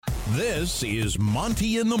This is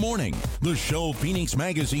Monty in the Morning, the show Phoenix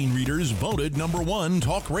Magazine readers voted #1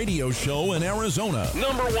 talk radio show in Arizona.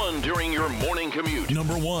 #1 during your morning commute.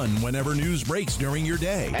 #1 whenever news breaks during your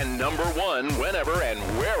day. And #1 whenever and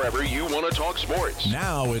wherever you want to talk sports.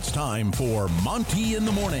 Now it's time for Monty in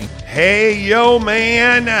the Morning. Hey, yo,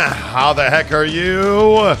 man. How the heck are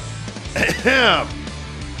you?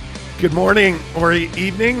 Good morning or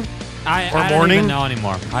evening I morning. don't even know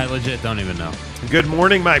anymore. I legit don't even know. Good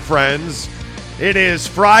morning, my friends. It is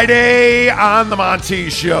Friday on the Monty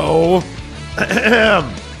Show.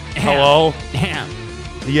 Hello. Damn.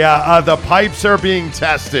 Yeah, the pipes are being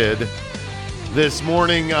tested this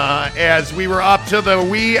morning as we were up to the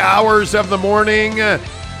wee hours of the morning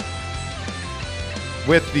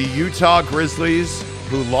with the Utah Grizzlies,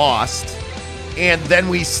 who lost. And then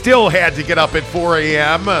we still had to get up at 4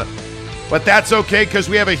 a.m. But that's okay because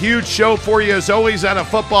we have a huge show for you as always on a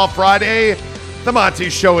Football Friday. The Monty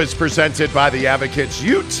Show is presented by the Advocates,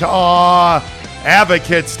 Utah,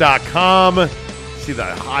 advocates.com. See the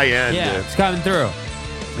high end? Yeah, it's coming through.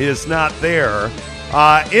 Is not there.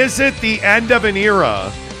 Is it the end of an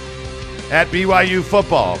era at BYU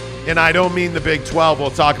football? And I don't mean the Big 12. We'll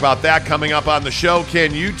talk about that coming up on the show.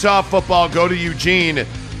 Can Utah football go to Eugene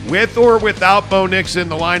with or without Bo Nix in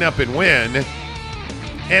the lineup and win?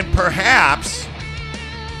 And perhaps,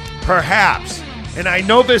 and I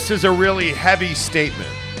know this is a really heavy statement,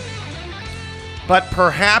 but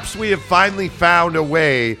perhaps we have finally found a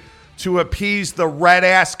way to appease the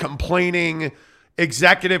red-ass complaining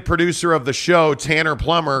executive producer of the show, Tanner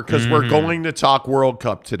Plummer, because we're going to talk World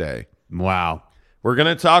Cup today. Wow. We're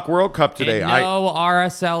going to talk World Cup today. And no,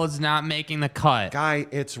 RSL is not making the cut. Guy,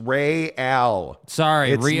 it's Ray Al.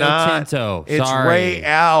 Sorry, It's Rio not- Tinto. It's Sorry. Ray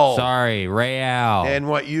Al. Sorry, Ray Al. And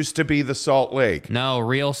what used to be the Salt Lake. No,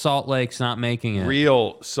 Real Salt Lake's not making it.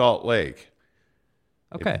 Real Salt Lake.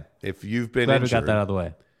 Okay. If you've been Glad we injured, got that out of the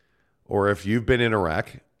way. or if you've been in a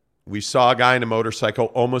wreck, we saw a guy in a motorcycle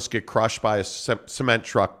almost get crushed by a cement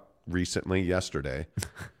truck yesterday.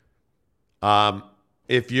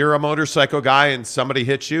 If you're a motorcycle guy and somebody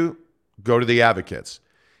hits you, go to the Advocates.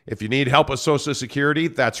 If you need help with Social Security,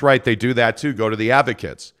 that's right, they do that too. Go to the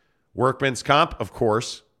Advocates. Workman's Comp, of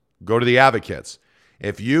course, go to the Advocates.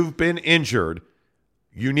 If you've been injured,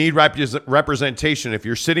 you need representation. If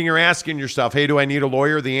you're sitting here asking yourself, hey, do I need a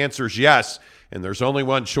lawyer? The answer is yes, and there's only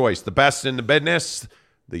one choice. The best in the business,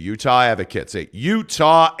 the Utah Advocates at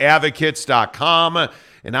utahadvocates.com.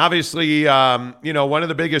 And obviously, one of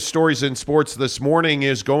the biggest stories in sports this morning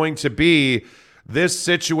is going to be this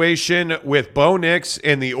situation with Bo Nix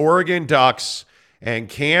and the Oregon Ducks. And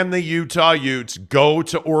can the Utah Utes go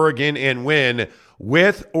to Oregon and win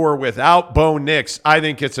with or without Bo Nix? I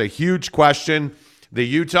think it's a huge question. The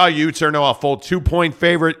Utah Utes are now a full 2-point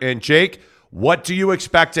favorite. And Jake, what do you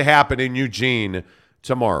expect to happen in Eugene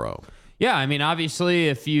tomorrow? Yeah, I mean, obviously,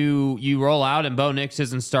 if you roll out and Bo Nix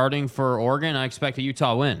isn't starting for Oregon, I expect a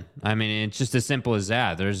Utah win. I mean, it's just as simple as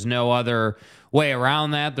that. There's no other way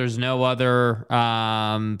around that. There's no other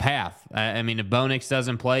path. I mean, if Bo Nix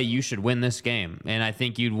doesn't play, you should win this game. And I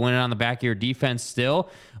think you'd win it on the back of your defense still.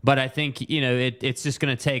 But I think, it's just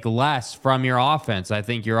going to take less from your offense. I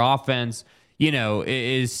think your offense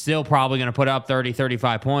is still probably going to put up 30,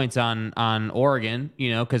 35 points on Oregon,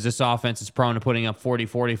 because this offense is prone to putting up 40,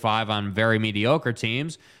 45 on very mediocre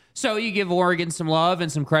teams. So you give Oregon some love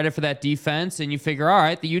and some credit for that defense, and you figure, all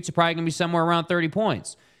right, the Utes are probably going to be somewhere around 30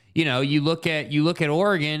 points. You look at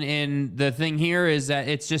Oregon, and the thing here is that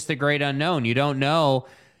it's just a great unknown. You don't know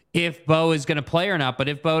if Bo is going to play or not, but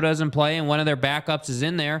if Bo doesn't play and one of their backups is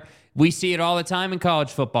in there, we see it all the time in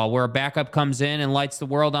college football where a backup comes in and lights the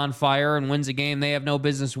world on fire and wins a game they have no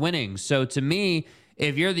business winning. So to me,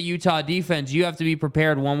 if you're the Utah defense, you have to be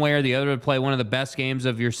prepared one way or the other to play one of the best games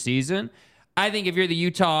of your season. I think if you're the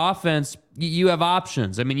Utah offense, you have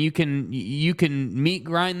options. I mean, you can meat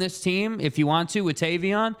grind this team if you want to with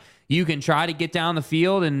Tavion. You can try to get down the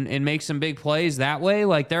field and make some big plays that way.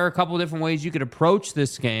 Like, there are a couple different ways you could approach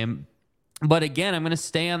this game. But again, I'm going to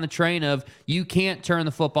stay on the train of you can't turn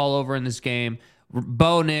the football over in this game.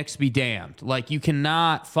 Bo Nix be damned. Like, you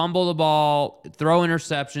cannot fumble the ball, throw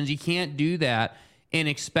interceptions. You can't do that and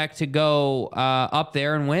expect to go up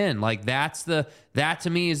there and win. Like, that to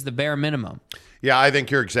me is the bare minimum. Yeah, I think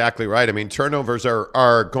you're exactly right. I mean, turnovers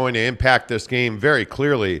are going to impact this game very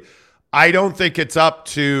clearly. I don't think it's up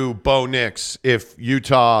to Bo Nix if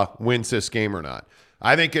Utah wins this game or not.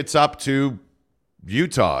 I think it's up to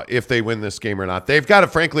Utah if they win this game or not. They've got to,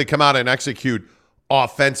 frankly, come out and execute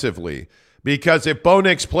offensively. Because if Bo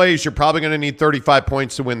Nix plays, you're probably going to need 35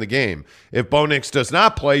 points to win the game. If Bo Nix does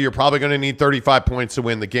not play, you're probably going to need 35 points to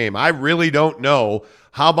win the game. I really don't know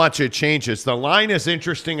how much it changes. The line is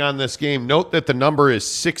interesting on this game. Note that the number is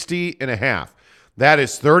 60.5. That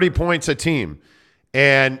is 30 points a team.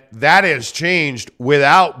 And that has changed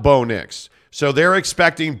without Bo Nix. So they're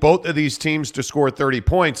expecting both of these teams to score 30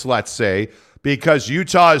 points, let's say, because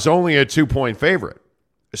Utah is only a 2-point favorite.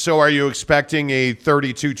 So are you expecting a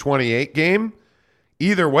 32-28 game?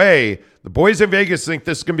 Either way, the boys in Vegas think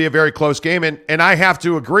this is going to be a very close game, and I have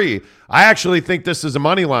to agree. I actually think this is a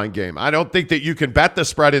money line game. I don't think that you can bet the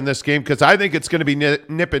spread in this game because I think it's going to be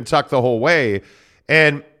nip and tuck the whole way.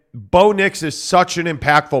 And Bo Nix is such an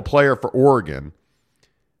impactful player for Oregon.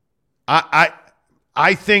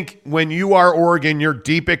 I think when you are Oregon, you're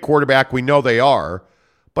deep at quarterback. We know they are.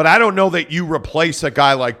 But I don't know that you replace a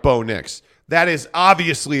guy like Bo Nix. That is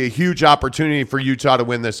obviously a huge opportunity for Utah to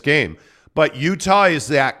win this game. But Utah is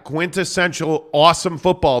that quintessential awesome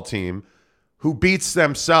football team who beats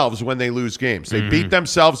themselves when they lose games. They beat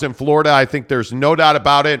themselves in Florida. I think there's no doubt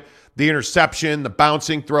about it. The interception, the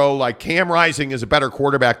bouncing throw, like Cam Rising is a better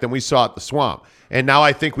quarterback than we saw at the Swamp. And now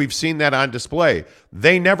I think we've seen that on display.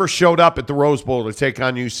 They never showed up at the Rose Bowl to take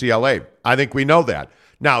on UCLA. I think we know that.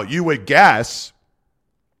 Now, you would guess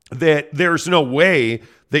that there's no way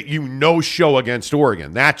that you no-show against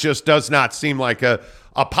Oregon. That just does not seem like a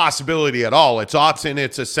possibility at all. It's Autzen.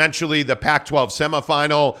 It's essentially the Pac-12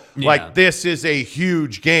 semifinal. Yeah. Like, this is a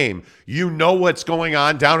huge game. You know what's going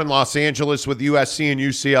on down in Los Angeles with USC and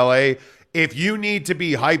UCLA. If you need to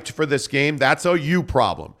be hyped for this game, that's a you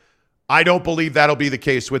problem. I don't believe that'll be the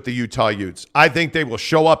case with the Utah Utes. I think they will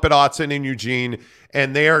show up at Autzen in Eugene,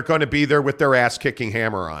 and they are going to be there with their ass-kicking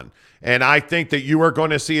hammer on. And I think that you are going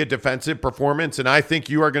to see a defensive performance, and I think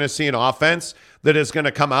you are going to see an offense that is going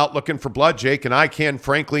to come out looking for blood, Jake, and I can,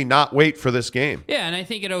 frankly, not wait for this game. Yeah, and I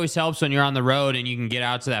think it always helps when you're on the road and you can get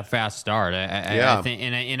out to that fast start. I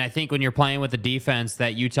think when you're playing with the defense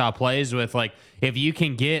that Utah plays with, like, if you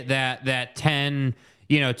can get that 10,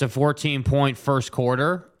 to 14-point first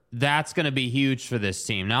quarter, that's going to be huge for this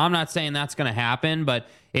team. Now, I'm not saying that's going to happen, but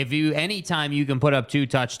anytime you can put up 2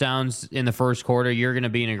 touchdowns in the first quarter, you're going to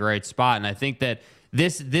be in a great spot. And I think that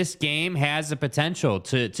this game has the potential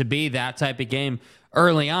to be that type of game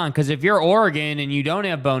early on. Because if you're Oregon and you don't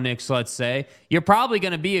have Bo Nix, let's say, you're probably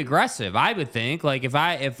going to be aggressive. I would think. Like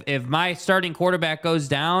if my starting quarterback goes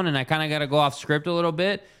down and I kind of got to go off script a little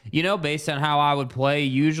bit, based on how I would play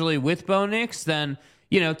usually with Bo Nix, then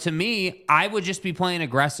to me, I would just be playing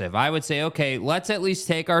aggressive. I would say, okay, let's at least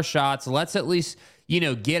take our shots. Let's at least,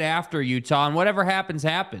 get after Utah, and whatever happens,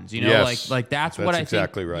 happens. Yes, that's what I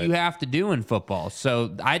exactly think right. you have to do in football.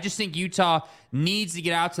 So I just think Utah needs to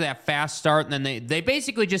get out to that fast start, and then they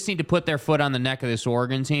basically just need to put their foot on the neck of this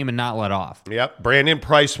Oregon team and not let off. Yep. Brandon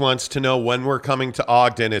Price wants to know when we're coming to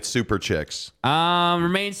Ogden at Super Chicks.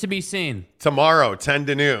 Remains to be seen. Tomorrow, 10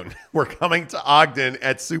 to noon. We're coming to Ogden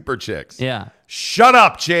at Super Chicks. Yeah. Shut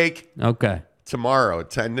up, Jake. Okay. Tomorrow,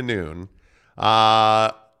 10 to noon.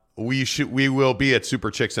 We will be at Super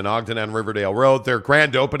Chicks in Ogden on Riverdale Road. Their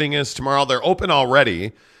grand opening is tomorrow. They're open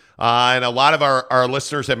already. And a lot of our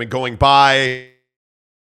listeners have been going by.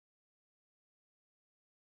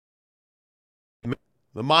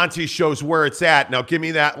 The Monty Show's where it's at. Now give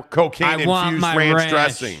me that cocaine-infused ranch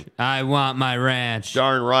dressing. I want my ranch.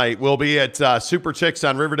 Darn right. We'll be at Super Chicks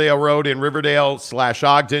on Riverdale Road in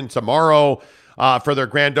Riverdale/Ogden tomorrow for their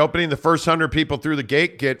grand opening. The first 100 people through the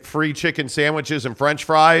gate get free chicken sandwiches and French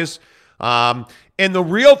fries. And the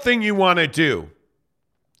real thing you want to do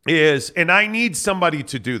is, and I need somebody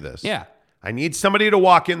to do this. Yeah. I need somebody to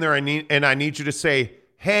walk in there. I need you to say,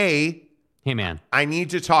 hey, man, I need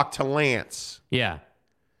to talk to Lance. Yeah.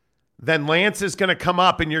 Then Lance is going to come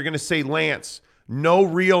up and you're going to say, Lance, no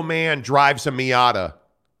real man drives a Miata.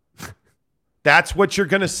 That's what you're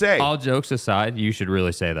going to say. All jokes aside, you should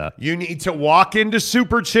really say that. You need to walk into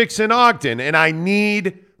Super Chicks in Ogden, and I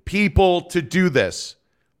need people to do this.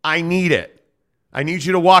 I need it. I need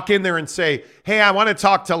you to walk in there and say, hey, I want to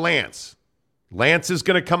talk to Lance. Lance is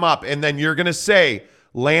going to come up, and then you're going to say,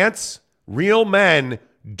 Lance, real men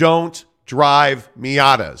don't drive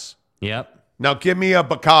Miatas. Yep. Now give me a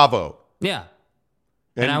Bacavo. Yeah.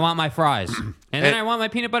 And I want my fries. And then I want my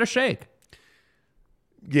peanut butter shake.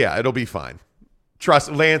 Yeah, it'll be fine.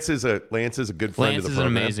 Trust, Lance is a good friend of the program. Lance is an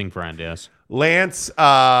amazing friend, yes. Lance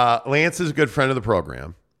is a good friend of the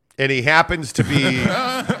program. And he happens to be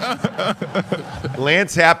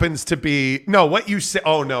Lance happens to be what you say.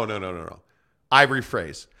 Oh, no. I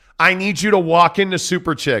rephrase. I need you to walk into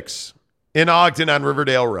Super Chicks in Ogden on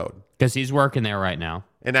Riverdale Road. Because he's working there right now.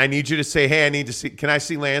 and I need you to say, hey, can I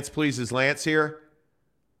see Lance, please? Is Lance here?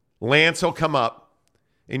 Lance will come up,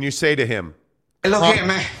 and you say to him, Hey, look here,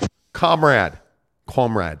 man. comrade,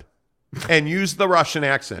 and use the Russian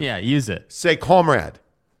accent. Yeah, use it. Say, comrade.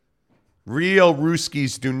 Real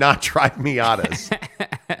Ruskies do not drive Miatas.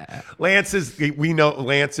 We know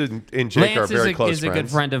Lance and Jake are very close friends. Lance is a good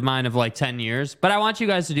friend of mine of like 10 years, but I want you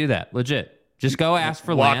guys to do that. Legit. Just go ask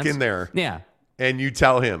for Lance. Walk in there. Yeah. And you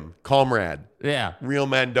tell him, comrade. Yeah. Real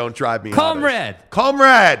men don't drive Miatas.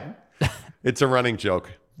 Comrade. It's a running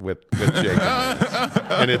joke with Jake.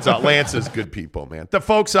 And it's Lance is good people, man. The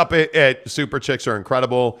folks up at Super Chicks are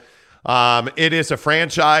incredible. It is a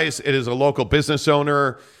franchise. It is a local business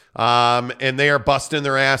owner. And they are busting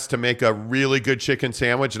their ass to make a really good chicken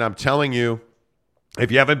sandwich. And I'm telling you,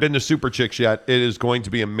 if you haven't been to Super Chicks yet, it is going to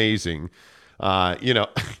be amazing. Brandon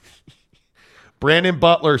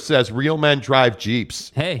Butler says real men drive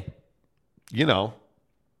Jeeps. Hey. I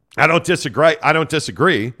don't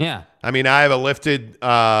disagree. Yeah. I mean, I have a lifted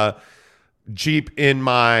Jeep in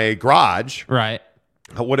my garage. Right.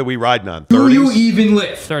 What are we riding on? 30s? Do you even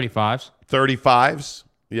lift? 35s. 35s.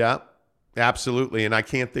 Yeah. Absolutely, and I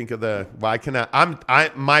can't think of why can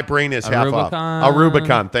I? My brain is half Rubicon. up. A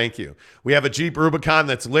Rubicon, thank you. We have a Jeep Rubicon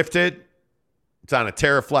that's lifted. It's on a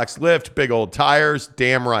TerraFlex lift, big old tires.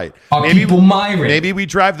 Damn right. Maybe we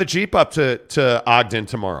drive the Jeep up to Ogden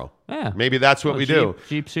tomorrow. Yeah, maybe that's what we do.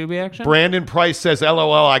 Jeep Subi action. Brandon Price says,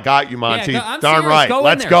 "LOL, I got you, Monty." Yeah, darn serious. Right.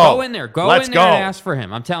 Let's go. Go in there. Go in there and ask for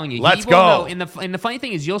him. I'm telling you. Let's go. Know. And the funny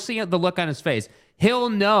thing is, you'll see the look on his face. He'll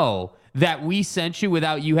know that we sent you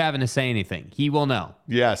without you having to say anything. He will know.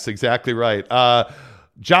 Yes, exactly right.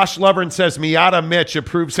 Josh Lovern says Miata Mitch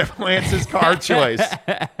approves of Lance's car choice.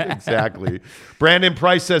 Exactly. Brandon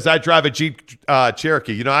Price says I drive a Jeep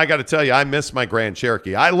Cherokee. I got to tell you, I miss my Grand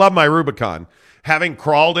Cherokee. I love my Rubicon. Having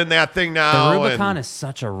crawled in that thing now. The Rubicon is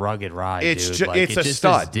such a rugged ride, dude. It's a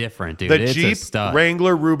stud. Is different, dude. The it's Jeep a stud.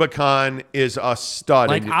 Wrangler Rubicon is a stud.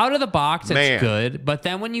 Like out of the box, it's good, but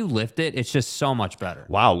then when you lift it, it's just so much better.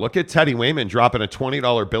 Wow, look at Teddy Wayman dropping a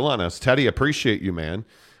 $20 bill on us. Teddy, appreciate you, man.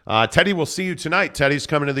 Teddy, we'll see you tonight. Teddy's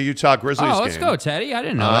coming to the Utah Grizzlies game. Let's go, Teddy. I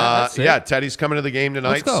didn't know that. Yeah, Teddy's coming to the game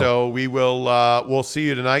tonight. So we will we'll see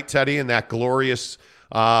you tonight, Teddy, in that glorious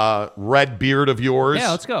red beard of yours. Yeah,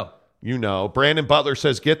 let's go. Brandon Butler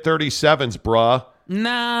says, get 37s, bruh.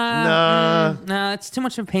 Nah, it's too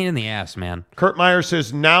much of a pain in the ass, man. Kurt Meyer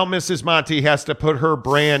says, now Mrs. Monty has to put her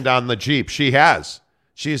brand on the Jeep. She has.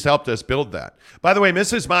 She's helped us build that. By the way,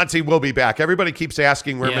 Mrs. Monty will be back. Everybody keeps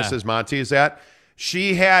asking where Mrs. Monty is at.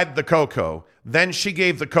 She had the Coco. Then she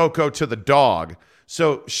gave the Coco to the dog.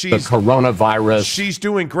 So she's the coronavirus. She's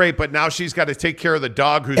doing great, but now she's got to take care of the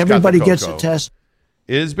dog who's Everybody got the gets Coco. a test.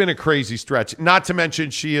 It has been a crazy stretch. Not to mention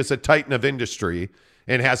she is a titan of industry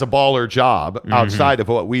and has a baller job outside of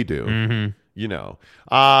what we do.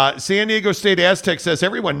 San Diego State Aztec says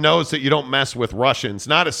everyone knows that you don't mess with Russians.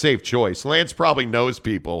 Not a safe choice. Lance probably knows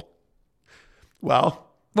people. Well,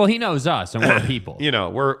 he knows us and we're people.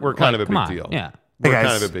 We're kind of a big deal. Yeah. We're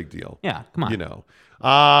kind of a big deal. Yeah, come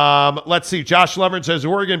on. Let's see. Josh Lovern says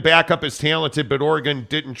Oregon backup is talented, but Oregon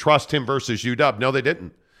didn't trust him versus UW. No, they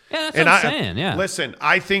didn't. Yeah, that's what I'm saying. Yeah. Listen,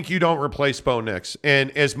 I think you don't replace Bo Nix.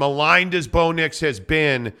 And as maligned as Bo Nix has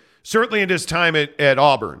been, certainly in his time at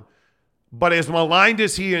Auburn, but as maligned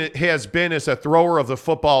as he has been as a thrower of the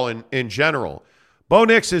football in general, Bo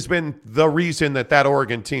Nix has been the reason that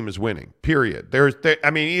Oregon team is winning, period.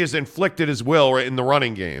 He has inflicted his will in the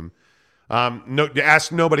running game.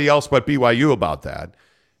 Ask nobody else but BYU about that.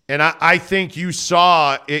 And I think you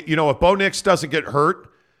saw it. If Bo Nix doesn't get hurt,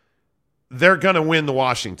 they're going to win the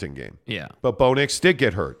Washington game. Yeah. But Bo Nix did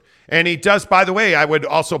get hurt. And he does, by the way, I would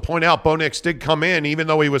also point out Bo Nix did come in, even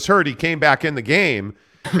though he was hurt, he came back in the game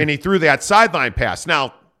and he threw that sideline pass.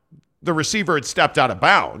 Now, the receiver had stepped out of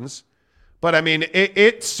bounds. But,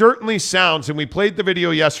 it certainly sounds, and we played the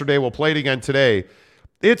video yesterday, we'll play it again today.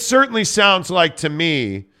 It certainly sounds like to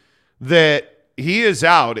me that he is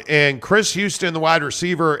out. And Chris Houston, the wide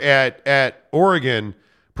receiver at Oregon,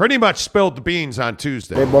 pretty much spilled the beans on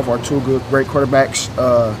Tuesday. They both are two great quarterbacks.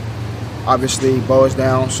 Obviously, Bo is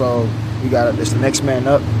down, so it's the next man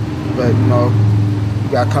up. But you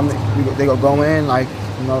got to come. They gonna go in like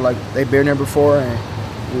they've been there before,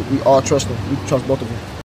 and we all trust them. We trust both of them.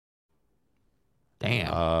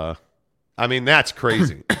 Damn. That's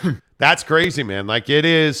crazy. That's crazy, man. It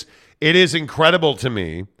is incredible to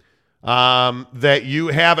me that you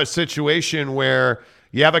have a situation where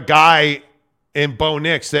you have a guy in Bo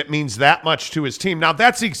Nix that means that much to his team. Now,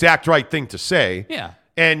 that's the exact right thing to say. Yeah.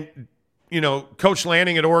 And, Coach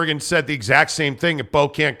Lanning at Oregon said the exact same thing. If Bo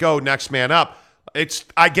can't go, next man up.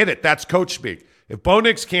 I get it. That's coach speak. If Bo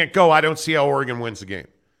Nix can't go, I don't see how Oregon wins the game.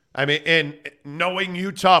 I mean, and knowing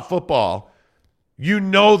Utah football, you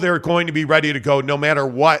know they're going to be ready to go no matter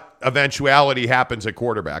what eventuality happens at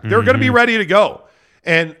quarterback. They're going to be ready to go.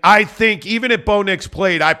 And I think even if Bo Nix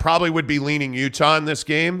played, I probably would be leaning Utah in this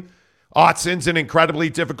game. Autzon's an incredibly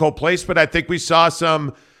difficult place, but I think we saw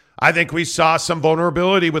some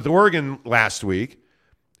vulnerability with Oregon last week.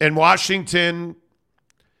 And Washington,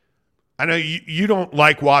 I know you don't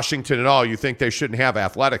like Washington at all. You think they shouldn't have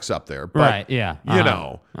athletics up there. But, right, yeah. You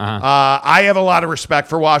know, I have a lot of respect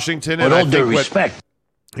for Washington. With all due respect.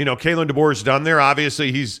 Kalen DeBoer's done there.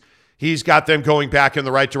 Obviously, he's got them going back in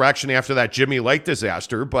the right direction after that Jimmy Lake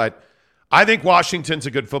disaster. But I think Washington's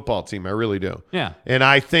a good football team. I really do. Yeah. And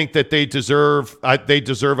I think that they deserve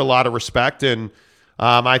a lot of respect. And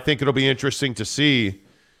I think it'll be interesting to see,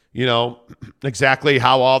 exactly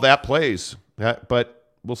how all that plays. But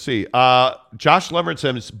we'll see. Josh Leverett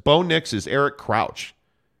says Bo Nix is Eric Crouch.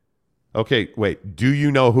 Okay, wait. Do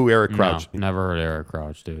you know who Eric Crouch? No, never heard of Eric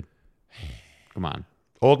Crouch, dude. Come on.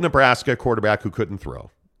 Old Nebraska quarterback who couldn't throw.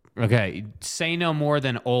 Okay, say no more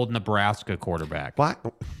than old Nebraska quarterback. What?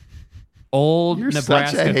 Old You're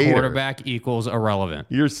Nebraska quarterback equals irrelevant.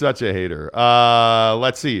 You're such a hater.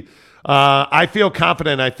 Let's see. I feel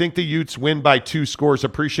confident. I think the Utes win by 2 scores.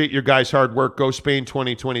 Appreciate your guys' hard work. Go Spain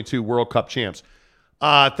 2022 World Cup champs.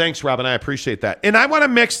 Thanks, Robin. I appreciate that. And I want to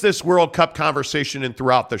mix this World Cup conversation in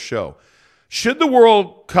throughout the show. Should the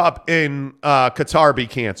World Cup in Qatar be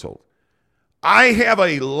canceled? I have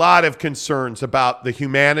a lot of concerns about the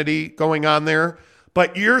humanity going on there,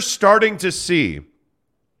 but you're starting to see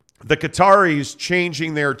the Qataris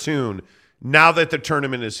changing their tune now that the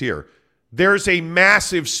tournament is here. There's a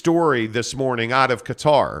massive story this morning out of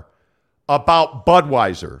Qatar about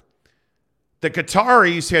Budweiser. The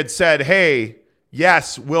Qataris had said, hey,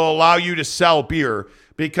 yes, we'll allow you to sell beer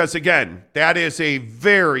because, again, that is a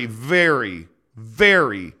very, very,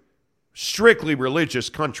 very strictly religious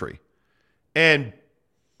country. And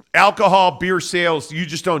alcohol, beer sales, you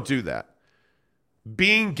just don't do that.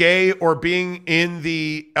 Being gay or being in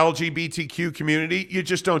the LGBTQ community, you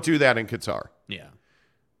just don't do that in Qatar. Yeah.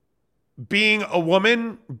 Being a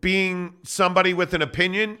woman, being somebody with an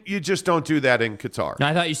opinion, you just don't do that in Qatar. No,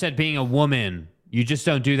 I thought you said being a woman. You just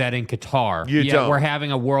don't do that in Qatar. You don't. We're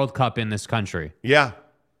having a World Cup in this country. Yeah.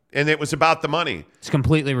 And it was about the money. It's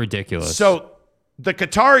completely ridiculous. So the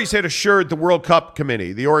Qataris had assured the World Cup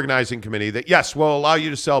committee, the organizing committee, that yes, we'll allow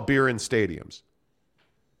you to sell beer in stadiums.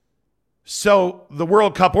 So the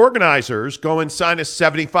World Cup organizers go and sign a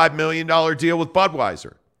 $75 million deal with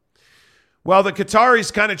Budweiser. Well, the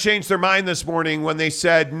Qataris kind of changed their mind this morning when they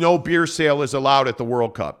said no beer sale is allowed at the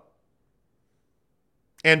World Cup.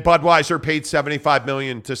 And Budweiser paid $75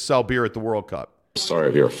 million to sell beer at the World Cup. Sorry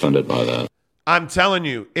if you're offended by that. I'm telling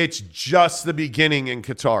you, it's just the beginning in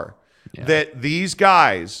Qatar. Yeah. That these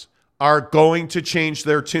guys are going to change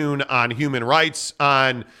their tune on human rights,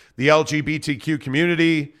 on the LGBTQ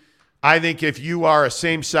community. I think if you are a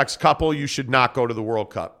same-sex couple, you should not go to the World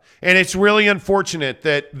Cup. And it's really unfortunate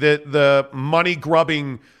that the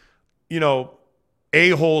money-grubbing,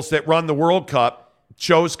 a-holes that run the World Cup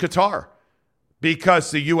chose Qatar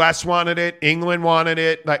because the U.S. wanted it, England wanted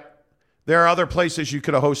it. Like, there are other places you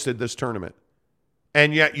could have hosted this tournament.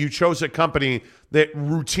 And yet you chose a company that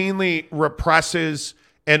routinely represses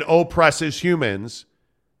and oppresses humans.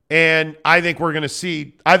 And I think we're going to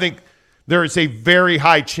see, I think there is a very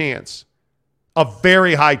high chance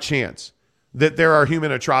that there are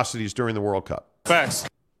human atrocities during the World Cup. Facts.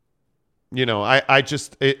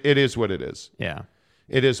 It is what it is. Yeah.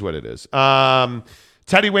 It is what it is.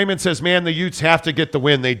 Teddy Wayman says, man, the Utes have to get the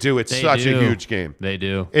win. They do. It's such a huge game. They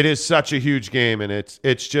do. It is such a huge game. And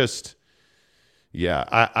it's just, yeah,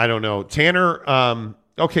 I don't know. Tanner,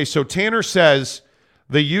 okay, so Tanner says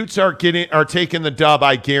the Utes are taking the dub,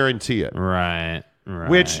 I guarantee it. Right.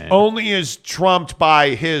 Which only is trumped by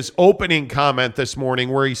his opening comment this morning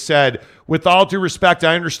where he said, with all due respect,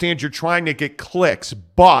 I understand you're trying to get clicks,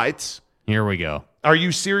 but... Here we go. Are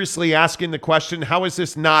you seriously asking the question, how is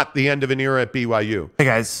this not the end of an era at BYU? Hey,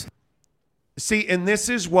 guys. See, and this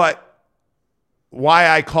is why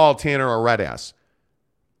I call Tanner a red ass.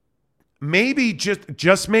 Maybe,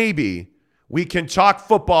 just maybe, we can talk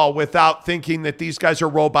football without thinking that these guys are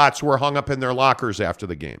robots who are hung up in their lockers after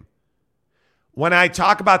the game. When I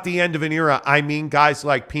talk about the end of an era, I mean guys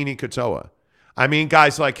like Pini Katoa. I mean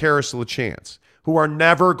guys like Harris LaChance, who are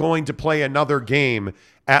never going to play another game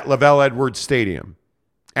at Lavelle Edwards Stadium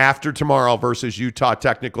after tomorrow versus Utah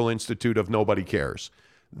Technical Institute of Nobody Cares.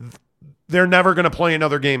 They're never going to play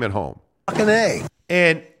another game at home. Fucking A.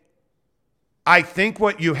 And I think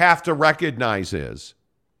what you have to recognize is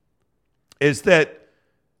is that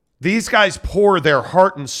these guys pour their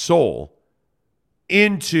heart and soul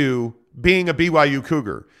into being a BYU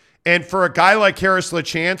Cougar. And for a guy like Harris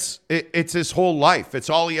LaChance, it's his whole life. It's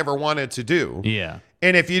all he ever wanted to do. Yeah.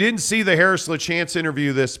 And if you didn't see the Harris LaChance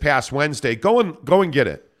interview this past Wednesday, go and get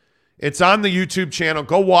it. It's on the YouTube channel.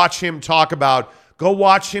 Go watch him go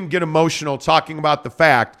watch him get emotional talking about the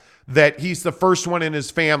fact that he's the first one in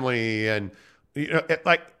his family. And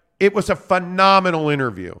it was a phenomenal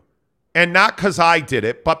interview. And not because I did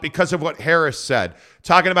it, but because of what Harris said.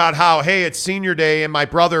 Talking about how, hey, it's senior day and my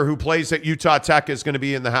brother who plays at Utah Tech is going to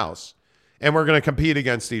be in the house. And we're going to compete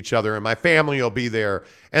against each other and my family will be there.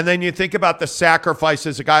 And then you think about the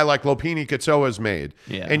sacrifices a guy like Lopini Katoa has made.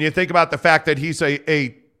 Yeah. And you think about the fact that he's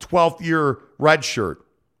a 12th year redshirt,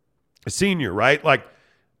 a senior, right? Like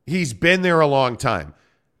he's been there a long time.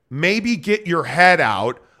 Maybe get your head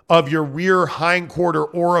out of your rear hindquarter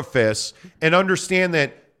orifice and understand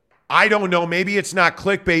that, I don't know, maybe it's not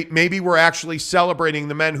clickbait. Maybe we're actually celebrating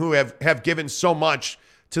the men who have given so much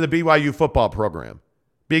to the BYU football program.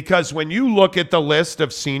 Because when you look at the list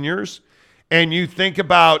of seniors and you think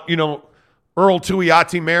about, Earl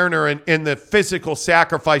Tuiati Mariner and the physical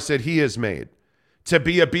sacrifice that he has made to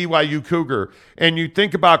be a BYU Cougar, and you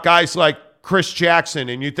think about guys like Chris Jackson,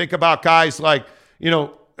 and you think about guys like,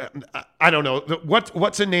 I don't know,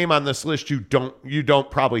 what's a name on this list you don't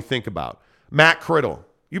probably think about? Matt Criddle.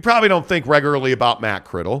 You probably don't think regularly about Matt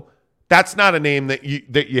Criddle. That's not a name that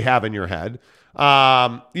you have in your head.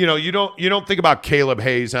 You don't think about Caleb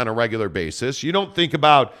Hayes on a regular basis. You don't think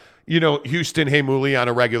about, Houston Heimuli on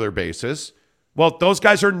a regular basis. Well, those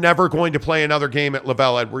guys are never going to play another game at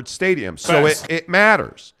Lavelle Edwards Stadium. So it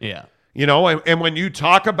matters. Yeah. And when you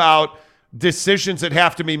talk about decisions that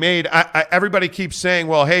have to be made, everybody keeps saying,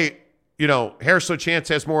 well, hey, Harris LaChance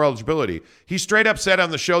has more eligibility. He straight up said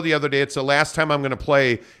on the show the other day, it's the last time I'm going to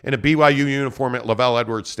play in a BYU uniform at Lavelle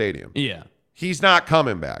Edwards Stadium. Yeah. He's not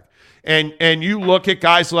coming back. And you look at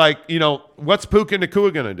guys like, what's Puka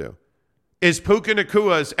Nacua going to do? Is Puka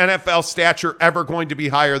Nacua's NFL stature ever going to be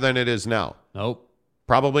higher than it is now? Nope.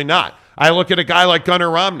 Probably not. I look at a guy like Gunnar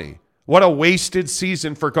Romney. What a wasted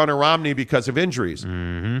season for Gunnar Romney because of injuries.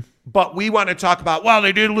 Mm-hmm. But we want to talk about, well,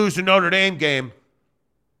 they did lose the Notre Dame game.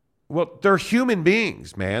 Well, they're human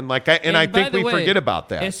beings, man. I think we forget about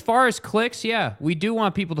that. As far as clicks, yeah, we do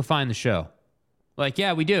want people to find the show.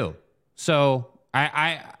 Yeah, we do. So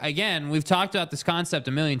again, we've talked about this concept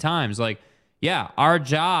a million times. Our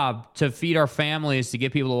job to feed our family is to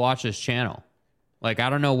get people to watch this channel. I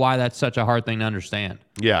don't know why that's such a hard thing to understand.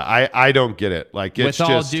 Yeah, I don't get it. It's with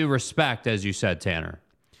all due respect, as you said, Tanner.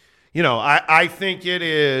 I think it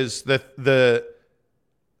is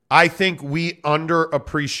I think we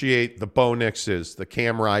underappreciate the Bo Nixes, the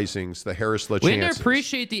Cam Risings, the Harris LaChances. We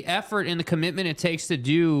underappreciate the effort and the commitment it takes to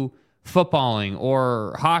do footballing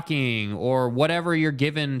or hockeying or whatever your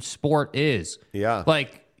given sport is. Yeah.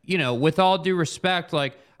 With all due respect,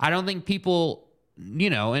 I don't think people,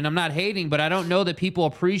 and I'm not hating, but I don't know that people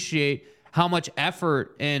appreciate how much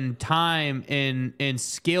effort and time and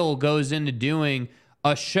skill goes into doing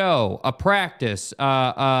a show, a practice,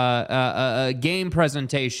 a game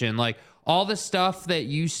presentation, all the stuff that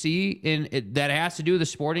you see that has to do with a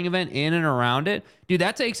sporting event in and around it. Dude,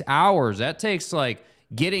 that takes hours. That takes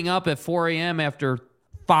getting up at 4 a.m. after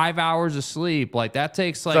 5 hours of sleep. That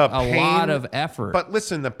takes a lot of effort. But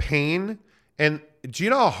listen, the pain, and do you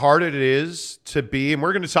know how hard it is to be, and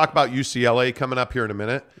we're going to talk about UCLA coming up here in a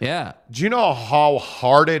minute. Yeah. Do you know how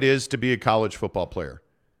hard it is to be a college football player?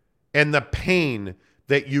 And the pain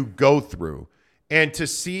that you go through, and to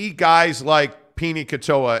see guys like Pini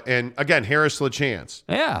Katoa and, again, Harris LaChance.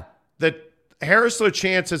 Yeah. That Harris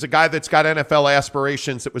LaChance is a guy that's got NFL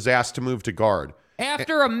aspirations that was asked to move to guard.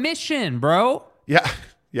 After a mission, bro. Yeah.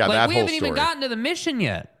 Yeah, that we whole haven't story. even gotten to the mission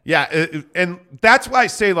yet. Yeah, and that's why I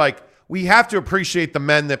say, we have to appreciate the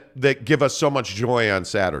men that give us so much joy on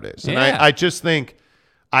Saturdays. And yeah. I just think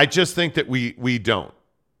that we don't.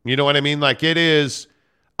 You know what I mean? It is...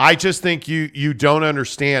 I just think you don't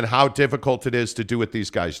understand how difficult it is to do what these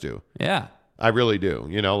guys do. Yeah. I really do.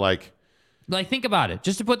 Think about it.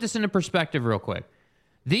 Just to put this into perspective real quick.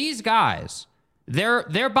 These guys,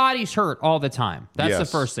 their bodies hurt all the time. That's the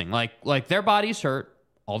first thing. Their bodies hurt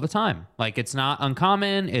all the time. It's not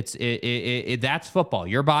uncommon. That's football.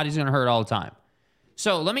 Your body's going to hurt all the time.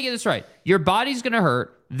 So let me get this right. Your body's going to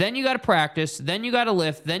hurt. Then you got to practice. Then you got to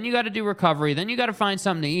lift. Then you got to do recovery. Then you got to find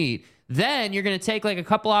something to eat. Then you're going to take a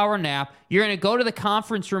couple-hour nap. You're going to go to the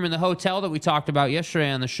conference room in the hotel that we talked about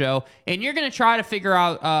yesterday on the show, and you're going to try to figure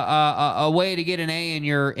out a way to get an A in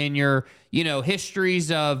your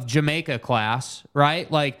histories of Jamaica class,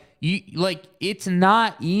 right? it's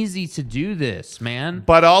not easy to do this, man.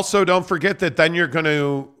 But also don't forget that then you're going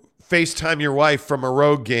to FaceTime your wife from a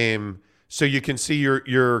road game so you can see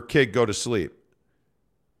your kid go to sleep.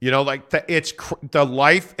 You know, like the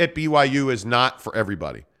life at BYU is not for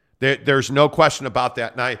everybody. There's no question about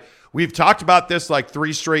that. And we've talked about this like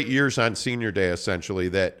 3 straight years on Senior Day, essentially,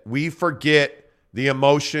 that we forget the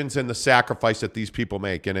emotions and the sacrifice that these people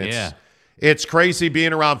make. And it's crazy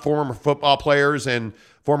being around former football players and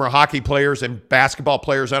former hockey players and basketball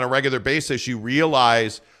players on a regular basis. You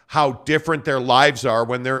realize how different their lives are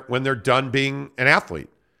when they're done being an athlete.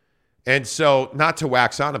 And so, not to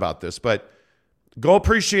wax on about this, but go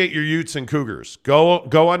appreciate your Utes and Cougars.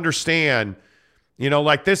 Go understand, you know,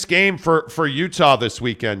 like this game for Utah this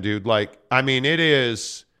weekend, dude. Like, I mean,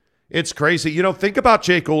 it's crazy. You know, think about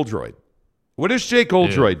Jake Oldroyd. What does Jake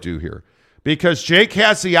Oldroyd do here? Because Jake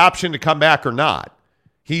has the option to come back or not.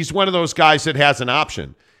 He's one of those guys that has an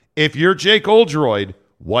option. If you're Jake Oldroyd,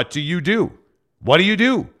 what do you do? What do you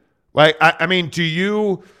do? Like, I mean, do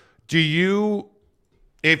you,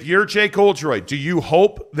 if you're Jake Oldroyd, do you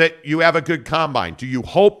hope that you have a good combine? Do you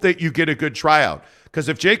hope that you get a good tryout? Because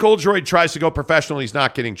if Jake Oldroyd tries to go professional, he's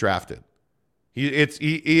not getting drafted.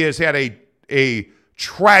 He has had a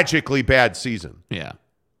tragically bad season. Yeah.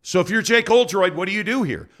 So if you're Jake Oldroyd, what do you do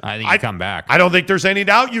here? I think you come back. I don't think there's any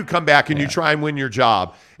doubt you come back and you try and win your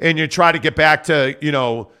job and you try to get back to,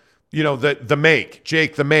 the make,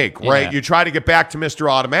 Jake the make, right? Yeah. You try to get back to Mr.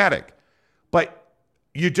 Automatic. But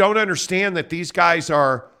you don't understand that these guys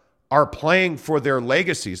are playing for their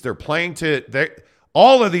legacies. They're playing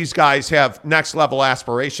all of these guys have next level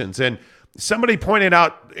aspirations. And somebody pointed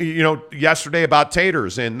out, yesterday about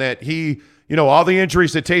Taters and that he, all the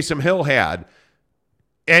injuries that Taysom Hill had.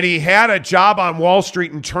 And he had a job on Wall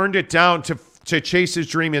Street and turned it down to chase his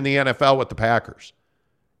dream in the NFL with the Packers.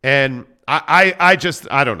 And I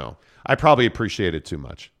don't know. I probably appreciate it too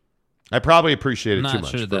much. I'm not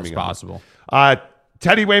sure that's possible.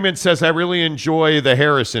 Teddy Wayman says, I really enjoy the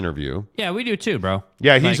Harris interview. Yeah, we do too, bro.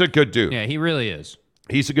 Yeah, he's a good dude. Yeah, he really is.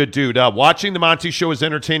 He's a good dude. Watching the Monty Show is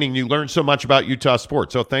entertaining. You learn so much about Utah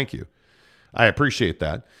sports. So thank you. I appreciate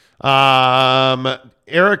that.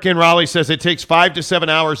 Eric in Raleigh says it takes 5 to 7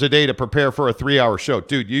 hours a day to prepare for a 3-hour show.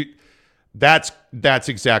 Dude, that's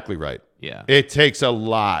exactly right. Yeah. It takes a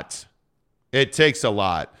lot. Little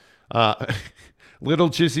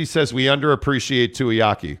Jizzy says we underappreciate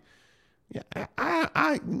Tuiaki. Yeah,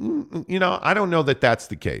 I don't know that that's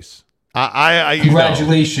the case.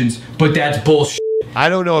 Congratulations, but that's bullshit. I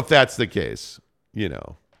don't know if that's the case,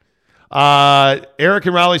 Eric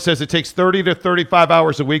in Raleigh says it takes 30 to 35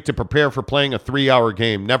 hours a week to prepare for playing a 3-hour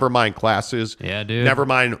game. Never mind classes. Yeah, dude. Never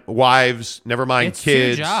mind wives. Never mind it's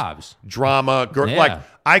kids. 2 jobs. Drama. Yeah. Like,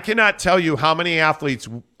 I cannot tell you how many athletes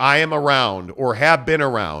I am around or have been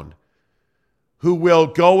around who will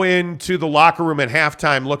go into the locker room at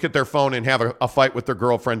halftime, look at their phone, and have a fight with their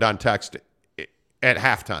girlfriend on text at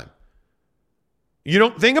halftime. You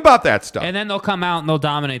don't think about that stuff. And then they'll come out and they'll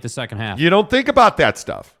dominate the second half. You don't think about that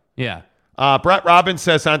stuff. Yeah. Brett Robbins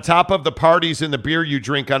says, on top of the parties and the beer you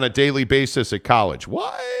drink on a daily basis at college.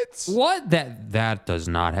 What? That does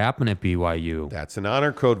not happen at BYU. That's an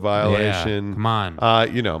honor code violation. Yeah, come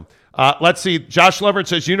on. Let's see. Josh Levert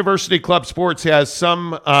says, University Club Sports has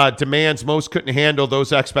some demands most couldn't handle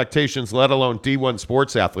those expectations, let alone D1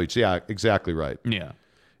 sports athletes. Yeah, exactly right. Yeah.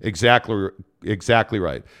 Exactly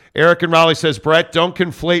right. Eric in Raleigh says, Brett, don't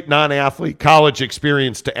conflate non-athlete college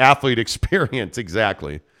experience to athlete experience.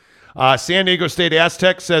 Exactly. San Diego State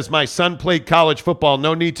Aztec says, my son played college football.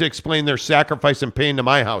 No need to explain their sacrifice and pain to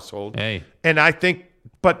my household. Hey. And I think,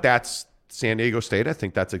 but that's San Diego State. I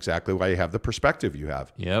think that's exactly why you have the perspective you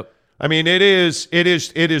have. Yep. I mean, it is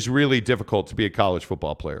really difficult to be a college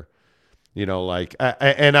football player. I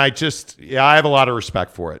have a lot of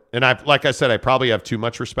respect for it. And like I said, I probably have too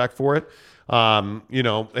much respect for it. And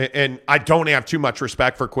I don't have too much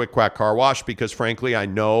respect for Quick Quack Car Wash because, frankly, I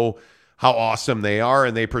know how awesome they are,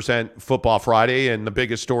 and they present Football Friday and the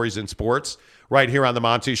biggest stories in sports right here on the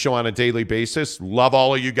Monty Show on a daily basis. Love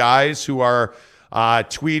all of you guys who are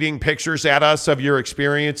tweeting pictures at us of your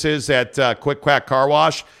experiences at Quick Quack Car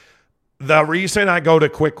Wash. The reason I go to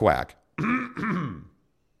Quick Quack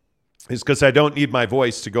is because I don't need my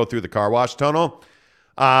voice to go through the car wash tunnel.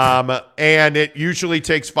 And it usually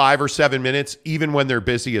takes 5 or 7 minutes. Even when they're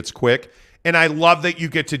busy, it's quick. And I love that you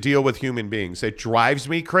get to deal with human beings. It drives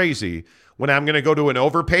me crazy when I'm going to go to an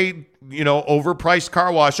overpaid, overpriced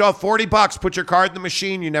car wash. Oh, $40, put your card in the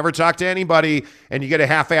machine. You never talk to anybody and you get a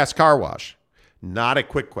half-ass car wash. Not at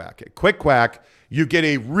Quick Quack. At Quick Quack, you get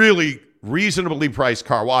a really reasonably priced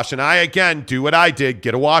car wash. And I, again, do what I did,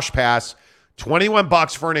 get a wash pass.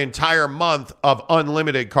 $21 for an entire month of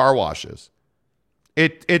unlimited car washes.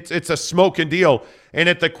 It's a smoking deal. And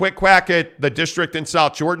at the Quick Quack at the district in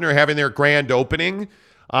South Jordan are having their grand opening.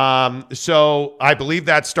 So I believe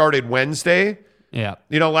that started Wednesday. Yeah.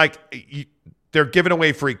 They're giving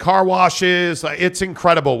away free car washes. It's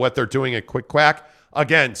incredible what they're doing at Quick Quack.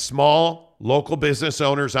 Again, small local business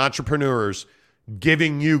owners, entrepreneurs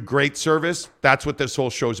giving you great service. That's what this whole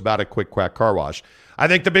show's about at Quick Quack Car Wash. I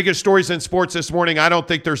think the biggest stories in sports this morning, I don't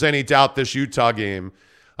think there's any doubt this Utah game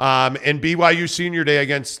and BYU Senior Day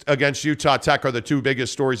against Utah Tech are the two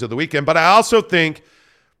biggest stories of the weekend. But I also think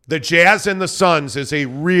the Jazz and the Suns is a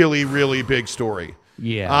really, really big story.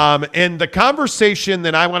 Yeah. And the conversation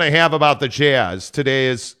that I want to have about the Jazz today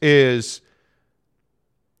is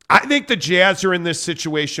I think the Jazz are in this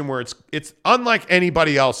situation where it's unlike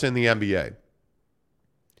anybody else in the NBA.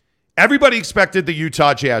 Everybody expected the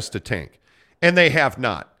Utah Jazz to tank, and they have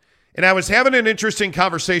not. And I was having an interesting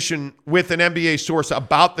conversation with an NBA source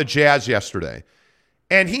about the Jazz yesterday.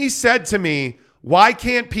 And he said to me, why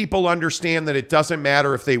can't people understand that it doesn't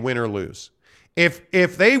matter if they win or lose?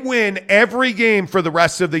 If they win every game for the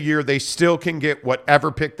rest of the year, they still can get whatever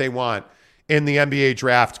pick they want in the NBA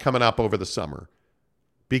draft coming up over the summer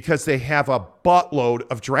because they have a buttload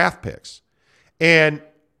of draft picks. And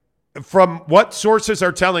from what sources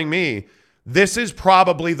are telling me, this is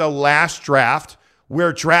probably the last draft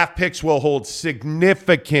where draft picks will hold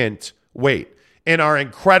significant weight and are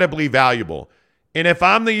incredibly valuable. And if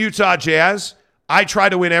I'm the Utah Jazz, I try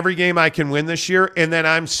to win every game I can win this year, and then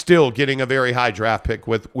I'm still getting a very high draft pick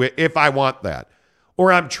with if I want that.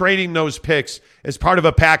 Or I'm trading those picks as part of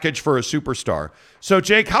a package for a superstar. So,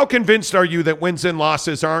 Jake, how convinced are you that wins and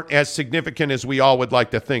losses aren't as significant as we all would like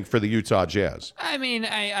to think for the Utah Jazz? I mean,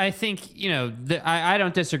 I think, I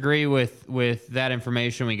don't disagree with that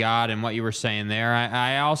information we got and what you were saying there.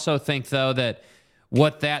 I also think, though, that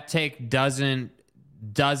what that take doesn't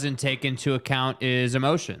take into account is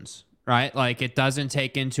emotions. Right? Like it doesn't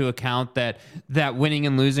take into account that winning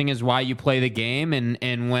and losing is why you play the game.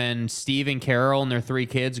 And when Steve and Carol and their three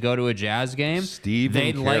kids go to a Jazz game,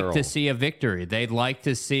 they'd like to see a victory. They'd like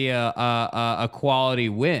to see a quality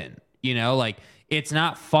win. Like it's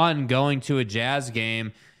not fun going to a Jazz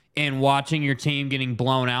game and watching your team getting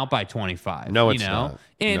blown out by 25. No, it's not.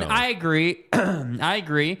 And no. I agree. I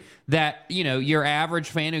agree that, your average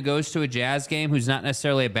fan who goes to a Jazz game who's not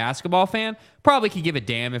necessarily a basketball fan probably could give a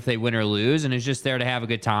damn if they win or lose and is just there to have a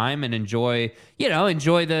good time and enjoy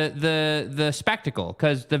the spectacle,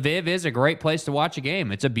 because the Viv is a great place to watch a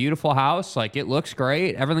game. It's a beautiful house. Like it looks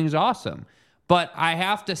great. Everything's awesome. But I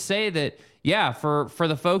have to say that, yeah, for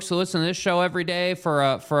the folks who listen to this show every day, for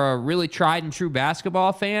a really tried and true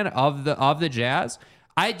basketball fan of the Jazz,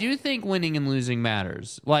 I do think winning and losing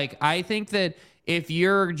matters. Like I think that if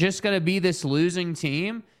you're just going to be this losing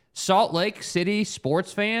team, Salt Lake City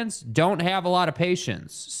sports fans don't have a lot of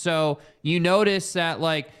patience. So you notice that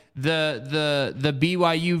like the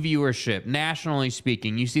BYU viewership, nationally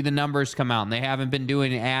speaking, you see the numbers come out and they haven't been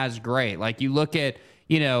doing as great. Like you look at,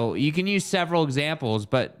 you can use several examples,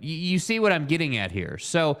 but you see what I'm getting at here.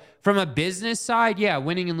 So from a business side, yeah,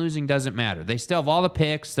 winning and losing doesn't matter. They still have all the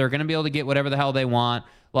picks. They're going to be able to get whatever the hell they want.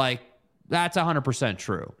 Like that's 100%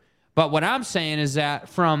 true. But what I'm saying is that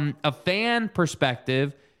from a fan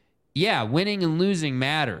perspective, yeah, winning and losing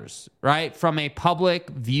matters, right? From a public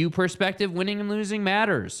view perspective, winning and losing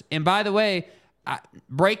matters. And by the way,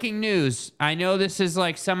 breaking news, I know this is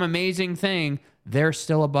like some amazing thing. They're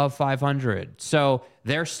still above 500. So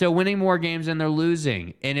they're still winning more games than they're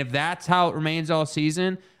losing. And if that's how it remains all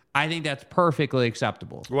season, I think that's perfectly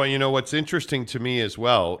acceptable. Well, what's interesting to me as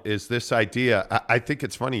well is this idea. I think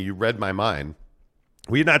it's funny. You read my mind.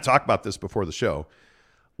 We did not talk about this before the show.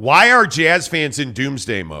 Why are Jazz fans in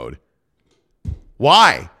doomsday mode?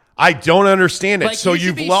 Why? I don't understand it. Like, so you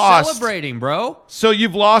you've should be lost. Celebrating, bro. So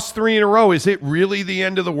you've lost 3 in a row. Is it really the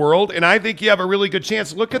end of the world? And I think you have a really good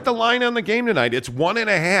chance. Look at the line on the game tonight. It's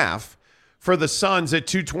 1.5 for the Suns at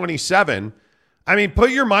 227. I mean, put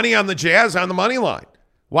your money on the Jazz on the money line.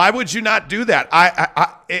 Why would you not do that?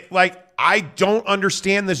 I don't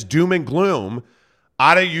understand this doom and gloom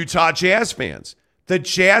out of Utah Jazz fans. The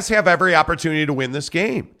Jazz have every opportunity to win this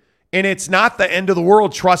game. And it's not the end of the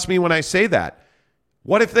world. Trust me when I say that.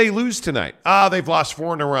 What if they lose tonight? They've lost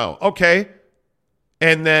 4 in a row. Okay.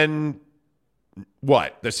 And then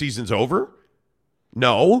what? The season's over?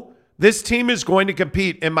 No. This team is going to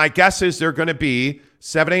compete. And my guess is they're going to be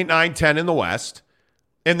 7, 8, 9, 10 in the West.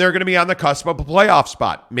 And they're going to be on the cusp of a playoff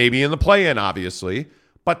spot. Maybe in the play-in, obviously.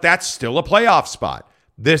 But that's still a playoff spot.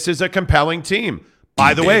 This is a compelling team.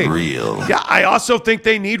 By the way, yeah, I also think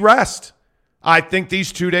they need rest. I think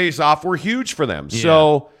these 2 days off were huge for them. Yeah.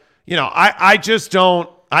 So, I just don't.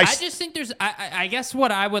 I just think I guess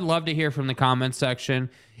what I would love to hear from the comment section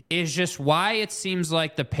is just why it seems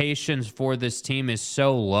like the patience for this team is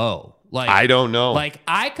so low. Like, I don't know. Like,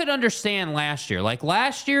 I could understand last year. Like,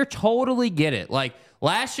 last year, totally get it. Like,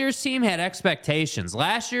 last year's team had expectations.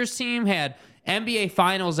 Last year's team had NBA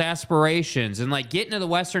Finals aspirations and, like, getting to the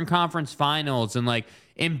Western Conference Finals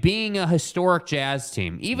and being a historic Jazz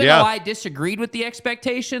team. Even though I disagreed with the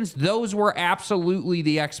expectations, those were absolutely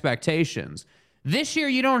the expectations. This year,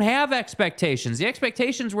 you don't have expectations. The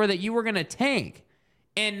expectations were that you were going to tank.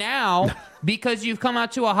 And now, because you've come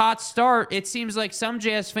out to a hot start, it seems like some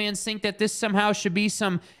Jazz fans think that this somehow should be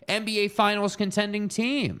some NBA Finals contending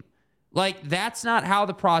team. Like, that's not how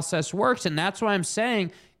the process works. And that's why I'm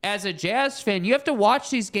saying, as a Jazz fan, you have to watch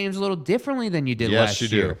these games a little differently than you did last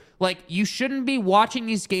year. Like, you shouldn't be watching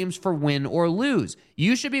these games for win or lose.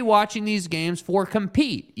 You should be watching these games for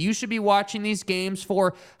compete. You should be watching these games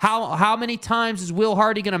for how many times is Will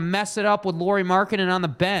Hardy going to mess it up with Lauri Markkanen on the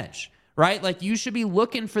bench. Right? Like, you should be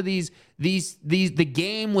looking for the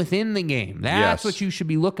game within the game. That's what you should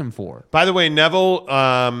be looking for. By the way, Neville,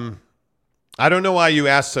 I don't know why you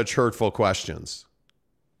ask such hurtful questions.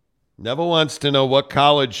 Neville wants to know what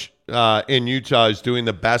college in Utah is doing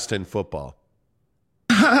the best in football.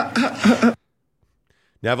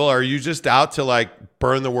 Neville, are you just out to, like,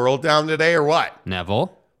 burn the world down today or what?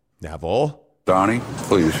 Neville? Donnie,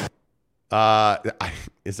 please.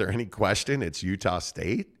 Is there any question? It's Utah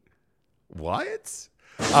State? What? So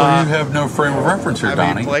you have no frame of reference here,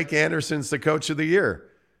 Donnie. Blake Anderson's the coach of the year.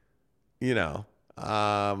 There's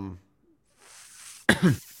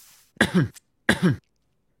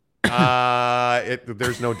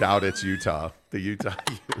no doubt it's Utah. The Utah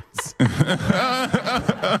Utes.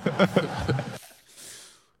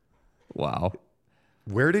 Wow.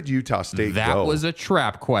 Where did Utah State go? That was a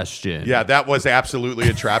trap question. Yeah, that was absolutely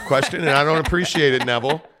a trap question, and I don't appreciate it,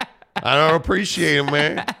 Neville. I don't appreciate him,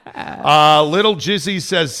 man. Little Jizzy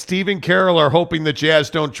says Steve and Carroll are hoping the Jazz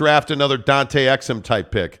don't draft another Dante Exum type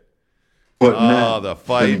pick. The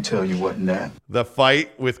fight. Let me tell you what now. The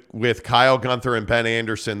fight with Kyle Gunther and Ben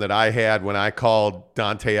Anderson that I had when I called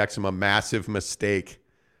Dante Exum a massive mistake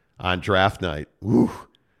on draft night. Ooh,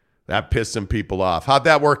 that pissed some people off. How'd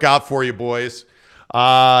that work out for you, boys?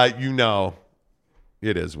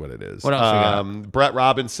 It is what it is. What else you got? Brett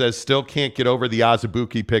Robbins says, still can't get over the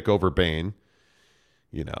Azubuike pick over Bane.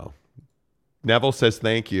 Neville says,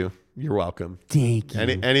 thank you. You're welcome. Thank you.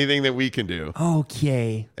 Anything that we can do.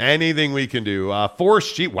 Okay. Anything we can do.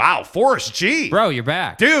 Forrest G. Wow, Forrest G. Bro, you're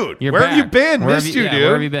back. Dude, you're where back. have you been? Missed you, dude.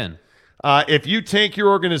 Where have you been? If you tank, your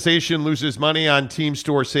organization loses money on team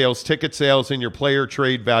store sales, ticket sales, and your player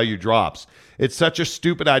trade value drops. It's such a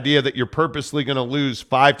stupid idea that you're purposely going to lose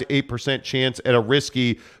 5 to 8% chance at a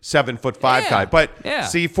risky 7'5" guy. But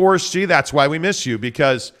see, Forrest G, that's why we miss you,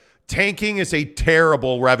 because tanking is a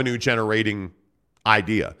terrible revenue generating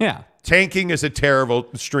idea. Yeah. Tanking is a terrible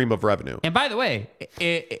stream of revenue. And by the way,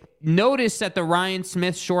 notice that the Ryan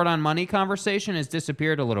Smith short on money conversation has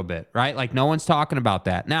disappeared a little bit, right? Like, no one's talking about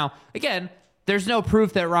that. Now, again, there's no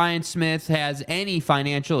proof that Ryan Smith has any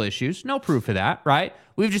financial issues. No proof of that, right?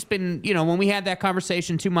 We've just been, when we had that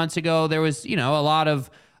conversation 2 months ago, there was, a lot of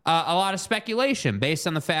speculation based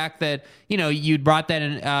on the fact that, you'd brought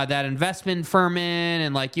that investment firm in,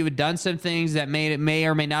 and like you had done some things that may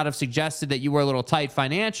or may not have suggested that you were a little tight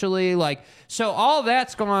financially. Like, so all of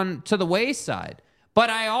that's gone to the wayside.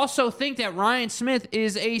 But I also think that Ryan Smith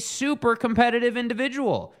is a super competitive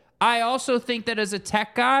individual. I also think that as a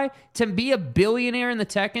tech guy, to be a billionaire in the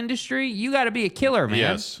tech industry, you got to be a killer, man.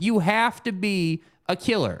 Yes. You have to be a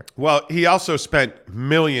killer. Well, he also spent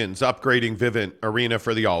millions upgrading Vivint Arena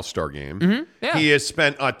for the All-Star game. Mm-hmm. Yeah. He has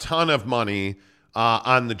spent a ton of money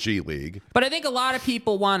on the G League. But I think a lot of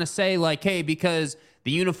people want to say, like, hey, because the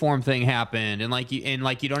uniform thing happened, and you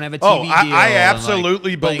don't have a TV deal. I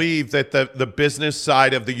absolutely believe that the business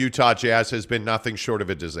side of the Utah Jazz has been nothing short of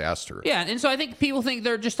a disaster. Yeah, and so I think people think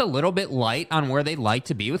they're just a little bit light on where they'd like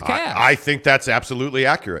to be with cash. I think that's absolutely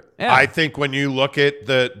accurate. Yeah. I think when you look at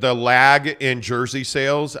the lag in jersey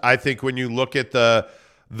sales, I think when you look at the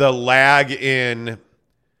lag in,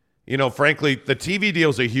 frankly, the TV deal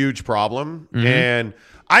is a huge problem. Mm-hmm. And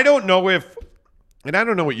I don't know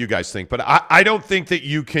what you guys think, but I don't think that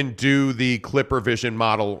you can do the Clipper Vision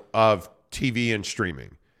model of TV and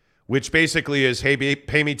streaming, which basically is, hey,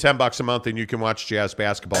 pay me $10 a month and you can watch Jazz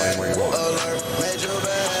basketball anywhere you want.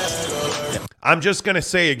 I'm just going to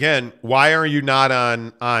say again, why are you not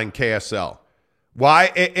on KSL? Why?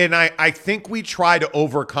 And I think we try to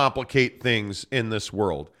overcomplicate things in this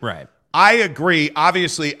world. Right. I agree.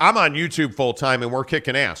 Obviously, I'm on YouTube full time and we're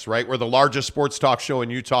kicking ass, right? We're the largest sports talk show in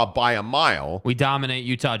Utah by a mile. We dominate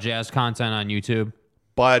Utah Jazz content on YouTube.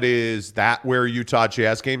 But is that where Utah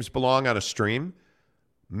Jazz games belong on a stream?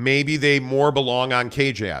 Maybe they more belong on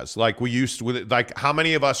K-Jazz. Like we used to, like how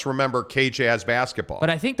many of us remember K-Jazz basketball? But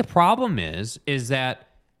I think the problem is that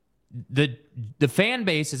the fan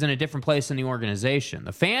base is in a different place than the organization.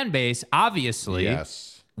 The fan base obviously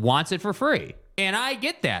wants it for free. And I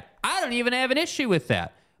get that. I don't even have an issue with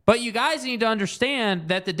that. But you guys need to understand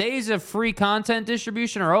that the days of free content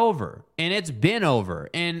distribution are over. And it's been over.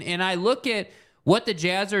 And I look at what the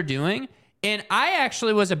Jazz are doing, and I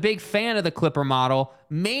actually was a big fan of the Clipper model,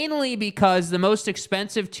 mainly because the most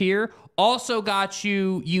expensive tier also got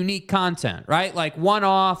you unique content, right? Like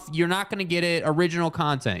one-off, you're not going to get it original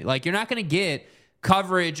content. Like you're not going to get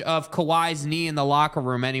coverage of Kawhi's knee in the locker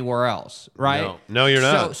room anywhere else, right? No, you're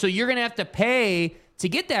not. So you're going to have to pay to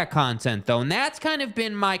get that content, though, and that's kind of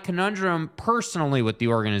been my conundrum personally with the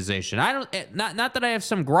organization. I don't, not that I have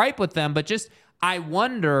some gripe with them, but just I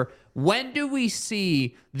wonder, when do we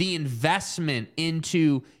see the investment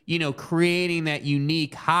into, creating that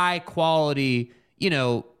unique, high quality,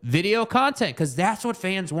 video content? Because that's what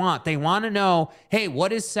fans want. They want to know, hey,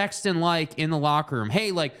 what is Sexton like in the locker room?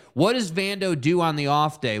 Hey, like, what does Vando do on the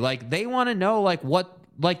off day? Like, they want to know,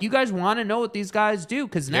 you guys want to know what these guys do,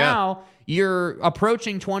 because now you're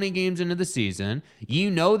approaching 20 games into the season. You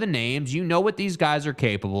know the names. You know what these guys are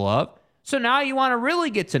capable of. So now you want to really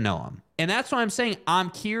get to know them. And that's why I'm saying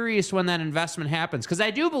I'm curious when that investment happens, because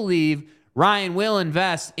I do believe Ryan will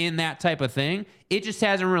invest in that type of thing. It just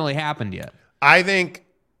hasn't really happened yet. I think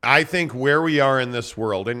where we are in this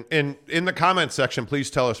world, and in the comment section,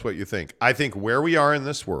 please tell us what you think. I think where we are in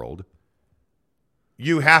this world,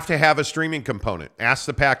 you have to have a streaming component. Ask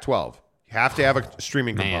the Pac-12. You have to have a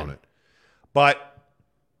streaming component. But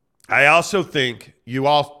I also think you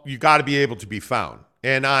got to be able to be found.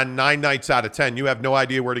 And on 9 nights out of 10, you have no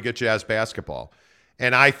idea where to get Jazz basketball.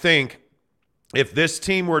 And I think if this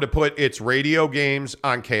team were to put its radio games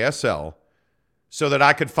on KSL so that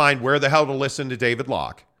I could find where the hell to listen to David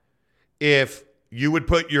Locke, if you would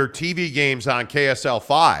put your TV games on KSL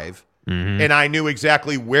 5 and I knew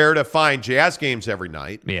exactly where to find Jazz games every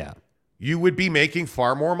night, you would be making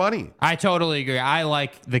far more money. I totally agree. I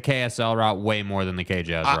like the KSL route way more than the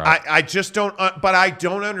K-Jazz route. I just don't, but I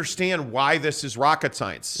don't understand why this is rocket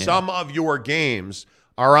science. Yeah. Some of your games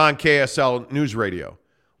are on KSL News Radio.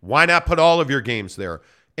 Why not put all of your games there?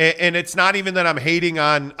 And it's not even that I'm hating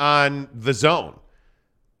on the Zone.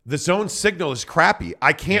 The Zone signal is crappy.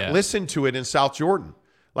 I can't listen to it in South Jordan.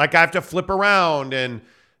 Like I have to flip around and,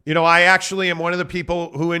 I actually am one of the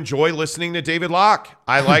people who enjoy listening to David Locke.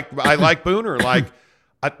 I like Booner. Like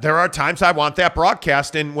there are times I want that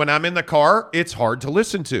broadcast, and when I'm in the car, it's hard to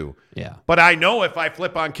listen to. Yeah. But I know if I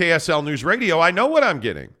flip on KSL News Radio, I know what I'm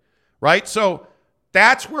getting, right? So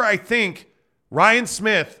that's where I think Ryan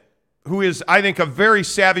Smith, who is, I think, a very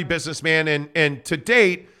savvy businessman and to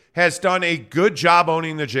date has done a good job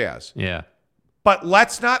owning the Jazz. Yeah. But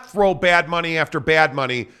let's not throw bad money after bad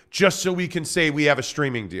money just so we can say we have a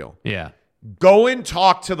streaming deal. Yeah. Go and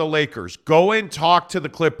talk to the Lakers. Go and talk to the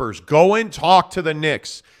Clippers. Go and talk to the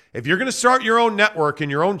Knicks. If you're going to start your own network and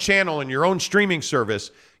your own channel and your own streaming service,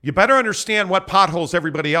 you better understand what potholes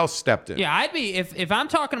everybody else stepped in. Yeah, I'd be if I'm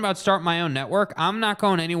talking about starting my own network, I'm not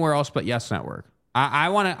going anywhere else but Yes Network.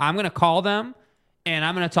 I'm going to call them and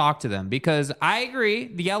I'm going to talk to them, because I agree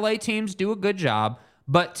the LA teams do a good job.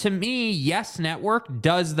 But to me, Yes Network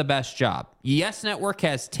does the best job. Yes Network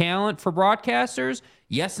has talent for broadcasters.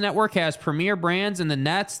 Yes Network has premier brands in the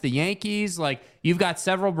Nets, the Yankees. Like, you've got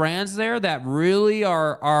several brands there that really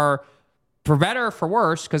are for better or for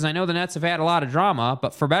worse, because I know the Nets have had a lot of drama,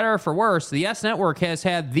 but for better or for worse, the Yes Network has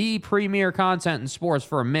had the premier content in sports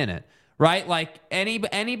for a minute, right? Like,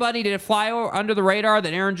 anybody did it fly under the radar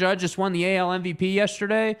that Aaron Judge just won the AL MVP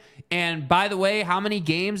yesterday? And by the way, how many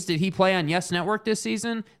games did he play on Yes Network this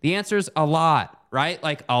season? The answer is a lot, right?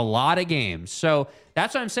 Like a lot of games. So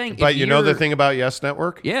that's what I'm saying. But you know the thing about Yes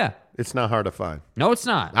Network? Yeah. It's not hard to find. No, it's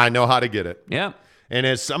not. I know how to get it. Yeah. And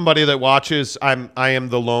as somebody that watches, I am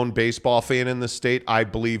the lone baseball fan in the state. I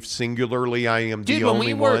believe singularly I am the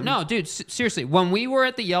only one. No, dude, seriously. When we were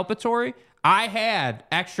at the Yelpatory, I had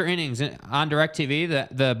extra innings on DirecTV,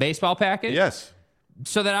 the baseball package. Yes.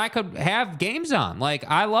 So that I could have games on. Like,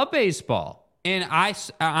 I love baseball. And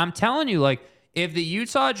I'm telling you, like, if the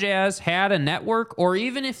Utah Jazz had a network, or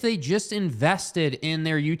even if they just invested in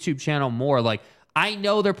their YouTube channel more, like, I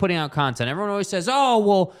know they're putting out content. Everyone always says, oh,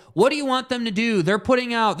 well, what do you want them to do? They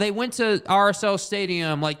went to RSL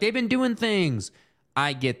Stadium. Like, they've been doing things.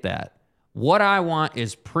 I get that. What I want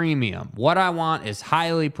is premium. What I want is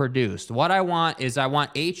highly produced. What I want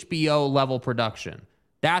HBO level production.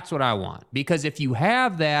 That's what I want. Because if you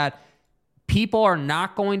have that, people are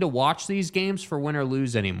not going to watch these games for win or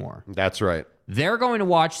lose anymore. That's right. They're going to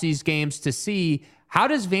watch these games to see, how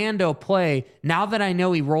does Vando play now that I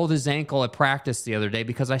know he rolled his ankle at practice the other day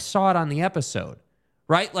because I saw it on the episode,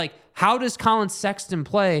 right? Like, how does Colin Sexton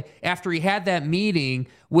play after he had that meeting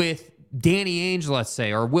with Danny Ainge, let's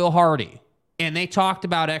say, or Will Hardy, and they talked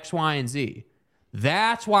about X, Y, and Z?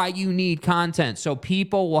 That's why you need content, so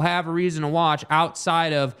people will have a reason to watch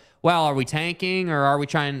outside of, well, are we tanking or are we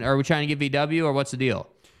trying to get VW or what's the deal?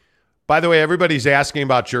 By the way, everybody's asking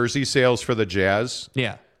about jersey sales for the Jazz.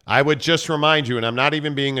 Yeah. I would just remind you, and I'm not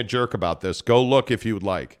even being a jerk about this, go look if you would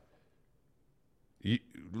like.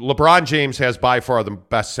 LeBron James has by far the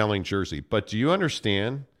best-selling jersey, but do you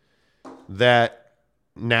understand that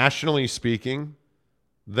nationally speaking,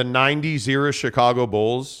 the 90s era Chicago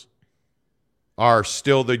Bulls are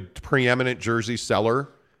still the preeminent jersey seller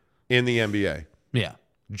in the NBA? Yeah.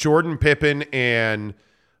 Jordan Pippen and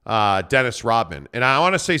Dennis Rodman. And I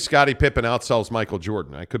want to say Scottie Pippen outsells Michael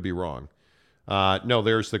Jordan. I could be wrong. No,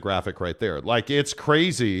 there's the graphic right there. Like, it's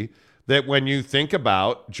crazy that when you think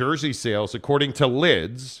about jersey sales, according to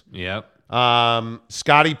Lids, yep.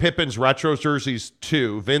 Scottie Pippen's retro jerseys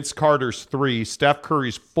 2, Vince Carter's 3, Steph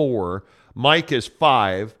Curry's 4, Mike is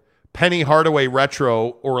 5, Penny Hardaway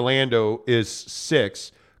retro Orlando is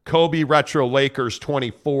 6, Kobe retro Lakers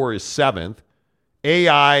 24 is 7th,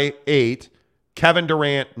 AI 8, Kevin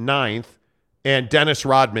Durant 9th, and Dennis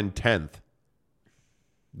Rodman 10th.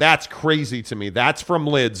 That's crazy to me. That's from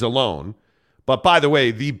Lids alone. But by the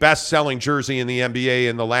way, the best-selling jersey in the NBA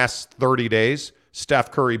in the last 30 days,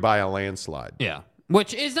 Steph Curry by a landslide. Yeah,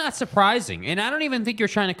 which is not surprising. And I don't even think you're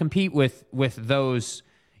trying to compete with those.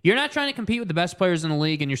 You're not trying to compete with the best players in the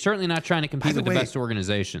league, and you're certainly not trying to compete with the best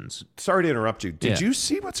organizations. Sorry to interrupt you. Did you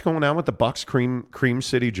see what's going on with the Bucks Cream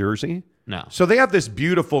City jersey? No. So they have this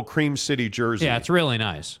beautiful Cream City jersey. Yeah, it's really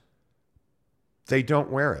nice. They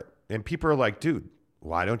don't wear it. And people are like, dude,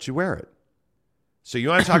 why don't you wear it? So you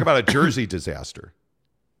want to talk about a jersey disaster.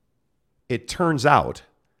 It turns out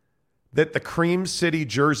that the Cream City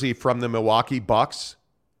jersey from the Milwaukee Bucks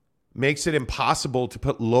makes it impossible to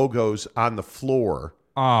put logos on the floor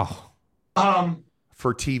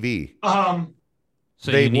for TV.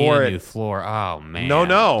 So they need a new floor. Oh, man.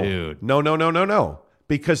 No. Dude. No.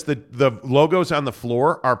 Because the logos on the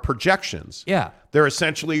floor are projections. Yeah. They're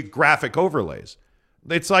essentially graphic overlays.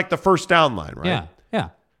 It's like the first down line, right? Yeah.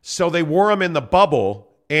 So they wore them in the bubble,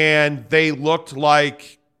 and they looked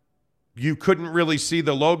like you couldn't really see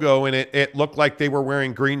the logo, and it looked like they were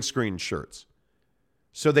wearing green screen shirts.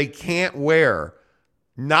 So they can't wear,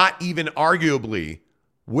 not even arguably,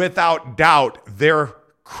 without doubt, their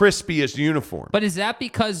crispiest uniform. But is that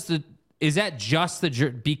because just the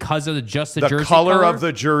jersey color of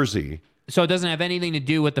the jersey? So it doesn't have anything to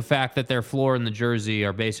do with the fact that their floor and the jersey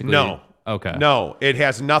are basically Okay. No, it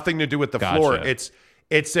has nothing to do with the floor.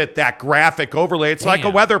 It's at that graphic overlay. It's like a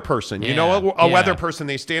weather person. You know, a weather person,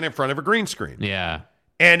 they stand in front of a green screen. Yeah.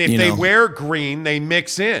 And if they wear green, they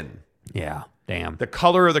mix in. Yeah. Damn. The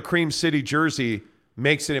color of the Cream City jersey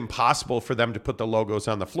makes it impossible for them to put the logos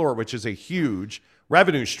on the floor, which is a huge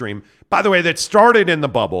revenue stream. By the way, that started in the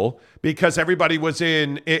bubble because everybody was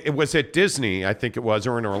it was at Disney, I think it was,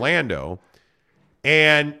 or in Orlando.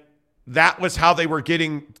 And that was how they were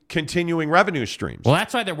getting continuing revenue streams. Well,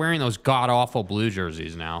 that's why they're wearing those god-awful blue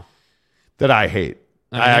jerseys now. That I hate.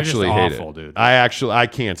 I actually hate it. Dude. I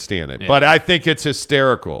can't stand it. Yeah. But I think it's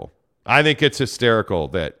hysterical.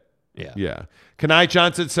 That, yeah. Kanai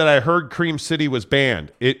Johnson said, I heard Cream City was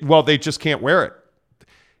banned. They just can't wear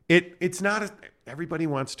it. It's not, everybody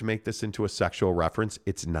wants to make this into a sexual reference.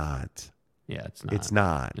 It's not. Yeah, it's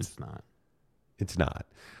not. It's not.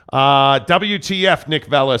 WTF, Nick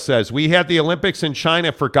Vella says, we had the Olympics in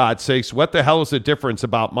China, for God's sakes. What the hell is the difference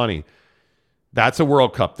about money? That's a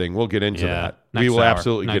World Cup thing. We'll get into that. We will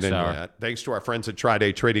absolutely get into that. Thanks to our friends at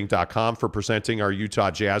TryDayTrading.com for presenting our Utah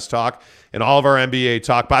Jazz talk and all of our NBA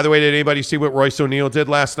talk. By the way, did anybody see what Royce O'Neal did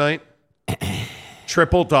last night?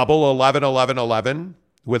 Triple-double, 11-11-11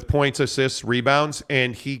 with points, assists, rebounds,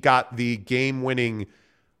 and he got the game-winning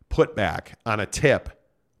putback on a tip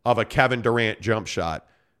of a Kevin Durant jump shot.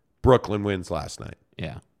 Brooklyn wins last night.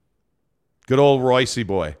 Yeah. Good old Roycey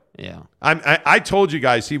boy. Yeah. I told you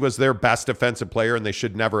guys he was their best defensive player, and they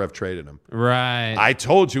should never have traded him. Right. I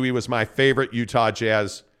told you he was my favorite Utah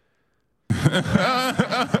Jazz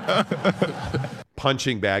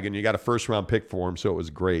punching bag, and you got a first-round pick for him, so it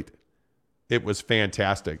was great. It was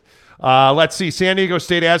fantastic. Let's see. San Diego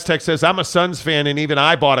State Aztec says, I'm a Suns fan, and even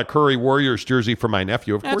I bought a Curry Warriors jersey for my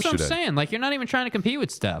nephew. Of course you did. That's what I'm saying. Like, you're not even trying to compete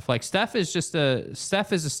with Steph. Like, Steph is a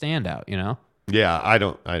standout, you know? Yeah,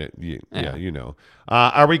 yeah, you know.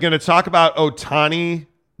 Are we going to talk about Ohtani?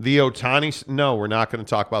 The Ohtani? No, we're not going to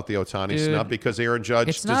talk about the Ohtani snub because Aaron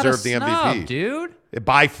Judge deserved the MVP. Dude.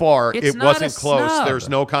 By far, it wasn't close. Snub. There's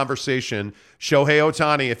no conversation. Shohei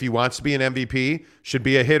Ohtani, if he wants to be an MVP, should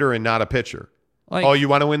be a hitter and not a pitcher. Like, you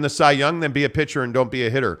want to win the Cy Young? Then be a pitcher and don't be a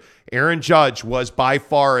hitter. Aaron Judge was by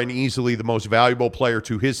far and easily the most valuable player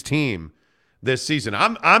to his team this season.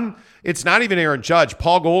 It's not even Aaron Judge.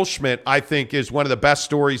 Paul Goldschmidt, I think, is one of the best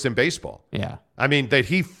stories in baseball. Yeah. I mean, that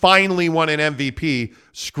he finally won an MVP.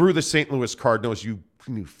 Screw the St. Louis Cardinals. You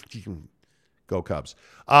go Cubs.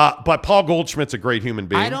 But Paul Goldschmidt's a great human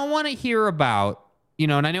being. I don't want to hear about,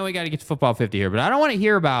 and I know we got to get to football 50 here, but I don't want to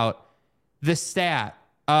hear about the stat.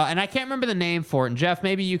 And I can't remember the name for it. And Jeff,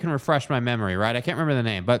 maybe you can refresh my memory, right? I can't remember the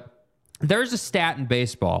name, but there's a stat in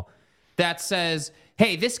baseball that says,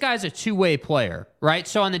 hey, this guy's a two-way player, right?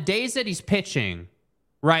 So on the days that he's pitching,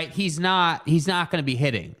 right, he's not going to be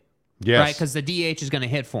hitting, right? Because the DH is going to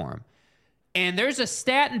hit for him. And there's a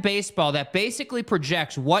stat in baseball that basically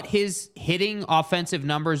projects what his hitting offensive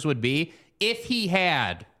numbers would be if he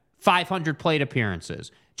had 500 plate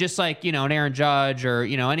appearances, just like, an Aaron Judge or,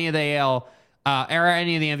 any of the AL or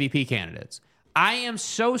any of the MVP candidates. I am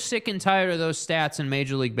so sick and tired of those stats in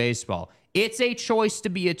Major League Baseball. It's a choice to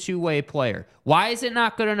be a two-way player. Why is it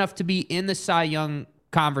not good enough to be in the Cy Young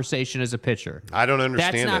conversation as a pitcher? I don't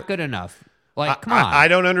understand it. That's not good enough. Like, come on. I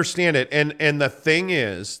don't understand it. And the thing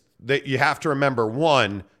is that you have to remember,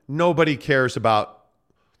 one, nobody cares about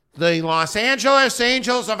the Los Angeles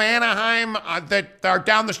Angels of Anaheim that are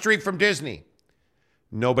down the street from Disney.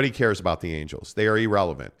 Nobody cares about the Angels. They are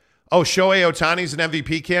irrelevant. Oh, Shohei Ohtani's an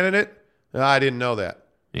MVP candidate? I didn't know that.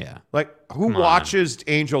 Yeah. Like, who watches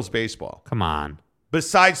Angels baseball? Come on.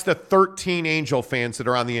 Besides the 13 Angel fans that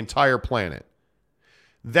are on the entire planet.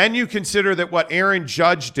 Then you consider that what Aaron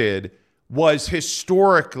Judge did was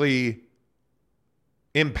historically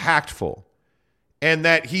impactful, and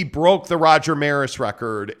that he broke the Roger Maris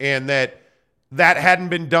record, and that hadn't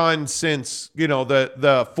been done since,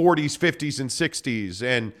 the 40s, 50s, and 60s.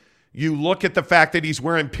 And you look at the fact that he's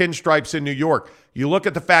wearing pinstripes in New York. You look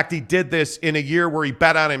at the fact he did this in a year where he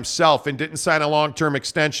bet on himself and didn't sign a long-term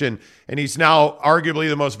extension, and he's now arguably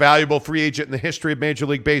the most valuable free agent in the history of Major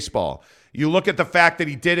League Baseball. You look at the fact that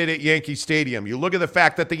he did it at Yankee Stadium. You look at the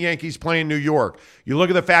fact that the Yankees play in New York. You look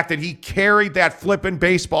at the fact that he carried that flippin'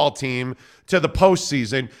 baseball team to the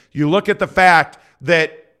postseason. You look at the fact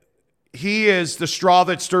that he is the straw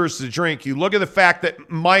that stirs the drink. You look at the fact that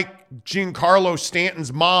Mike Giancarlo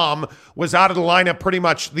Stanton's mom was out of the lineup pretty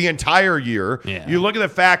much the entire year. Yeah. You look at the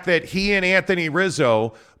fact that he and Anthony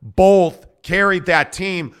Rizzo both carried that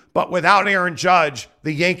team, but without Aaron Judge,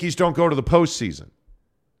 the Yankees don't go to the postseason.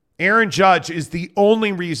 Aaron Judge is the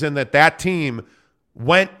only reason that team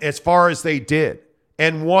went as far as they did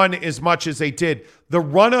and won as much as they did. The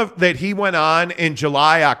run that he went on in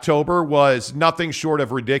July, October was nothing short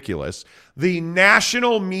of ridiculous. The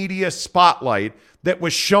national media spotlight that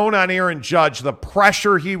was shown on Aaron Judge, the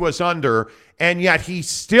pressure he was under, and yet he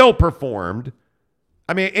still performed.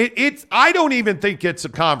 I mean, I don't even think it's a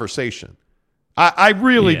conversation. I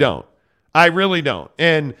really don't. I really don't.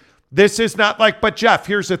 And this is not but Jeff,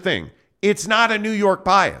 here's the thing. It's not a New York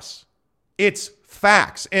bias. It's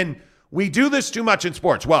facts. And we do this too much in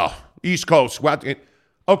sports. Well, East Coast.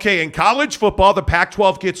 Okay, in college football, the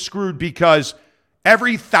Pac-12 gets screwed because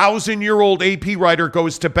every 1,000-year-old AP writer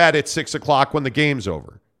goes to bed at 6 o'clock when the game's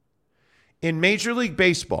over. In Major League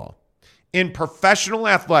Baseball, in professional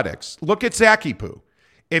athletics, look at Zach Poo.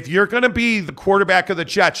 If you're going to be the quarterback of the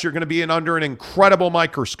Jets, you're going to be under an incredible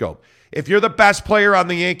microscope. If you're the best player on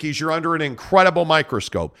the Yankees, you're under an incredible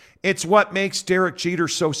microscope. It's what makes Derek Jeter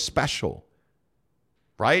so special,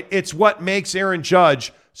 right? It's what makes Aaron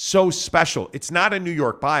Judge so special. It's not a New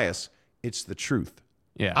York bias. It's the truth.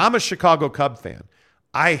 Yeah. I'm a Chicago Cub fan.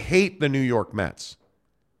 I hate the New York Mets.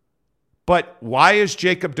 But why is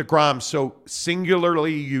Jacob deGrom so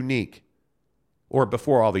singularly unique, or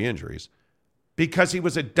before all the injuries? Because he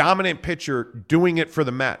was a dominant pitcher doing it for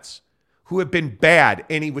the Mets, who have been bad,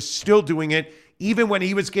 and he was still doing it even when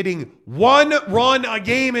he was getting one run a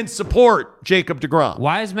game in support, Jacob deGrom.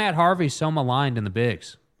 Why is Matt Harvey so maligned in the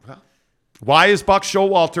bigs? Why is Buck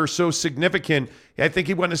Showalter so significant? I think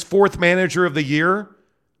he won his 4th manager of the year.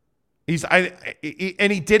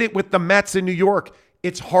 And he did it with the Mets in New York.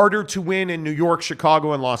 It's harder to win in New York,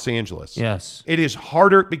 Chicago, and Los Angeles. Yes. It is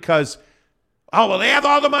harder because, Oh, well, they have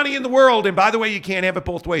all the money in the world. And by the way, you can't have it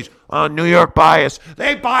both ways. New York bias.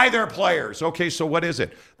 They buy their players. Okay, so what is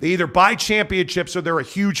it? They either buy championships or they're a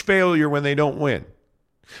huge failure when they don't win.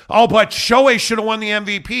 Oh, but Shohei should have won the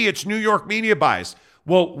MVP. It's New York media bias.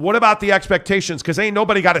 Well, what about the expectations? Because ain't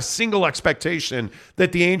nobody got a single expectation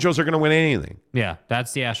that the Angels are going to win anything. Yeah,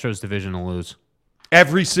 that's the Astros division to lose.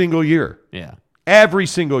 Every single year. Yeah. Every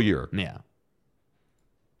single year. Yeah.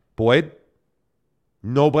 Boyd,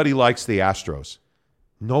 nobody likes the Astros.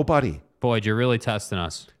 Nobody. Boyd, you're really testing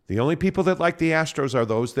us. The only people that like the Astros are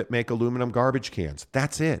those that make aluminum garbage cans.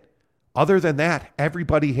 That's it. Other than that,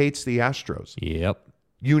 everybody hates the Astros. Yep.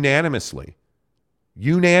 Unanimously.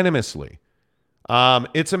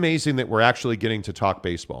 It's amazing that we're actually getting to talk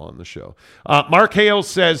baseball on the show. Mark Hale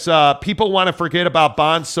says, people want to forget about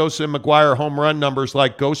Bonds, Sosa, and McGuire home run numbers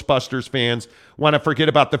like Ghostbusters fans want to forget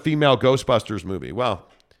about the female Ghostbusters movie. Well,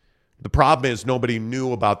 the problem is nobody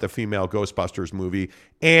knew about the female Ghostbusters movie,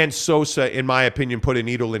 and Sosa, in my opinion, put a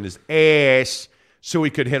needle in his ass so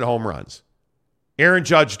he could hit home runs. Aaron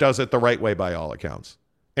Judge does it the right way by all accounts,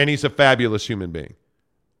 and he's a fabulous human being.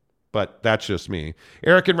 But that's just me.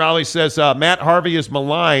 Eric and Raleigh says, Matt Harvey is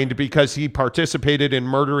maligned because he participated in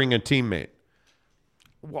murdering a teammate.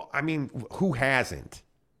 Well, I mean, who hasn't?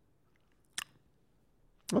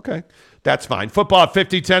 Okay, that's fine. Football at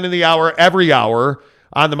 50-10 in the hour, every hour.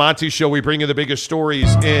 On the Monty Show, we bring you the biggest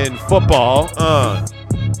stories in football.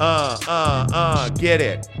 Get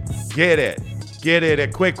it. Get it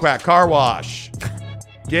at Quick Quack Car Wash.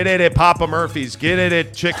 Get it at Papa Murphy's. Get it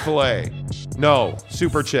at Chick-fil-A. No,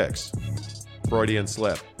 Super Chicks. Freudian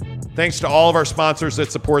slip. Thanks to all of our sponsors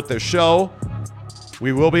that support this show.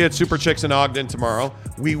 We will be at Super Chicks in Ogden tomorrow.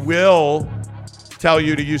 We will tell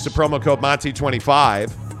you to use the promo code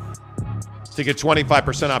Monty25 to get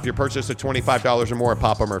 25% off your purchase at $25 or more at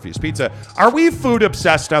Papa Murphy's Pizza. Are we food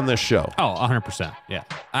obsessed on this show? Oh, 100%. Yeah.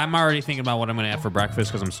 I'm already thinking about what I'm going to have for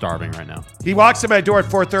breakfast because I'm starving right now. He walks in my door at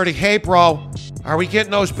 4:30. Hey, bro, are we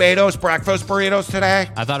getting those Beto's breakfast burritos today?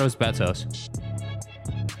 I thought it was Betos.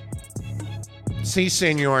 Si,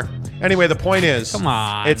 senor. Anyway, the point is, come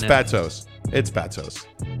on, it's Betos. It's Betos.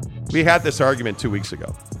 We had this argument 2 weeks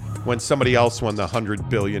ago when somebody else won the $100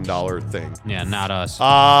 billion thing. Yeah, not us.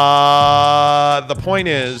 The point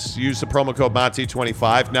is, use the promo code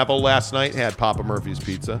Monty25. Neville last night had Papa Murphy's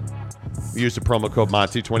Pizza. We used the promo code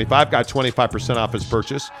Monty25. Got 25% off his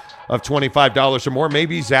purchase of $25 or more.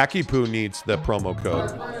 Maybe Zachy Poo needs the promo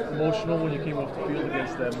code. Emotional when you came off the field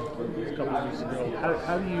against them a couple of weeks ago.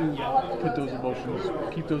 How do you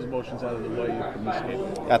keep those emotions out of the way from this game?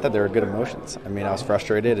 I thought they were good emotions. I mean, I was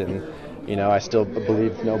frustrated, and I still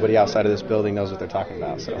believe nobody outside of this building knows what they're talking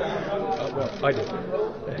about. So, I did.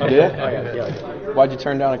 You did? Oh, yeah, I did. Why'd you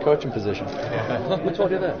turn down a coaching position? Who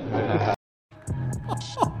told you that?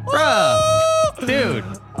 Bruh, dude.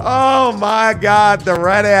 Oh my God, the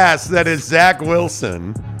red ass that is Zach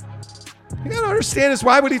Wilson. You gotta understand is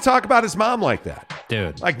why would he talk about his mom like that?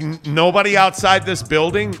 Dude. Like nobody outside this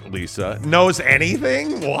building, Lisa, knows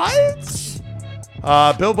anything? What?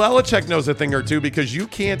 Bill Belichick knows a thing or two because you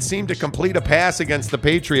can't seem to complete a pass against the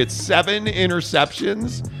Patriots. 7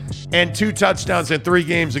 interceptions and 2 touchdowns in 3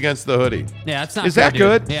 games against the Hoodie. Yeah, that's not Is that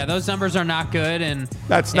good? Yeah, those numbers are not good. And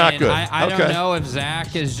that's not good. I don't know if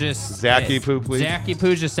Zach is just... Zachy Poo, please. Zachy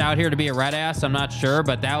Poo's just out here to be a red ass. I'm not sure,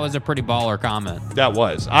 but that was a pretty baller comment. That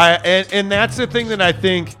was. And that's the thing that I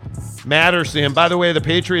think matters to him. By the way, the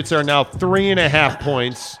Patriots are now 3.5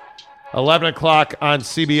 points. 11 o'clock on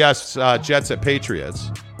CBS, Jets at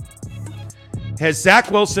Patriots. Has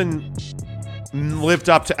Zach Wilson lived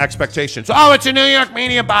up to expectations? Oh, it's a New York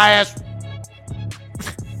media bias.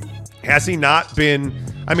 Has he not been?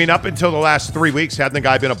 I mean, up until the last 3 weeks, hadn't the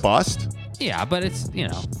guy been a bust? Yeah, but it's, I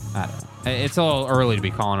don't know. It's a little early to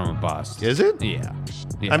be calling him a bust. Is it? Yeah.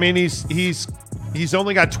 I mean, he's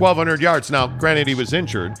only got 1,200 yards. Now, granted, he was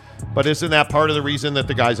injured, but isn't that part of the reason that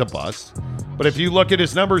the guy's a bust? But if you look at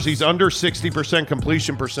his numbers, he's under 60%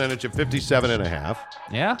 completion percentage at 57.5.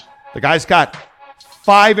 Yeah. The guy's got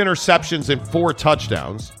 5 interceptions and 4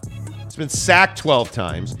 touchdowns. He's been sacked 12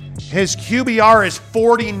 times. His QBR is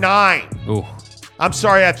 49. Ooh. I'm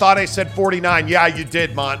sorry, I thought I said 49. Yeah, you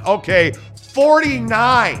did, Mon. Okay,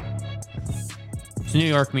 49. It's New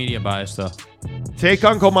York media bias, though. Take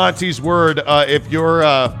Uncle Monty's word. If your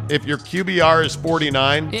QBR is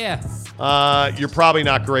 49, you're probably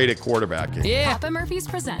not great at quarterbacking. Yeah. Papa Murphy's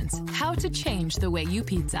presents How to Change the Way You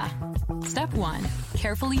Pizza. Step 1,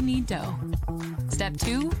 carefully knead dough. Step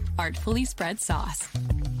 2, artfully spread sauce.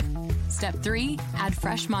 Step 3, add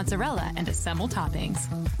fresh mozzarella and assemble toppings.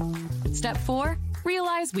 Step 4,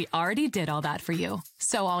 realize we already did all that for you,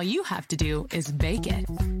 so all you have to do is bake it.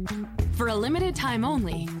 For a limited time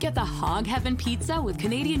only, get the Hog Heaven Pizza with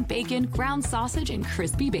Canadian bacon, ground sausage, and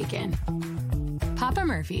crispy bacon. Papa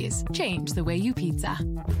Murphy's. Change the way you pizza.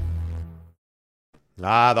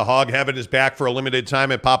 The Hog Heaven is back for a limited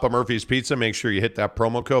time at Papa Murphy's Pizza. Make sure you hit that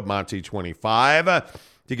promo code Monty25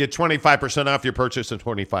 to get 25% off your purchase of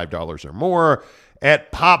 $25 or more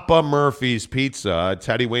at Papa Murphy's Pizza.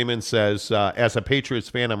 Teddy Wayman says, as a Patriots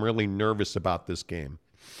fan, I'm really nervous about this game.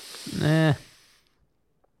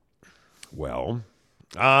 Well,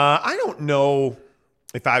 I don't know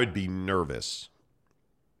if I would be nervous.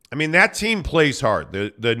 I mean, that team plays hard.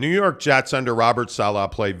 The New York Jets under Robert Saleh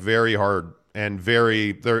play very hard and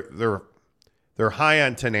they're high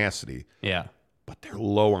on tenacity. Yeah. But they're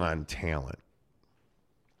low on talent.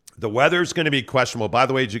 The weather's going to be questionable. By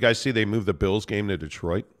the way, did you guys see they moved the Bills game to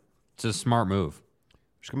Detroit? It's a smart move.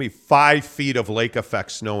 There's going to be 5 feet of lake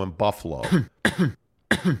effect snow in Buffalo.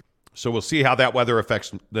 So we'll see how that weather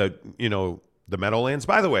affects the Meadowlands.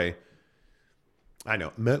 By the way, I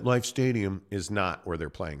know MetLife Stadium is not where they're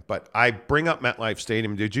playing, but I bring up MetLife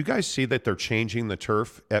Stadium. Did you guys see that they're changing the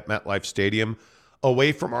turf at MetLife Stadium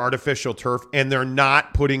away from artificial turf, and they're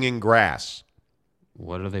not putting in grass?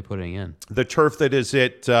 What are they putting in? The turf that is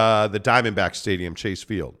at the Diamondback Stadium, Chase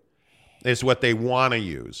Field, is what they want to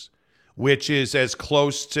use, which is as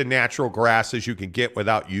close to natural grass as you can get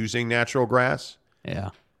without using natural grass.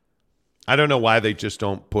 Yeah. I don't know why they just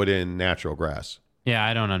don't put in natural grass. Yeah,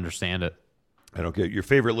 I don't understand it. I don't get your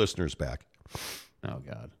favorite listeners back. Oh,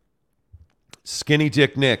 God. Skinny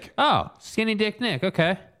Dick Nick. Oh, Skinny Dick Nick.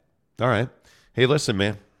 Okay. All right. Hey, listen,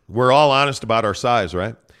 man. We're all honest about our size,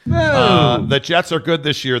 right? The Jets are good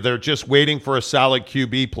this year. They're just waiting for a solid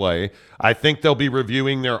QB play. I think they'll be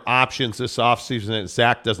reviewing their options this offseason and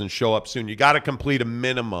Zach doesn't show up soon. You got to complete a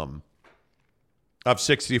minimum of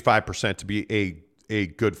 65% to be a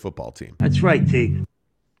good football team. That's right, T.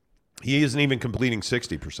 He isn't even completing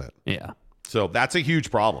 60%. Yeah. So that's a huge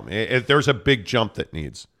problem. There's a big jump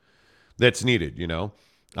that's needed, you know.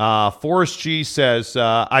 Forrest G says,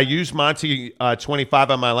 I used Monty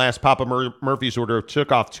 25 on my last Papa Murphy's order,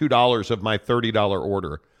 took off $2 of my $30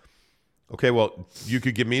 order. Okay, well, you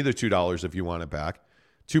could give me the $2 if you want it back.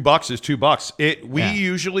 $2 is $2. We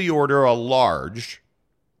usually order a large.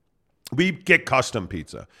 We get custom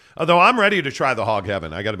pizza. Although I'm ready to try the Hog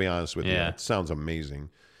Heaven. I got to be honest with you. It sounds amazing.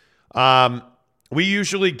 We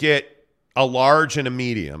usually get a large and a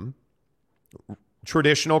medium,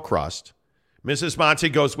 traditional crust. Mrs. Monty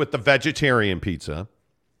goes with the vegetarian pizza.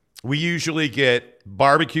 We usually get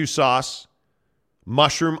barbecue sauce,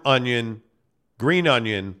 mushroom onion, green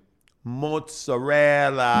onion,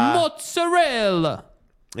 mozzarella,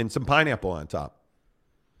 and some pineapple on top.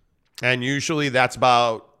 And usually that's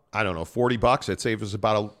about, I don't know, $40. It saves us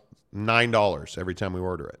about $9 every time we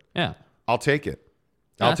order it. Yeah. I'll take it.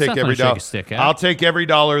 I'll take every dollar. I'll take every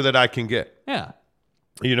dollar that I can get. Yeah.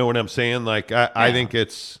 You know what I'm saying? Like I think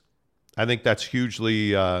that's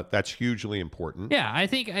hugely important. Yeah, I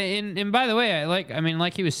think, and by the way,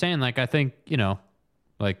 like he was saying, like I think, you know,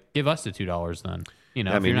 like give us the $2 then. You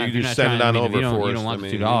know, I mean, you just send it on over for us. You don't want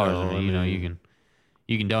the $2.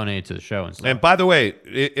 You can donate it to the show and stuff. And by the way,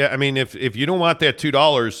 if you don't want that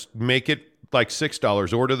 $2, make it like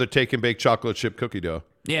 $6. Order the take and bake chocolate chip cookie dough.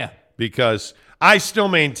 Yeah, because I still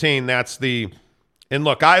maintain that's and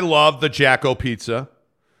look, I love the Jacko pizza.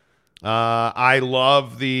 I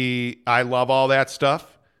love all that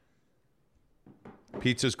stuff.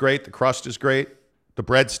 Pizza's great. The crust is great. The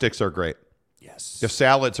breadsticks are great. Yes. The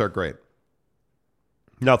salads are great.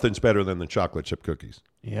 Nothing's better than the chocolate chip cookies.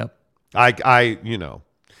 Yep. Let's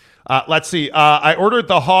see. I ordered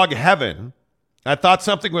the Hog Heaven. I thought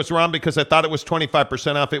something was wrong because I thought it was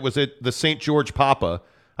 25% off. It was at the St. George Papa.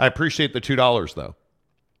 I appreciate the $2 though.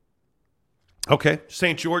 Okay.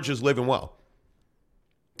 St. George is living well.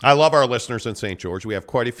 I love our listeners in St. George. We have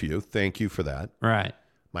quite a few. Thank you for that. Right.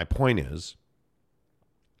 My point is,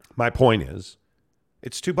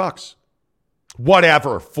 it's $2.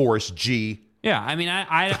 Whatever, Forrest G. Yeah, I mean,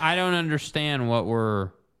 I don't understand what we're,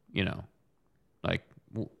 you know, like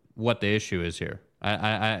what the issue is here.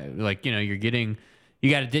 I like, you know, you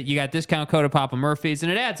got discount code of Papa Murphy's,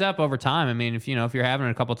 and it adds up over time. I mean, if you're having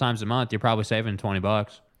it a couple times a month, you're probably saving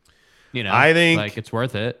 $20. You know, I think like it's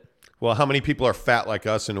worth it. Well, how many people are fat like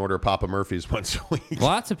us and order Papa Murphy's once a week?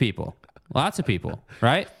 Lots of people,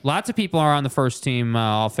 right? Lots of people are on the first team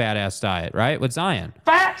all fat ass diet, right? With Zion,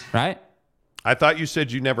 fat, right? I thought you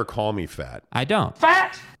said you never call me fat. I don't.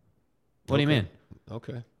 Fat. What do you mean?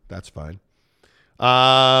 Okay, that's fine.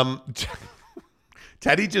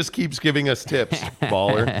 Teddy just keeps giving us tips,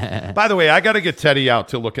 baller. By the way, I got to get Teddy out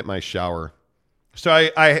to look at my shower. So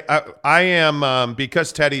I am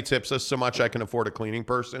because Teddy tips us so much, I can afford a cleaning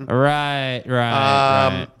person. Right.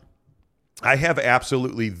 I have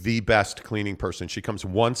absolutely the best cleaning person. She comes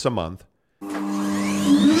once a month.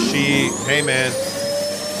 Hey man,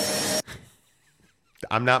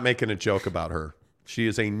 I'm not making a joke about her. She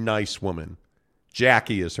is a nice woman.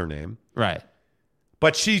 Jackie is her name. Right.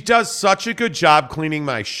 But she does such a good job cleaning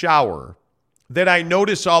my shower that I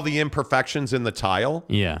notice all the imperfections in the tile.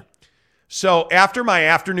 Yeah. So after my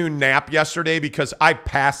afternoon nap yesterday, because I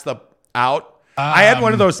passed out, I had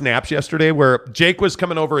one of those naps yesterday where Jake was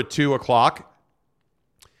coming over at 2:00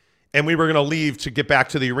 and we were going to leave to get back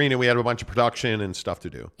to the arena. We had a bunch of production and stuff to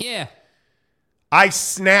do. Yeah. I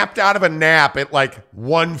snapped out of a nap at like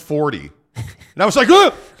 1:40. And I was like,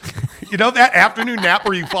 ugh! You know, that afternoon nap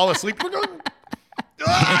where you fall asleep.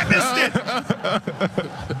 I missed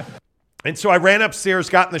it. And so I ran upstairs,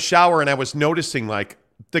 got in the shower, and I was noticing like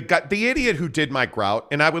the idiot who did my grout.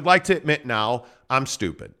 And I would like to admit now, I'm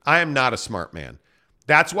stupid. I am not a smart man.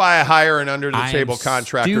 That's why I hire an under-the-table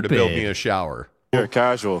contractor to build me a shower. You're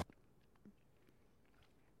casual.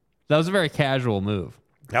 That was a very casual move.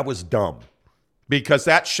 That was dumb. Because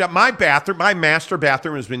my master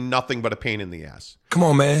bathroom has been nothing but a pain in the ass. Come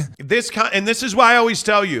on, man. And this is why I always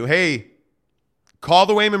tell you, hey, call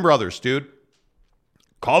the Wayman brothers, dude.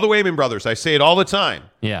 Call the Wayman brothers. I say it all the time.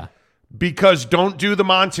 Yeah. Because don't do the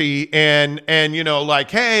Monty and you know,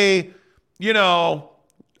 like, hey, you know,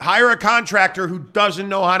 hire a contractor who doesn't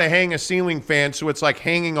know how to hang a ceiling fan, so it's like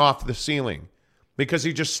hanging off the ceiling because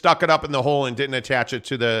he just stuck it up in the hole and didn't attach it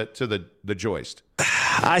to the joist.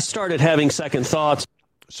 I started having second thoughts.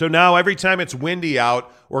 So now every time it's windy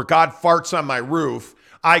out or God farts on my roof,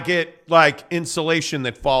 I get like insulation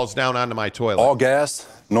that falls down onto my toilet. All gas,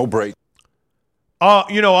 no brake.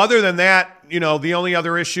 You know, other than that, you know, the only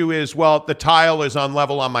other issue is, well, the tile is on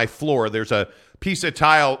level on my floor. There's a piece of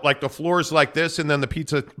tile, like the floor is like this, and then the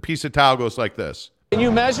piece of tile goes like this. Can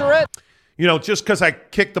you measure it? You know, just because I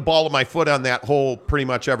kick the ball of my foot on that hole pretty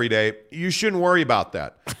much every day, you shouldn't worry about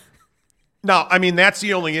that. No, I mean, that's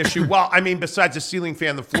the only issue. Well, I mean, besides the ceiling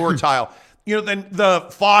fan, the floor tile, you know, then the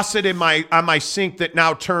faucet on my sink that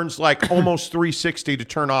now turns like almost 360 to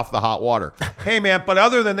turn off the hot water. Hey, man, but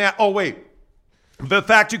other than that, oh, wait. The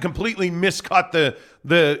fact you completely miscut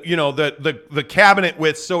the cabinet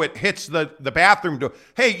width so it hits the bathroom door.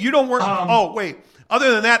 Hey, you don't work. Oh, wait.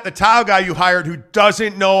 Other than that, the tile guy you hired who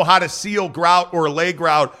doesn't know how to seal grout or lay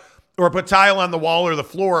grout or put tile on the wall or the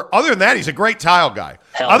floor. Other than that, he's a great tile guy.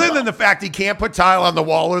 Other than the fact he can't put tile on the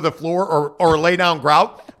wall or the floor or lay down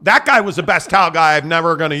grout, that guy was the best tile guy I'm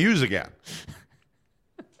never going to use again.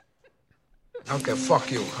 Okay,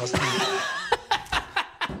 fuck you.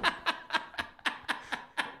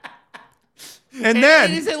 And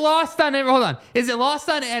then is it lost on hold on? Is it lost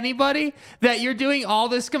on anybody that you're doing all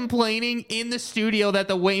this complaining in the studio that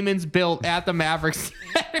the Waymans built at the Mavericks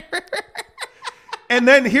Center? And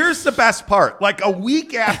then here's the best part. Like a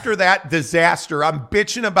week after that disaster, I'm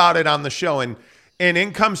bitching about it on the show, and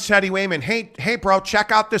in comes Teddy Wayman. Hey, bro,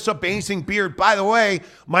 check out this amazing beard. By the way,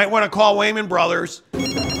 might want to call Wayman Brothers.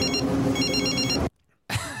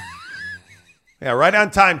 Yeah, right on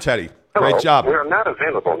time, Teddy. Hello, great job. We're not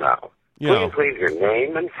available now. Please leave your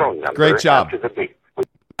name and phone number. Great job. After the beep.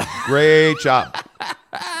 Great job.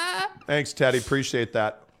 Thanks, Teddy. Appreciate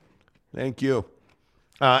that. Thank you.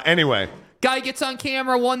 Anyway. Guy gets on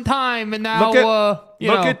camera one time, and now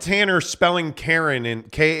look at Tanner spelling Karen in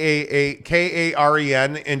Karen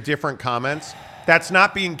in different comments. That's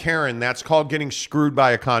not being Karen. That's called getting screwed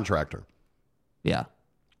by a contractor. Yeah.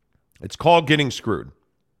 It's called getting screwed.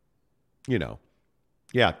 You know.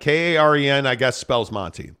 Yeah, Karen, I guess, spells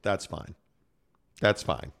Monty. That's fine. That's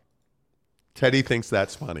fine. Teddy thinks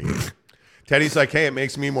that's funny. Teddy's like, hey, it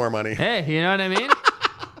makes me more money. Hey, you know what I mean?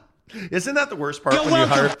 Isn't that the worst part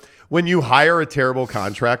when you hire a terrible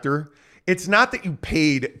contractor? It's not that you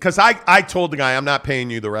paid, because I told the guy, I'm not paying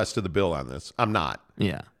you the rest of the bill on this. I'm not.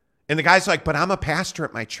 Yeah. And the guy's like, but I'm a pastor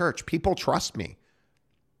at my church. People trust me.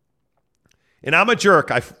 And I'm a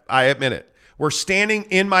jerk. I admit it. We're standing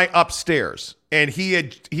in my upstairs, and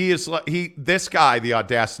this guy, the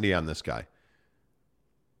audacity on this guy.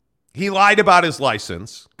 He lied about his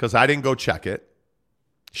license because I didn't go check it.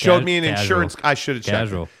 Showed me an insurance. I should have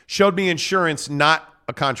checked it. Showed me insurance, not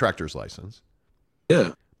a contractor's license.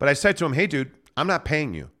 Yeah. But I said to him, hey, dude, I'm not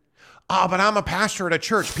paying you. Oh, but I'm a pastor at a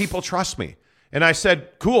church. People trust me. And I said,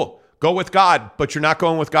 cool, go with God, but you're not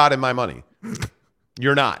going with God and my money.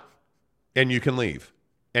 You're not. And you can leave.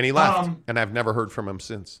 And he left, and I've never heard from him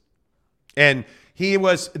since. And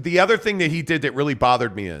the other thing that he did that really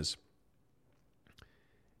bothered me is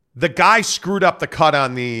The guy screwed up the cut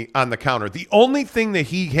on the counter. The only thing that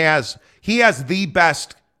he has the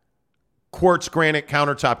best quartz granite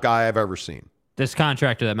countertop guy I've ever seen. This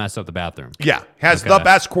contractor that messed up the bathroom. Yeah, has the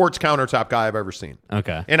best quartz countertop guy I've ever seen.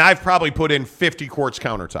 Okay. And I've probably put in 50 quartz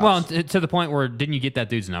countertops. Well, to the point where didn't you get that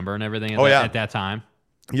dude's number and everything at that time?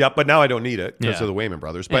 Yep, but now I don't need it because of the Wayman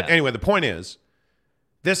brothers. But anyway, the point is,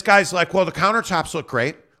 this guy's like, well, the countertops look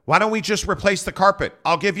great. Why don't we just replace the carpet?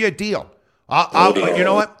 I'll give you a deal. You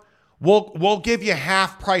know what? We'll give you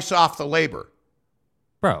half price off the labor.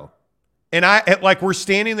 Bro. And we're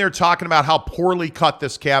standing there talking about how poorly cut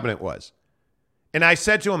this cabinet was. And I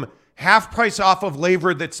said to him, half price off of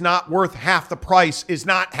labor that's not worth half the price is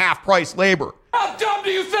not half price labor. How dumb do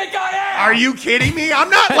you think I am? Are you kidding me? I'm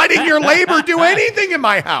not letting your labor do anything in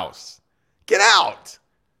my house. Get out.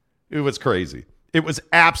 It was crazy. It was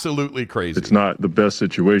absolutely crazy. It's not the best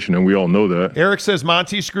situation, and we all know that. Eric says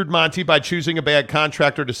Monty screwed Monty by choosing a bad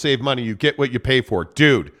contractor to save money. You get what you pay for.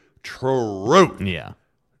 Dude, true. Yeah.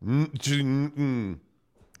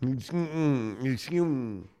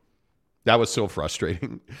 That was so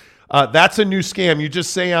frustrating. That's a new scam. You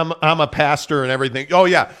just say I'm a pastor and everything. Oh,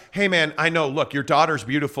 yeah. Hey, man, I know. Look, your daughter's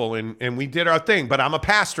beautiful, and we did our thing, but I'm a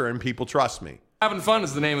pastor, and people trust me. Having fun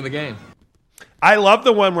is the name of the game. I love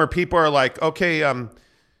the one where people are like, okay,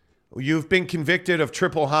 you've been convicted of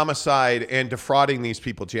triple homicide and defrauding these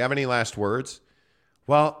people. Do you have any last words?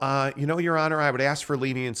 Well, Your Honor, I would ask for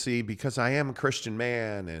leniency because I am a Christian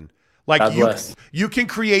man. And like you can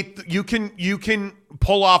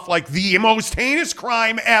pull off like the most heinous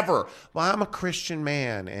crime ever. Well, I'm a Christian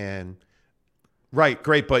man. And right,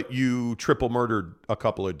 great, but you triple murdered a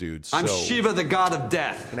couple of dudes. I'm Shiva, the god of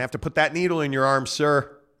death. Gonna have to put that needle in your arm,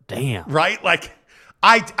 sir. Damn. Right? Like,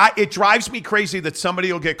 it drives me crazy that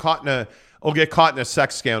somebody will get caught in a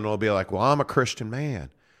sex scandal and will be like, well, I'm a Christian man.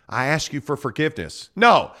 I ask you for forgiveness.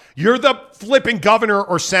 No, you're the flipping governor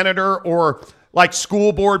or senator or like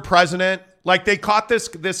school board president. Like they caught this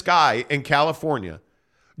guy in California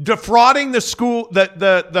defrauding the school,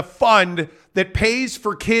 the fund that pays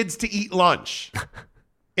for kids to eat lunch.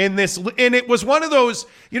 And it was one of those,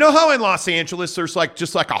 you know how in Los Angeles there's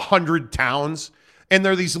just 100 towns and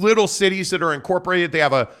there are these little cities that are incorporated. They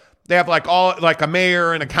have a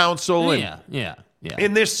mayor and a council. Yeah.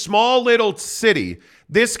 In this small little city,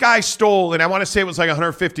 this guy stole, and I want to say it was like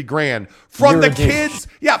 $150,000 from the kids.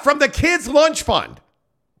 Yeah, from the kids' lunch fund.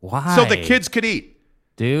 Why? So the kids could eat.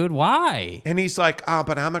 Dude, why? And he's like,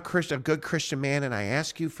 but I'm a good Christian man, and I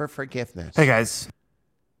ask you for forgiveness. Hey, guys.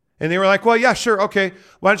 And they were like, well, yeah, sure, okay.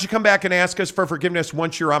 Why don't you come back and ask us for forgiveness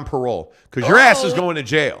once you're on parole? Because your ass is going to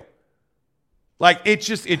jail. Like,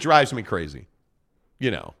 it drives me crazy.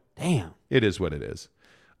 Damn. It is what it is.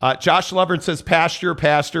 Josh Lovern says,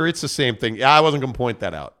 pastor. It's the same thing. Yeah, I wasn't going to point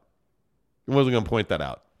that out.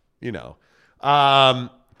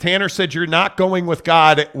 Tanner said, you're not going with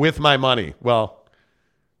God with my money. Well,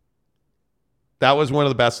 that was one of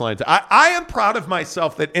the best lines. I am proud of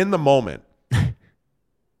myself that in the moment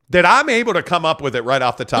that I'm able to come up with it right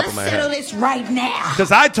off the top of my head. Let's settle this right now.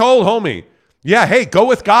 Because I told homie, yeah, hey, go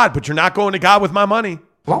with God, but you're not going to God with my money.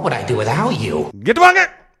 What would I do without you? Get the bucket.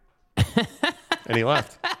 And he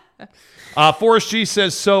left. Forrest G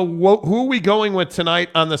says, so who are we going with tonight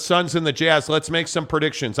on the Suns and the Jazz? Let's make some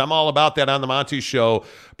predictions. I'm all about that on the Monty Show.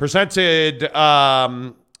 Presented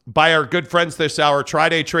by our good friends this hour,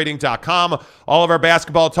 TryDayTrading.com. All of our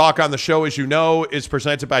basketball talk on the show, as you know, is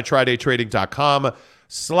presented by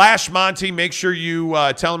TryDayTrading.com/Monty. Make sure you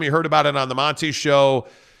tell them you heard about it on the Monty Show.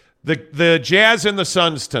 The Jazz and the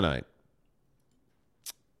Suns tonight.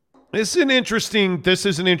 This is an interesting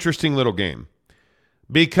little game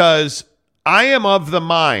because I am of the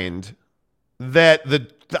mind that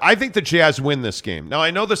I think the Jazz win this game. Now,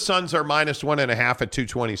 I know the Suns are -1.5 at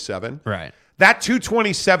 227. Right. That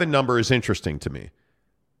 227 number is interesting to me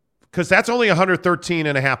because that's only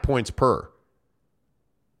 113.5 points per.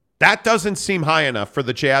 That doesn't seem high enough for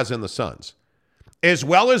the Jazz and the Suns. As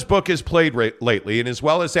well as Book has played lately and as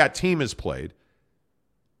well as that team has played,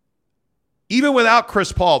 even without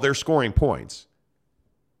Chris Paul, they're scoring points.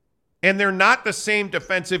 And they're not the same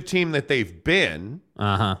defensive team that they've been.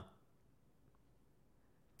 Uh-huh.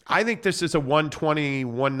 I think this is a 120,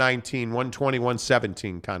 119, 120,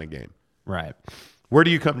 117 kind of game. Right. Where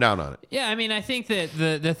do you come down on it? Yeah, I mean, I think that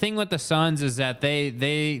the thing with the Suns is that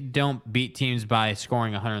they don't beat teams by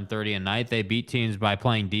scoring 130 a night. They beat teams by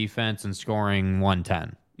playing defense and scoring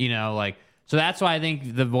 110. So that's why I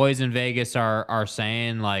think the boys in Vegas are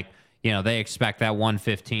saying, they expect that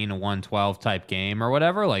 115 to 112 type game or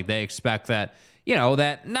whatever. Like, they expect that,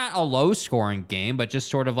 that not a low-scoring game, but just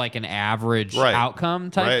sort of like an average outcome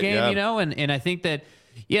type game, And I think that,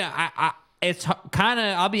 Yeah, it's kind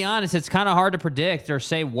of, I'll be honest, it's kind of hard to predict or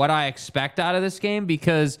say what I expect out of this game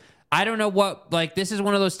because I don't know what, like, this is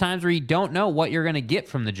one of those times where you don't know what you're going to get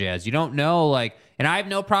from the Jazz. You don't know, like, and I have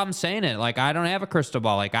no problem saying it. Like, I don't have a crystal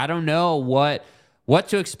ball. Like, I don't know what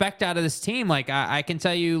to expect out of this team. Like, I can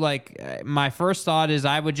tell you, like, my first thought is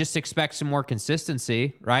I would just expect some more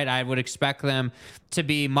consistency, right? I would expect them to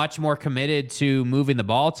be much more committed to moving the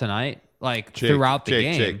ball tonight, like, throughout the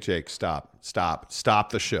game. Jake, stop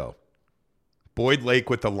the show. Boyd Lake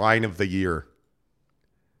with the line of the year.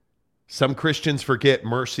 Some Christians forget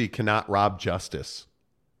mercy cannot rob justice.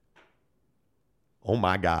 Oh,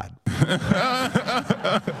 my God.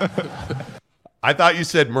 I thought you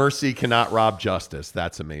said mercy cannot rob justice.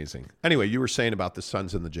 That's amazing. Anyway, you were saying about the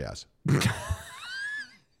Suns and the Jazz.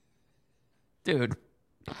 Dude,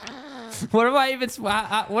 what am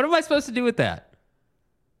I supposed to do with that?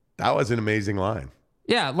 That was an amazing line.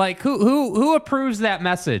 Yeah, like who approves that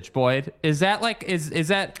message, Boyd? Is that like is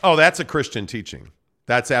that? Oh, that's a Christian teaching.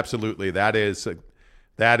 That's absolutely that is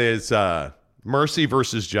mercy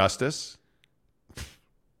versus justice.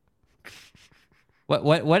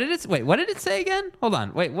 What did it? Wait, what did it say again? Hold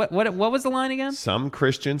on. Wait, what was the line again? Some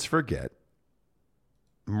Christians forget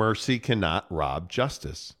mercy cannot rob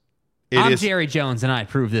justice. I'm Jerry Jones, and I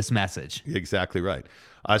approve this message. Exactly right.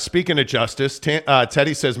 Speaking of justice,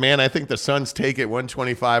 Teddy says, man, I think the Suns take it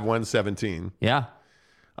 125-117. Yeah.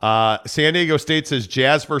 San Diego State says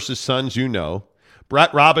Jazz versus Suns, you know.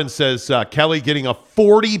 Brett Robbins says Kelly getting a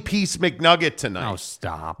 40-piece McNugget tonight. Oh,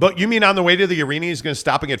 stop. But you mean on the way to the arena, he's going to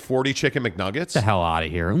stop and get 40 chicken McNuggets? Get the hell out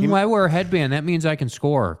of here. I wear a headband. That means I can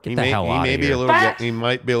score. Get the hell out of here. He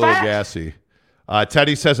might be a little gassy.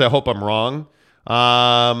 Teddy says, I hope I'm wrong.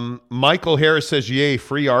 Michael Harris says, yay,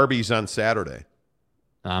 free Arby's on Saturday.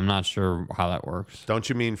 I'm not sure how that works. Don't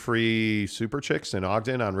you mean free Super Chicks in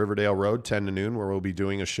Ogden on Riverdale Road, 10 to noon, where we'll be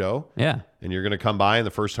doing a show? Yeah. And you're going to come by, and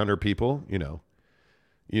the first 100 people, you know.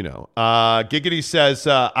 Giggity says,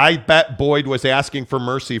 I bet Boyd was asking for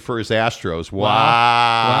mercy for his Astros.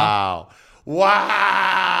 Wow.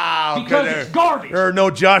 Because it's garbage. There's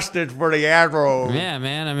no justice for the Astros. Yeah,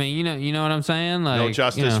 man. I mean, you know what I'm saying? Like, no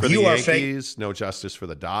justice for the Yankees. No justice for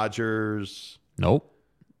the Dodgers. Nope.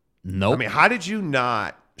 I mean, how did you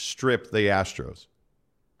not strip the Astros?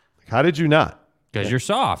 How did you not? Because you're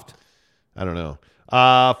soft. I don't know.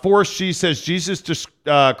 Forrest G says, Jesus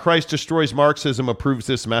Christ destroys Marxism, approves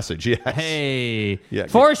this message. Yes. Hey. Yeah,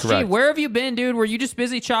 Forrest correct. G, where have you been, dude? Were you just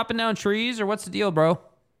busy chopping down trees, or what's the deal, bro?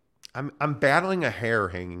 I'm battling a hair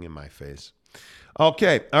hanging in my face.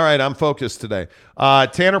 Okay. All right. I'm focused today.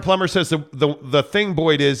 Tanner Plummer says the thing,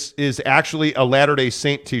 Boyd, is actually a Latter-day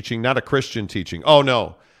Saint teaching, not a Christian teaching. Oh,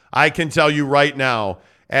 no. I can tell you right now,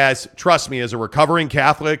 trust me, as a recovering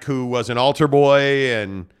Catholic who was an altar boy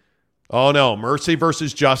and... Oh, no. Mercy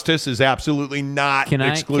versus justice is absolutely not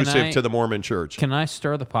exclusive to the Mormon church. Can I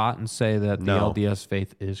stir the pot and say that the LDS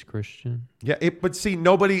faith is Christian? Yeah, but see,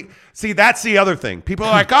 that's the other thing. People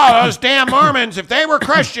are like, oh, those damn Mormons, if they were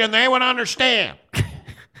Christian, they would understand.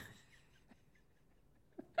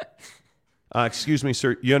 Excuse me,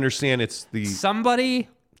 sir. You understand it's the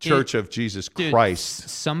Church of Jesus Christ.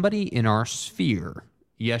 Somebody in our sphere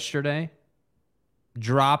yesterday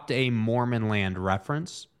dropped a Mormon land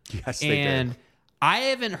reference. Yes, they did. I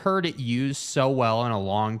haven't heard it used so well in a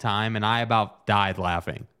long time, and I about died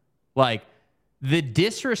laughing. Like, the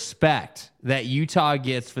disrespect that Utah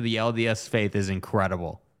gets for the LDS faith is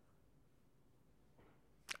incredible.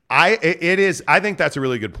 I think that's a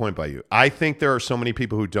really good point by you. I think there are so many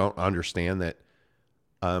people who don't understand that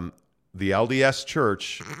the LDS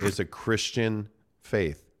church is a Christian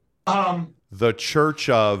faith. The Church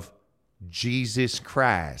of Jesus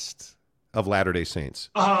Christ of Latter-day Saints.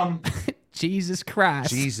 Jesus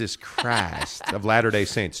Christ of Latter-day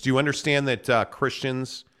Saints. Do you understand that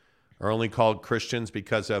Christians are only called Christians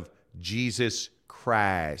because of Jesus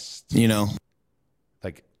Christ? You know.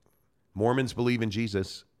 Like, Mormons believe in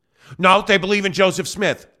Jesus. No, they believe in Joseph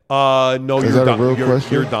Smith. No, you're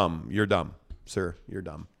dumb. You're dumb, sir. You're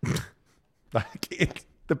dumb.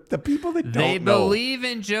 the people that don't They believe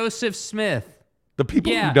in Joseph Smith. The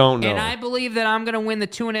people who don't know. And I believe that I'm going to win the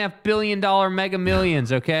 $2.5 billion Mega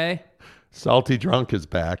Millions, okay? Salty Drunk is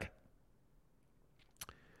back.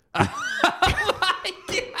 Oh my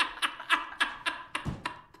God.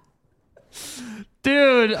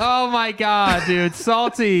 Dude, oh my God, dude.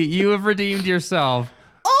 Salty, you have redeemed yourself.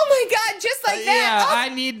 Oh my God, just like that. Yeah,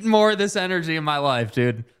 I need more of this energy in my life,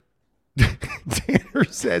 dude. Tanner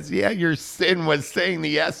says, yeah, your sin was saying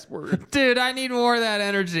the S word. Dude, I need more of that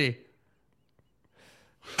energy.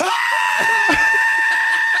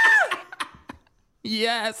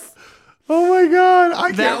 Yes. Oh my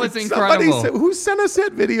God. That was incredible. Who sent us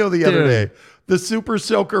that video the other day? The Super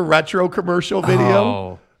Soaker retro commercial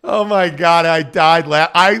video. Oh my God. I died.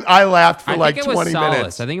 I laughed for like 20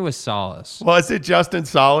 minutes. I think it was Solace. Was it Justin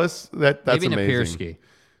Solace? That's Maybe amazing. Napierski.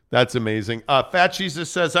 That's amazing. Fat Jesus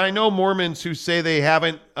says, I know Mormons who say they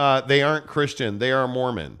aren't Christian. They are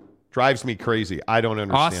Mormon. Drives me crazy. I don't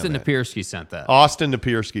understand Austin that. Napierski sent that. Austin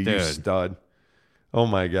Napierski, Dude. you stud. Oh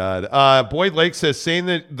my God. Boyd Lake says,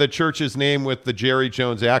 saying the church's name with the Jerry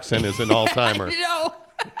Jones accent is an all-timer. No.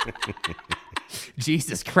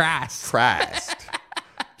 Jesus Christ.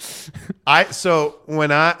 So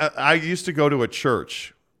when I used to go to a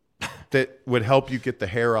church that would help you get the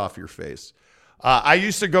hair off your face. I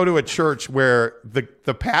used to go to a church where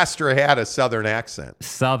the pastor had a Southern accent.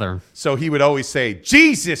 Southern. So he would always say,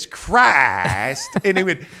 Jesus Christ.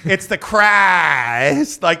 And it's the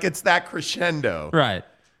Christ. Like it's that crescendo. Right.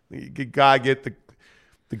 You gotta get the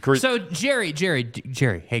So Jerry,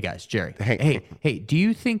 hey guys, Jerry. Hey, do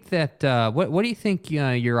you think that what do you think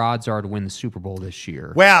your odds are to win the Super Bowl this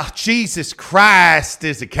year? Well, Jesus Christ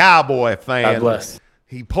is a Cowboy fan. God bless.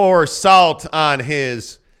 He pours salt on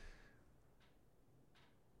his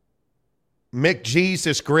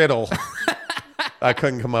McJesus griddle. I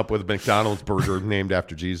couldn't come up with a McDonald's burger named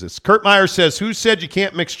after Jesus. Kurt Meyer says, who said you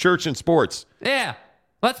can't mix church and sports? Yeah.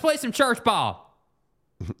 Let's play some church ball.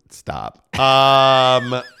 Stop.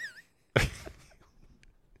 Where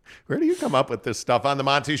do you come up with this stuff? On the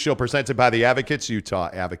Monty Show, presented by the Advocates,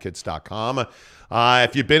 UtahAdvocates.com.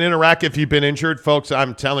 If you've been in Iraq, if you've been injured, folks,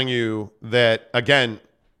 I'm telling you that, again,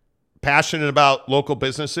 passionate about local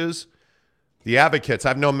businesses, the Advocates.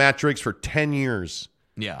 I've known Matt Driggs for 10 years.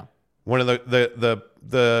 Yeah. One of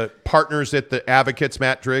the partners at the Advocates,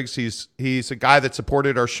 Matt Driggs, he's a guy that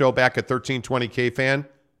supported our show back at 1320K Fan.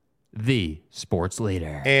 The sports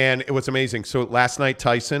leader. And it was amazing. So last night,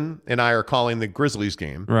 Tyson and I are calling the Grizzlies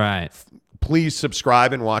game. Right. Please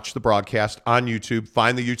subscribe and watch the broadcast on YouTube.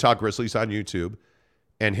 Find the Utah Grizzlies on YouTube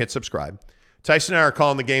and hit subscribe. Tyson and I are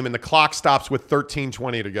calling the game, and the clock stops with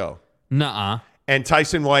 13:20 to go. Nuh-uh. And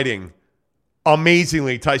Tyson Whiting's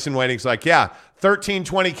like, yeah,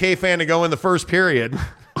 13:20 K-Fan to go in the first period.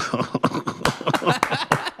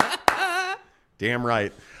 Damn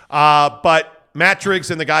right. But Matt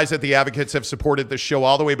Driggs and the guys at the Advocates have supported this show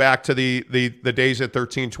all the way back to the days at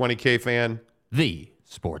 1320 K-Fan. The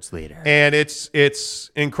sports leader. And it's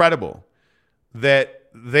incredible that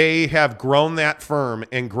they have grown that firm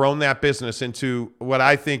and grown that business into what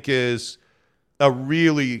I think is a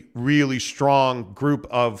really, really strong group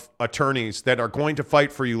of attorneys that are going to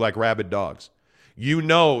fight for you like rabid dogs. You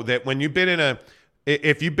know that when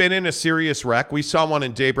if you've been in a serious wreck, we saw one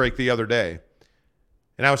in Daybreak the other day.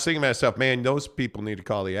 And I was thinking to myself, man, those people need to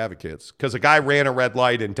call the Advocates, because a guy ran a red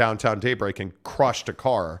light in downtown Daybreak and crushed a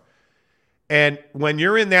car. And when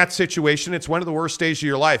you're in that situation, it's one of the worst days of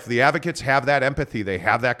your life. The Advocates have that empathy. They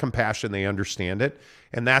have that compassion. They understand it.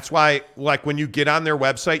 And that's why, like, when you get on their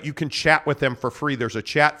website, you can chat with them for free. There's a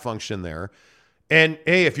chat function there. And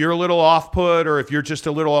hey, if you're a little off put, or if you're just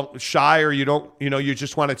a little shy, or you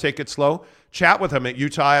just want to take it slow, chat with them at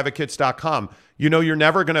UtahAdvocates.com. You know, you're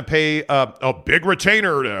never going to pay a big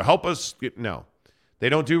retainer to help us. No, they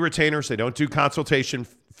don't do retainers. They don't do consultation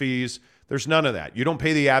fees. There's none of that. You don't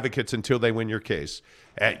pay the Advocates until they win your case.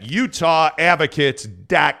 At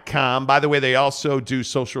UtahAdvocates.com. By the way, they also do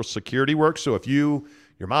Social Security work. So if you,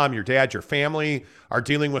 your mom, your dad, your family are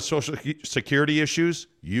dealing with Social Security issues,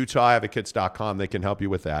 UtahAdvocates.com. They can help you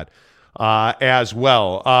with that as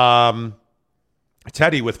well.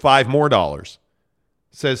 Teddy with $5 more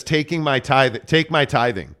says, take my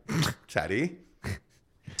tithing. Teddy.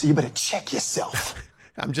 So you better check yourself.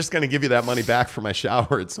 I'm just going to give you that money back for my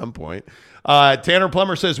shower at some point. Tanner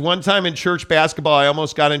Plummer says, one time in church basketball, I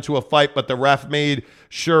almost got into a fight, but the ref made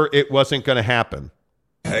sure it wasn't going to happen.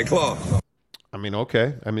 Hey, Claw. I mean,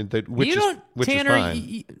 okay. I mean, which is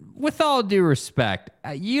fine. With all due respect,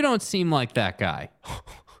 you don't seem like that guy.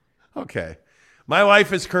 Okay. My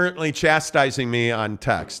wife is currently chastising me on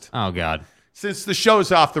text. Oh, God. Since the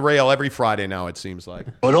show's off the rail every Friday now, it seems like.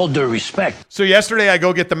 With all due respect. So yesterday I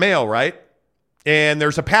go get the mail, right? And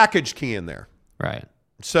there's a package key in there. Right.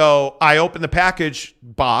 So I open the package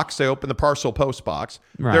box. I open the parcel post box.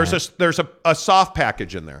 Right. There's a soft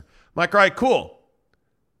package in there. I'm like, all right, cool.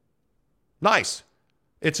 Nice.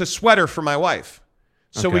 It's a sweater for my wife.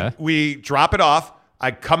 So Okay. we drop it off.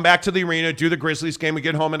 I come back to the arena, do the Grizzlies game. We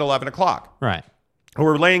get home at 11 o'clock. Right.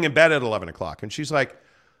 We're laying in bed at 11 o'clock. And she's like,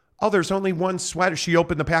 oh, there's only one sweater. She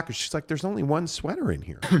opened the package. She's like, there's only one sweater in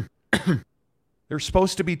here. There's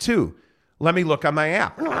supposed to be two. Let me look on my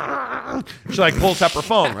app. She like pulls up her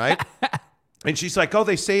phone, right? And she's like, oh,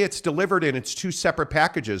 they say it's delivered and it's 2 separate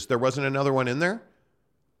packages. There wasn't another one in there?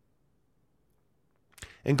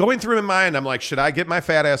 And going through my mind, I'm like, should I get my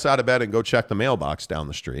fat ass out of bed and go check the mailbox down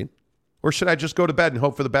the street? Or should I just go to bed and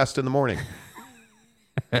hope for the best in the morning?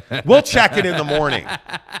 We'll check it in the morning.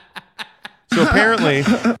 So apparently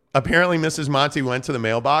Mrs. Monty went to the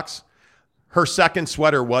mailbox. Her second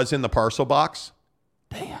sweater was in the parcel box.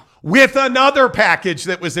 Damn. With another package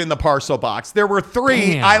that was in the parcel box. There were 3.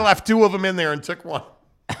 Damn. I left 2 of them in there and took 1.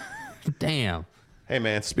 Damn. Hey,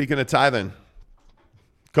 man, speaking of tithing,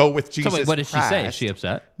 go with Jesus. So wait, what did she say? Is she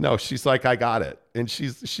upset? No, she's like, I got it. And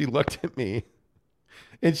she looked at me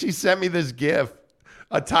and she sent me this GIF,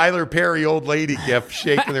 a Tyler Perry old lady GIF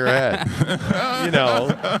shaking her head. You know.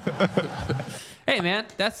 Hey, man,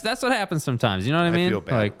 that's what happens sometimes. You know what I mean? I feel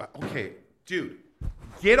bad. Okay, dude,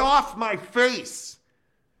 get off my face.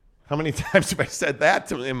 How many times have I said that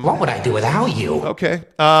to him? What would I do without you? Okay.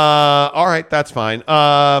 All right, that's fine.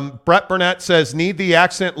 Brett Burnett says, need the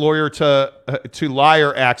accent lawyer to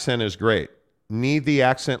liar accent is great. Need the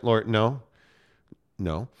accent lawyer. No.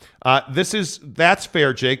 That's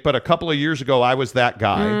fair, Jake, but a couple of years ago, I was that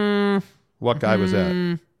guy. What guy was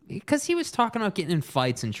that? Because he was talking about getting in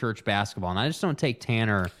fights in church basketball, and I just don't take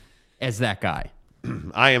Tanner as that guy.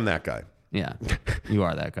 I am that guy. Yeah, you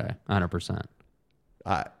are that guy, 100%.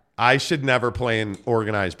 I should never play in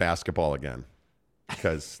organized basketball again,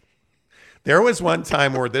 because there was one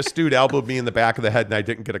time where this dude elbowed me in the back of the head and I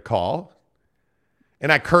didn't get a call,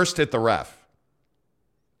 and I cursed at the ref.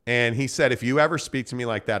 And he said, if you ever speak to me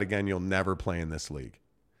like that again, you'll never play in this league.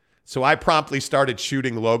 So I promptly started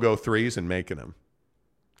shooting logo threes and making them.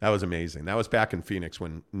 That was amazing. That was back in Phoenix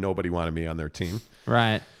when nobody wanted me on their team.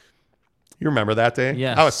 Right. You remember that day?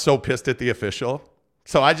 Yes. I was so pissed at the official.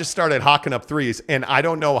 So I just started hawking up threes, and I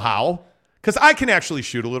don't know how, because I can actually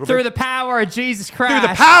shoot a little bit. Through the power of Jesus Christ. Through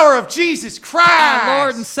the power of Jesus Christ. Our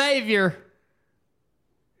Lord and Savior.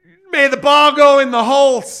 May the ball go in the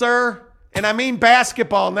hole, sir. And I mean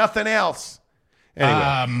basketball, nothing else.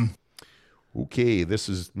 Anyway. Okay, this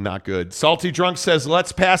is not good. Salty Drunk says,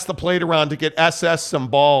 let's pass the plate around to get SS some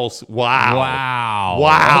balls. Wow.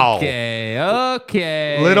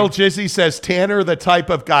 Okay. Little Jizzy says, Tanner the type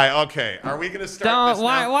of guy. Okay, are we going to start this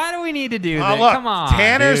now? Why do we need to do this? Look, Come on,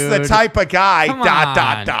 Tanner's dude. the type of guy, Come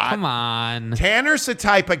on. Come on. Tanner's the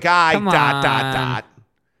type of guy, Come on.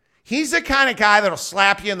 He's the kind of guy that'll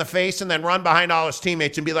slap you in the face and then run behind all his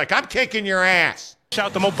teammates and be like, I'm kicking your ass.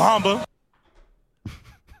 Shout to Mo Bamba.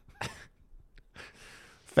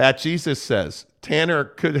 Fat Jesus says, Tanner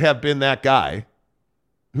could have been that guy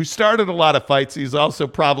who started a lot of fights. He's also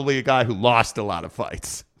probably a guy who lost a lot of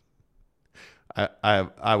fights.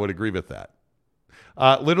 I would agree with that.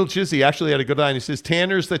 Little Jizzy actually had a good line. He says,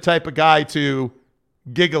 Tanner's the type of guy to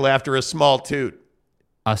giggle after a small toot.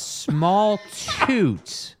 A small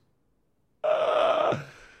toot.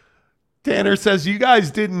 Tanner says, you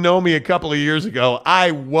guys didn't know me a couple of years ago.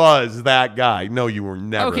 I was that guy. No, you were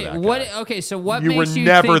never that guy. Okay, so what you makes were you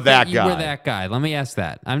never think that that guy. you were that guy? Let me ask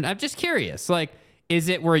that. I'm just curious. Like, is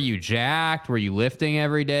it were you jacked? Were you lifting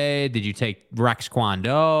every day? Did you take Rex Kwon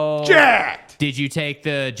Do? Jacked! Did you take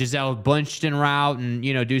the Giselle Bundchen route and,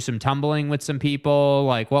 do some tumbling with some people?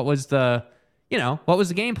 Like, what was the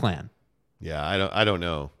game plan? Yeah, I don't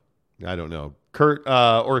know. Kurt,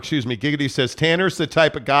 Giggity says, Tanner's the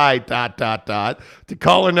type of guy, ... to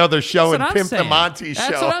call another show and pimp the Monty Show.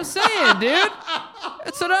 That's what I'm saying, dude.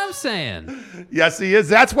 That's what I'm saying. Yes, he is.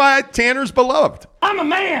 That's why Tanner's beloved. I'm a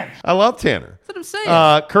man. I love Tanner. That's what I'm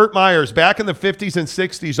saying. Kurt Myers, back in the 50s and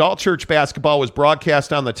 60s, all church basketball was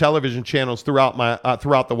broadcast on the television channels throughout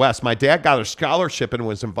the West. My dad got a scholarship and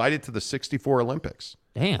was invited to the 64 Olympics.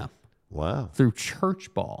 Damn. Wow. Through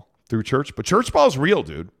church ball. But church ball is real,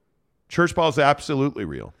 dude. Church ball is absolutely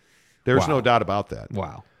real. There's no doubt about that.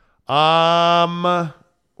 Wow.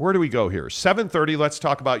 Where do we go here? 7:30. Let's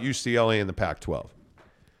talk about UCLA and the Pac-12.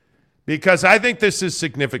 Because I think this is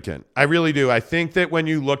significant. I really do. I think that when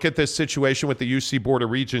you look at this situation with the UC Board of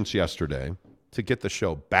Regents yesterday, to get the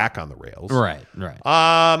show back on the rails. Right.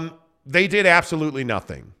 They did absolutely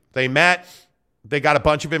nothing. They met, they got a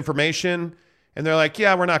bunch of information, and they're like,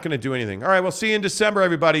 yeah, we're not going to do anything. All right, we'll see you in December,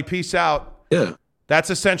 everybody. Peace out. Yeah. That's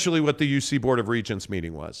essentially what the UC Board of Regents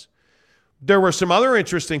meeting was. There were some other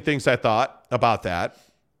interesting things I thought about that.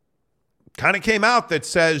 Kind of came out that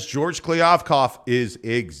says George Kliavkoff is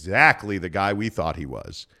exactly the guy we thought he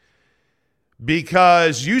was.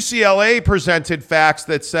 Because UCLA presented facts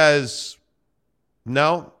that says,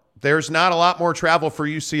 no, there's not a lot more travel for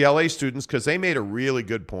UCLA students, because they made a really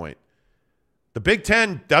good point. The Big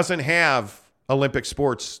Ten doesn't have Olympic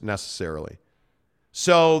sports necessarily.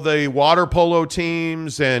 So the water polo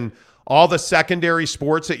teams and all the secondary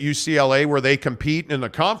sports at UCLA where they compete in the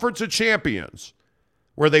Conference of Champions,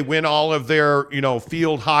 where they win all of their,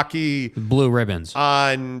 field hockey. Blue ribbons.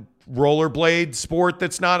 On rollerblade sport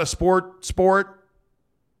that's not a sport.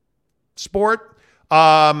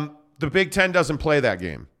 The Big Ten doesn't play that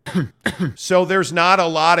game. So there's not a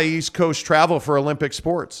lot of East Coast travel for Olympic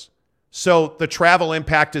sports. So the travel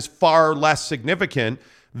impact is far less significant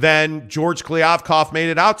than George Kliavkoff made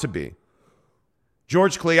it out to be.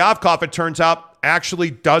 George Kliavkoff, it turns out, actually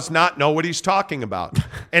does not know what he's talking about.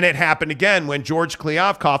 And it happened again when George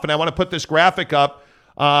Kliavkoff, and I want to put this graphic up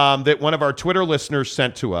that one of our Twitter listeners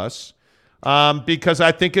sent to us, because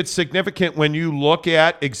I think it's significant when you look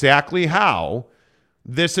at exactly how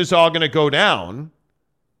this is all going to go down.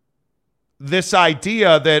 This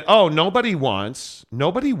idea that, nobody wants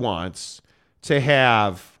to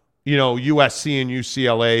have, USC and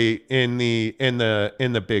UCLA in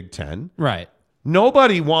the Big Ten. Right.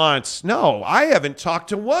 Nobody wants, I haven't talked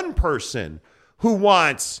to one person who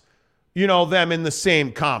wants, them in the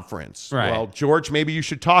same conference. Right. Well, George, maybe you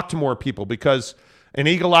should talk to more people, because an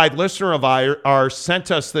eagle-eyed listener of ours sent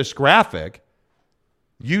us this graphic.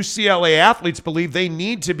 UCLA athletes believe they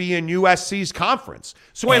need to be in USC's conference.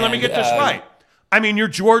 So wait, let me get this right. I mean, you're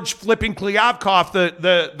George flipping Kliavkoff,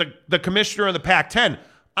 the commissioner of the Pac-10.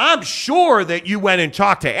 I'm sure that you went and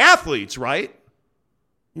talked to athletes, right?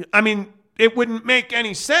 I mean, it wouldn't make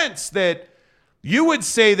any sense that you would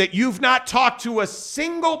say that you've not talked to a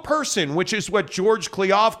single person, which is what George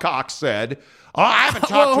Kliavkoff said. Oh, I haven't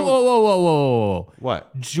talked to... Whoa.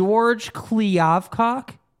 What? George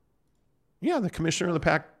Kliavkoff? Yeah, the commissioner of the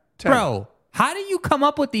Pac-10. Bro, how do you come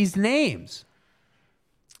up with these names?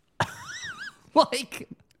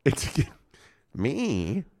 It's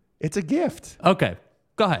a gift. Okay,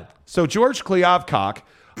 go ahead. So George Kliavkoff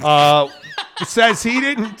says he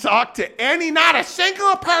didn't talk to not a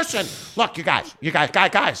single person. Look, you guys,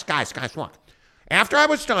 look. After I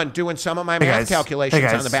was done doing some of my math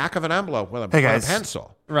calculations on the back of an envelope with a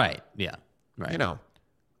pencil. Right, yeah. Right.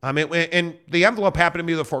 I mean, and the envelope happened to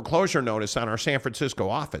be the foreclosure notice on our San Francisco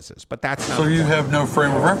offices, but that's not. So you have no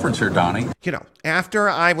frame of reference here, Donnie. After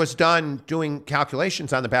I was done doing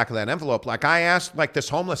calculations on the back of that envelope, I asked this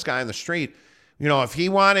homeless guy on the street, if he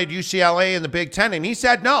wanted UCLA in the Big Ten, and he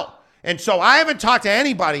said no. And so I haven't talked to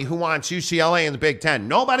anybody who wants UCLA in the Big Ten.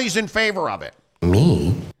 Nobody's in favor of it.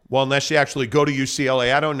 Me? Well, unless you actually go to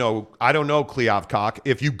UCLA, I don't know, Kliavkoff.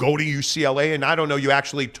 If you go to UCLA, and I don't know, you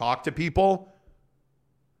actually talk to people.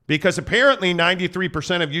 Because apparently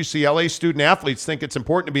 93% of UCLA student athletes think it's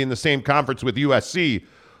important to be in the same conference with USC,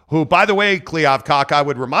 who, by the way, Kliavkoff, I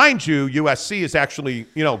would remind you, USC is actually,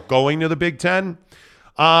 going to the Big Ten.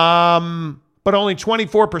 But only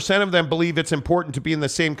 24% of them believe it's important to be in the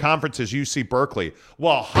same conference as UC Berkeley.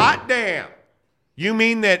 Well, hot damn. You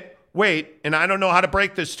mean that, wait, and I don't know how to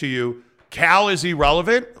break this to you, Cal is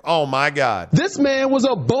irrelevant? Oh, my God. This man was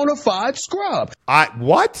a bona fide scrub.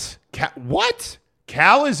 What? What?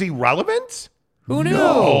 Cal is irrelevant? Who knew?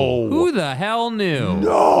 No. Who the hell knew?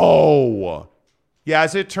 No. Yeah,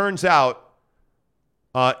 as it turns out,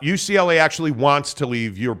 UCLA actually wants to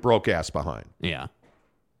leave your broke ass behind. Yeah.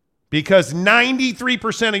 Because 93%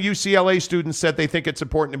 of UCLA students said they think it's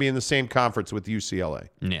important to be in the same conference with UCLA.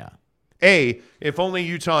 Yeah. A, if only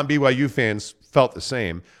Utah and BYU fans felt the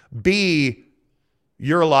same. B,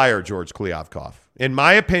 you're a liar, George Kliavkoff. In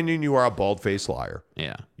my opinion, you are a bald-faced liar.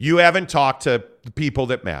 Yeah. You haven't talked to the people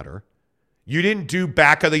that matter. You didn't do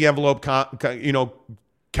back-of-the-envelope,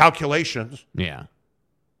 calculations. Yeah.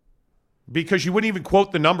 Because you wouldn't even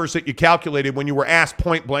quote the numbers that you calculated when you were asked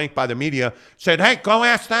point-blank by the media. Said, hey, go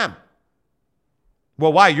ask them.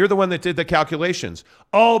 Well, why? You're the one that did the calculations.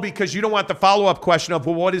 Oh, because you don't want the follow-up question of,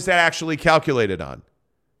 well, what is that actually calculated on?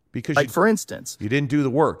 Because for instance, you didn't do the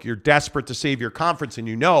work. You're desperate to save your conference,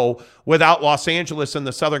 and without Los Angeles and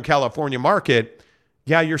the Southern California market,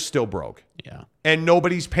 you're still broke. Yeah. And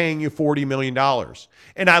nobody's paying you $40 million.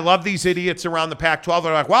 And I love these idiots around the Pac-12.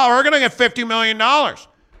 They're like, well, we're going to get $50 million.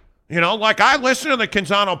 I listened to the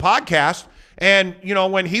Canzano podcast, and,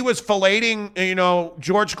 when he was filleting,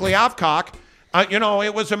 George Kliavkoff,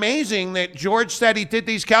 it was amazing that George said he did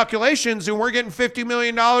these calculations, and we're getting $50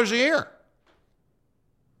 million a year.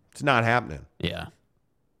 It's not happening. Yeah.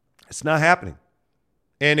 It's not happening.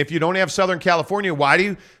 And if you don't have Southern California,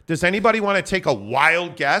 does anybody want to take a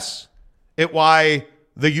wild guess at why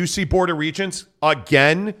the UC Board of Regents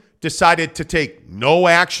again decided to take no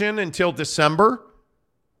action until December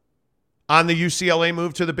on the UCLA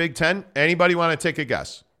move to the Big Ten? Anybody want to take a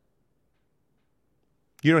guess?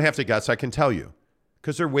 You don't have to guess. I can tell you.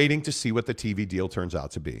 Because they're waiting to see what the TV deal turns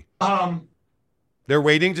out to be. They're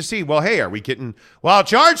waiting to see, well, hey, are we getting, well,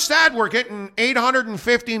 George said we're getting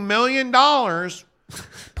 $850 million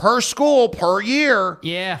per school per year.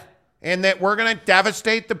 Yeah. And that we're going to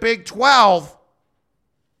devastate the Big 12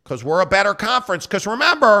 because we're a better conference. Because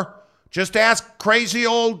remember, just ask crazy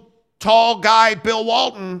old tall guy Bill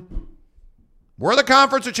Walton. We're the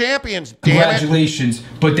conference of champions. Congratulations,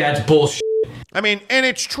 but that's bullshit. I mean, and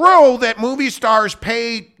it's true that movie stars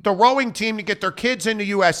pay the rowing team to get their kids into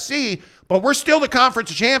USC, but we're still the conference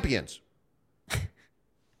of champions.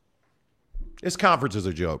 This conference is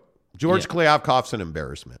a joke. George Kliavkoff's an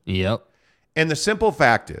embarrassment. Yep. And the simple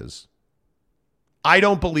fact is, I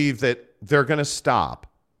don't believe that they're going to stop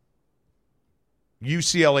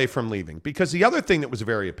UCLA from leaving. Because the other thing that was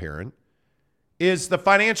very apparent is the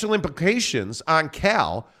financial implications on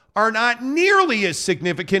Cal are not nearly as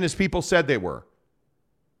significant as people said they were.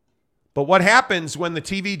 But what happens when the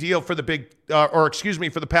TV deal for the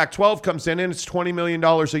for the Pac-12 comes in and it's $20 million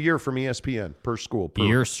a year from ESPN per school?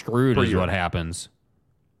 You're screwed is what happens.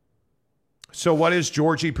 So what is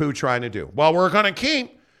Georgie Poo trying to do? Well, we're going to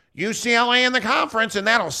keep UCLA in the conference, and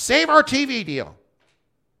that'll save our TV deal.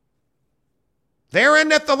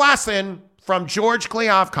 Therein at the lesson from George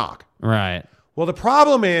Kliavkoff. Right. Well, the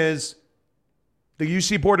problem is the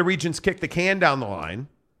UC Board of Regents kicked the can down the line.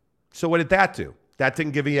 So what did that do? That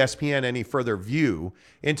didn't give ESPN any further view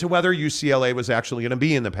into whether UCLA was actually going to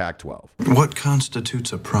be in the Pac-12. What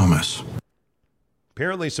constitutes a promise?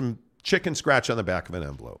 Apparently some chicken scratch on the back of an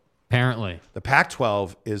envelope. Apparently. The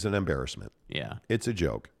Pac-12 is an embarrassment. Yeah. It's a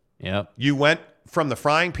joke. Yep. You went from the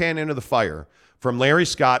frying pan into the fire, from Larry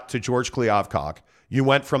Scott to George Kliavkoff. You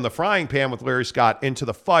went from the frying pan with Larry Scott into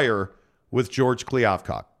the fire with George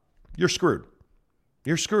Kliavkoff. You're screwed.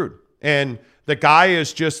 You're screwed. And the guy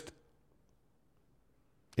is just,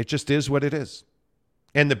 it just is what it is.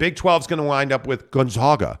 And the Big 12 is going to wind up with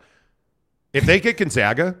Gonzaga. If they get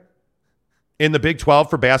Gonzaga in the Big 12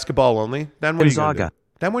 for basketball only, then what are you going to do?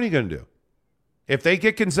 Then what are you going to do? If they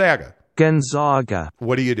get Gonzaga,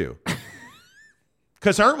 what do you do?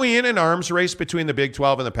 Because aren't we in an arms race between the Big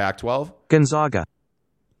 12 and the Pac-12? Gonzaga.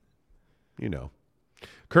 You know.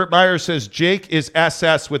 Kurt Meyer says Jake is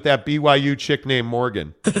SS with that BYU chick named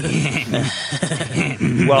Morgan. Well,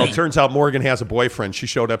 it turns out Morgan has a boyfriend. She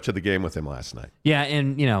showed up to the game with him last night. Yeah,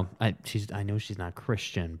 and you know, I know she's not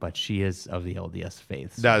Christian, but she is of the LDS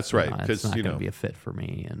faith. So, that's right, because it's not going to be a fit for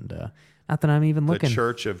me, and not that I'm even looking. The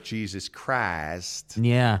Church of Jesus Christ.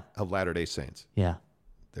 Yeah. Of Latter-day Saints. Yeah.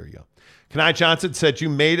 There you go. Kanai Johnson said you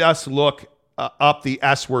made us look up the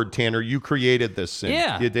S word, Tanner. You created this sin.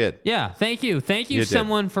 Yeah. You did. Yeah. Thank you. Thank you,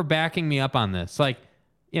 someone, for backing me up on this. Like,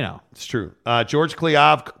 you know. It's true. George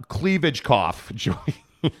Cleavage Cough.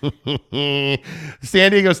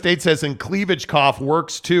 San Diego State says, and Cleavage Cough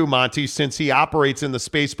works too, Monty, since he operates in the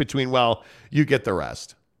space between, well, you get the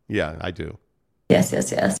rest. Yeah, I do. Yes.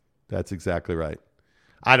 That's exactly right.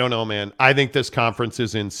 I don't know, man. I think this conference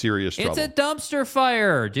is in serious trouble. It's a dumpster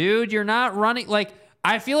fire, dude. You're not running, like,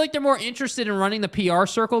 I feel like they're more interested in running the PR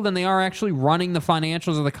circle than they are actually running the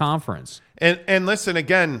financials of the conference. And listen,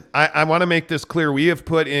 again, I want to make this clear. We have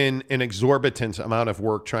put in an exorbitant amount of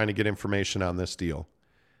work trying to get information on this deal.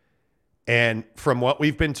 And from what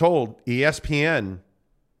we've been told, ESPN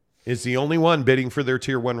is the only one bidding for their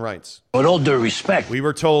Tier 1 rights. With all due respect. We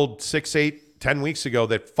were told 6, 8, 10 weeks ago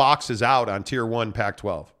that Fox is out on Tier 1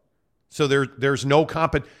 Pac-12. So there's no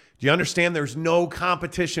do you understand? There's no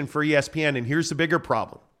competition for ESPN, and here's the bigger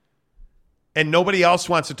problem. And nobody else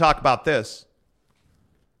wants to talk about this.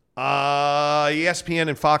 ESPN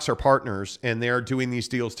and Fox are partners, and they're doing these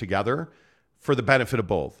deals together for the benefit of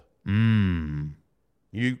both. Do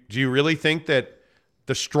you really think that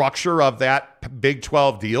the structure of that Big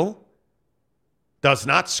 12 deal does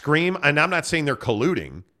not scream, and I'm not saying they're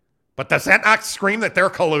colluding, but does that not scream that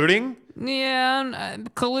they're colluding? Yeah,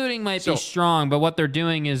 colluding might be strong, but what they're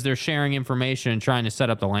doing is they're sharing information and trying to set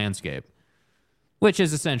up the landscape, which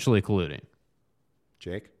is essentially colluding.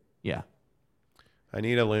 Jake? Yeah. I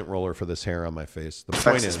need a lint roller for this hair on my face. The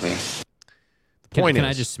point is... Can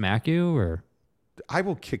I just smack you, or... I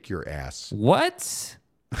will kick your ass. What?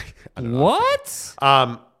 What?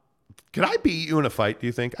 Could I beat you in a fight, do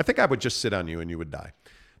you think? I think I would just sit on you and you would die.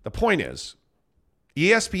 The point is,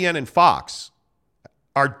 ESPN and Fox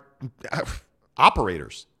are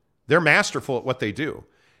operators. They're masterful at what they do.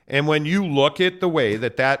 And when you look at the way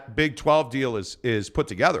that Big 12 deal is put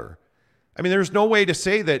together, I mean, there's no way to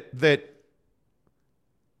say that they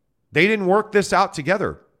didn't work this out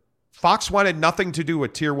together. Fox wanted nothing to do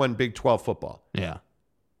with Tier 1 Big 12 football. Yeah.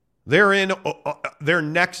 They're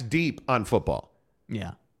next deep on football.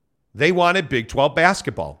 Yeah. They wanted Big 12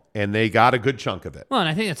 basketball, and they got a good chunk of it. Well, and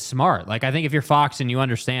I think it's smart. Like, I think if you're Fox and you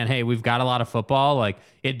understand, hey, we've got a lot of football, like,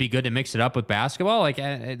 it'd be good to mix it up with basketball. Like,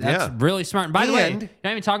 that's really smart. And by the way, you're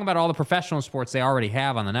not even talking about all the professional sports they already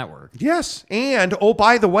have on the network. Yes, and, oh,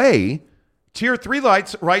 by the way, Tier 3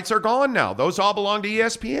 rights are gone now. Those all belong to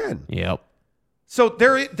ESPN. Yep. So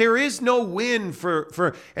there is no win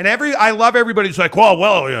for and I love everybody's like,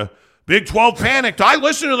 well, Big 12 panicked. I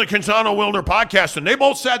listened to the Canzano Wilner podcast, and they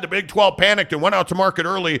both said the Big 12 panicked and went out to market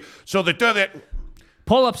early so that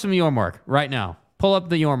Pull up some Yormark right now. Pull up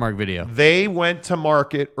the Yormark video. They went to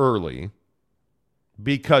market early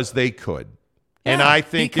because they could. Yeah, and I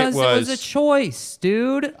think because it was a choice,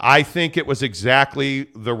 dude. I think it was exactly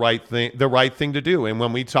the right thing to do. And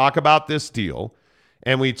when we talk about this deal,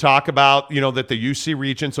 and we talk about, that the UC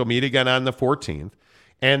Regents will meet again on the 14th,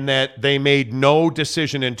 and that they made no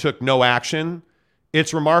decision and took no action,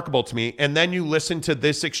 it's remarkable to me. And then you listen to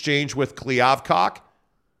this exchange with Kliavkoff,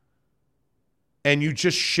 and you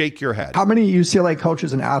just shake your head. How many UCLA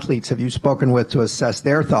coaches and athletes have you spoken with to assess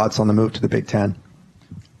their thoughts on the move to the Big Ten?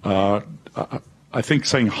 I think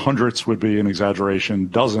saying hundreds would be an exaggeration.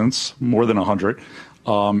 Dozens, more than 100.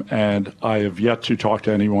 And I have yet to talk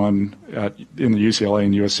to anyone in the UCLA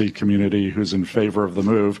and USC community who's in favor of the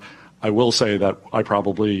move. I will say that I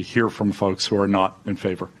probably hear from folks who are not in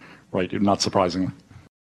favor, right? Not surprisingly.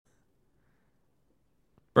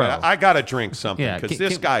 Bro, I got to drink something because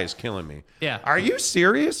this guy is killing me. Yeah. Are you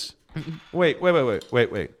serious? Wait.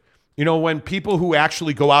 When people who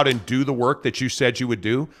actually go out and do the work that you said you would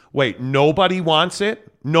do, nobody wants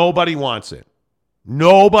it? Nobody wants it.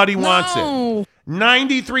 Nobody wants it.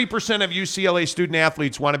 93% of UCLA student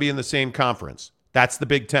athletes want to be in the same conference. That's the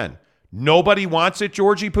Big Ten. Nobody wants it,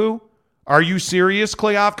 Georgie Poo? Are you serious,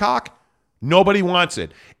 Kliavkoff? Nobody wants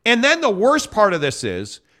it. And then the worst part of this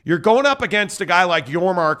is you're going up against a guy like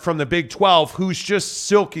Yormark from the Big 12 who's just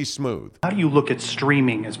silky smooth. How do you look at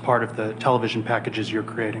streaming as part of the television packages you're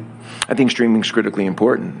creating? I think streaming is critically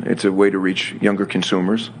important. It's a way to reach younger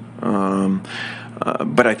consumers.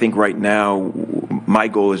 But I think right now my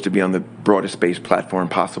goal is to be on the broadest based platform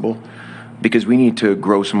possible, because we need to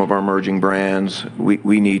grow some of our emerging brands.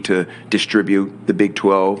 We need to distribute the Big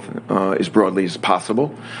 12 as broadly as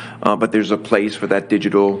possible. But there's a place for that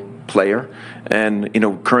digital player. And,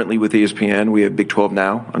 currently with ESPN, we have Big 12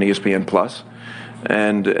 Now on ESPN Plus.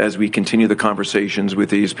 And as we continue the conversations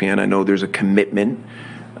with ESPN, I know there's a commitment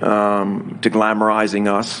to glamorizing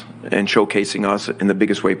us and showcasing us in the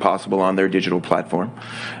biggest way possible on their digital platform.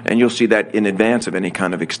 And you'll see that in advance of any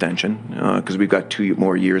kind of extension, because we've got 2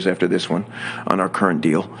 more years after this one on our current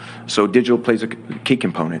deal. So digital plays a key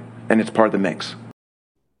component, and it's part of the mix.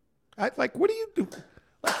 What do you do?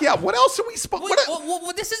 What else are we supposed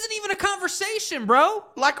to... This isn't even a conversation, bro.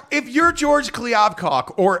 If you're George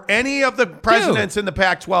Kliavkoff or any of the presidents in the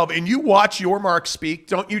Pac-12 and you watch Yormark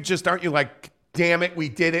speak, aren't you like, damn it, we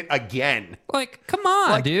did it again? Come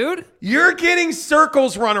on, dude. You're getting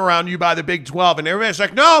circles run around you by the Big 12, and everybody's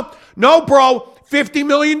like, no, bro, $50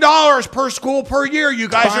 million per school per year. You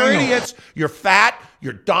guys are idiots. You're fat.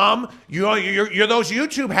 You're dumb. You're those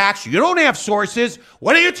YouTube hacks. You don't have sources.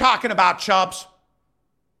 What are you talking about, Chubbs?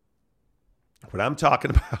 What I'm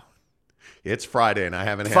talking about, it's Friday, and I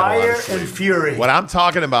haven't had a lot of sleep. Fire and fury. What I'm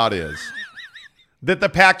talking about is that the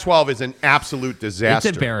Pac-12 is an absolute disaster.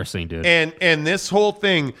 It's embarrassing, dude. And this whole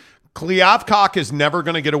thing, Kliavkoff is never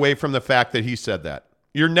going to get away from the fact that he said that.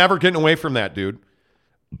 You're never getting away from that, dude.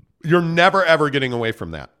 You're never, ever getting away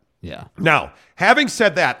from that. Yeah. Now, having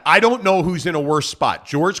said that, I don't know who's in a worse spot,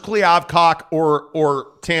 George Kliavkoff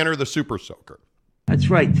or Tanner the Super Soaker. That's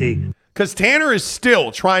right, T. Because Tanner is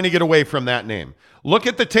still trying to get away from that name. Look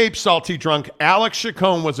at the tape, Salty Drunk. Alex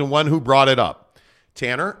Chacon was the one who brought it up.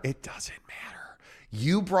 Tanner, it doesn't matter.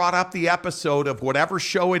 You brought up the episode of whatever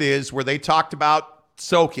show it is where they talked about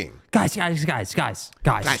soaking. Guys, have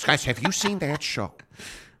you seen that show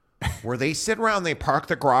where they sit around, they park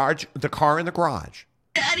the car in the garage,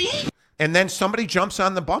 Daddy, and then somebody jumps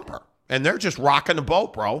on the bumper and they're just rocking the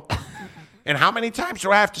boat, bro. And how many times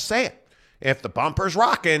do I have to say it? If the bumper's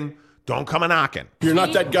rocking, don't come a knocking. You're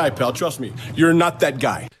not that guy, pal. Trust me. You're not that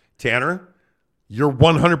guy. Tanner, you're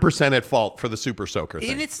 100% at fault for the Super Soaker thing.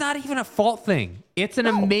 And it's not even a fault thing. It's an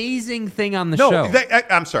amazing thing on the show.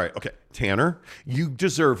 I'm sorry. Okay, Tanner, you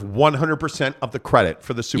deserve 100% of the credit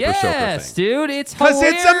for the Super Soaker thing. Yes, dude. It's hilarious.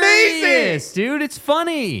 Because it's amazing. Dude, it's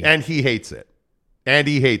funny. And he hates it.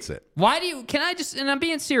 Why do you, and I'm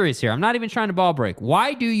being serious here. I'm not even trying to ball break.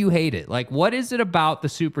 Why do you hate it? What is it about the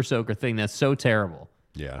Super Soaker thing that's so terrible?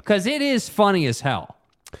 Yeah. Because it is funny as hell.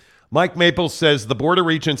 Mike Maples says the Board of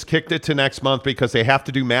Regents kicked it to next month because they have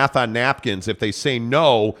to do math on napkins if they say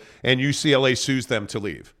no and UCLA sues them to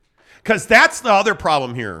leave. Because that's the other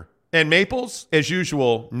problem here. And Maples, as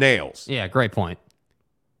usual, nails. Yeah, great point.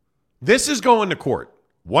 This is going to court,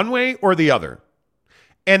 one way or the other.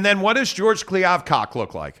 And then what does George Kliavkoff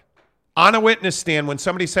look like? On a witness stand when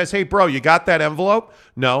somebody says, hey, bro, you got that envelope?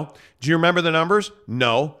 No. Do you remember the numbers?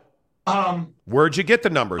 No. Where'd you get the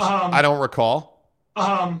numbers? I don't recall.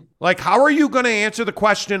 Like, how are you going to answer the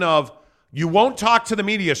question of, you won't talk to the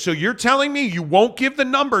media, so you're telling me you won't give the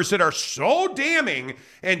numbers that are so damning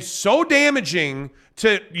and so damaging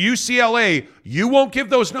to UCLA, you won't give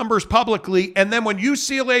those numbers publicly, and then when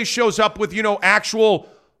UCLA shows up with, actual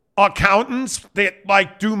accountants that,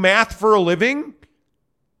 like, do math for a living,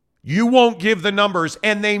 you won't give the numbers,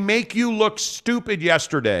 and they make you look stupid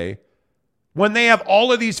yesterday when they have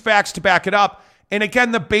all of these facts to back it up. And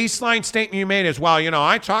again, the baseline statement you made is, well,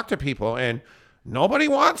 I talk to people, and nobody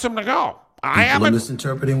wants them to go. I haven't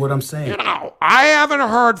misinterpreting what I'm saying. I haven't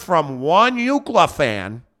heard from one UCLA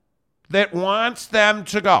fan that wants them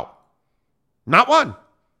to go. Not one.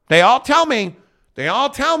 They all tell me,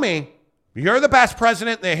 you're the best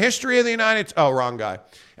president in the history of the United States. Oh, wrong guy.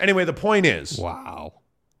 Anyway, the point is. Wow.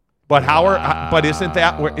 But but isn't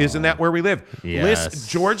that where we live? Yes. Listen,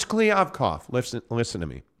 George Kliavkoff, listen to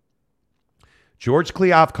me. George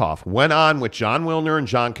Kliavkoff went on with John Wilner and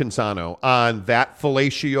John Canzano on that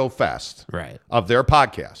fellatio fest of their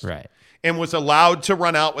podcast. Right. And was allowed to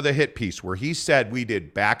run out with a hit piece where he said we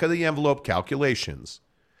did back of the envelope calculations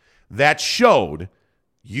that showed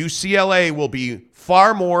UCLA will be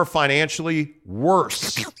far more financially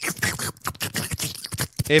worse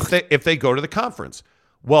if they go to the conference.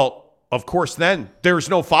 Well, of course, then there's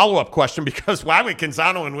no follow-up question because why would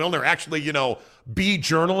Canzano and Wilner actually, be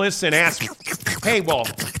journalists and ask, hey, well,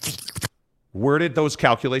 where did those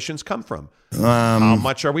calculations come from? How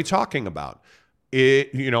much are we talking about?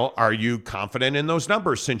 Are you confident in those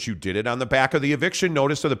numbers since you did it on the back of the eviction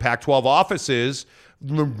notice of the Pac-12 offices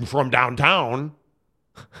from downtown?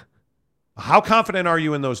 How confident are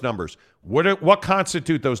you in those numbers? What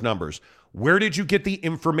constitute those numbers? Where did you get the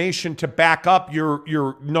information to back up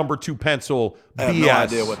your number 2 pencil BS? I have no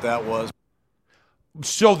idea what that was.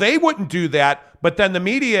 So they wouldn't do that, but then the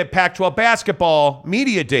media at Pac-12 Basketball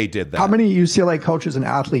Media Day did that. How many UCLA coaches and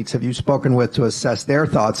athletes have you spoken with to assess their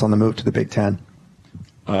thoughts on the move to the Big Ten?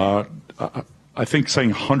 I think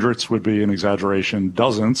saying hundreds would be an exaggeration.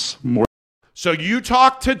 Dozens, more. So you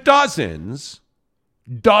talk to dozens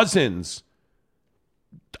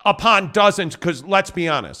upon dozens, because let's be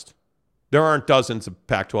honest, there aren't dozens of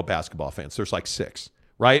Pac-12 basketball fans. There's like 6,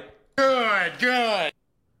 right? Good.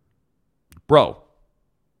 Bro,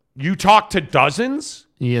 you talk to dozens?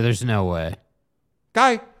 Yeah, there's no way.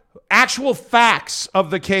 Guy, actual facts of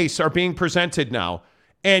the case are being presented now.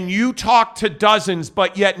 And you talk to dozens,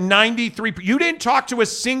 but yet 93, you didn't talk to a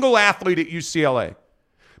single athlete at UCLA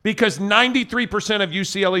because 93% of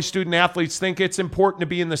UCLA student athletes think it's important to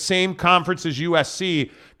be in the same conference as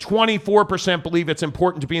USC. 24% believe it's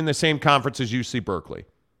important to be in the same conference as UC Berkeley.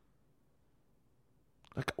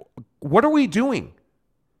 Like, what are we doing?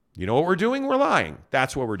 You know what we're doing? We're lying.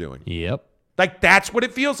 That's what we're doing. Yep. Like, that's what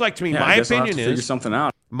it feels like to me. Yeah, My I guess I'll have opinion to figure is something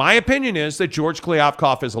out. My opinion is that George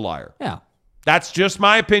Kliavkoff is a liar. Yeah. That's just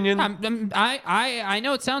my opinion. I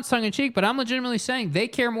know it sounds tongue-in-cheek, but I'm legitimately saying they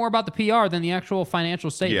care more about the PR than the actual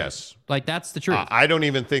financial statement. Yes. Like, that's the truth. I don't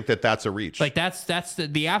even think that that's a reach. Like, that's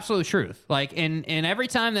the absolute truth. Like, and every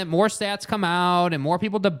time that more stats come out and more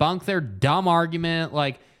people debunk their dumb argument,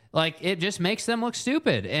 like it just makes them look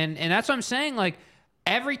stupid. And that's what I'm saying. Like,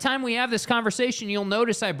 every time we have this conversation, you'll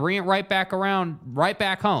notice I bring it right back around, right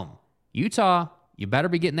back home. Utah, you better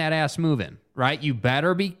be getting that ass moving. Right? You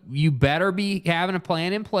better be having a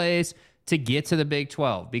plan in place to get to the Big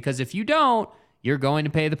 12, because if you don't, you're going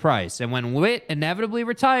to pay the price. And when Witt inevitably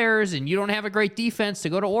retires and you don't have a great defense to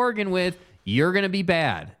go to Oregon with, you're going to be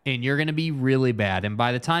bad, and you're going to be really bad. And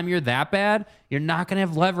by the time you're that bad, you're not going to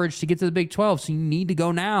have leverage to get to the Big 12, so you need to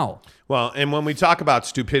go now. Well, and when we talk about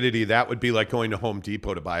stupidity, that would be like going to Home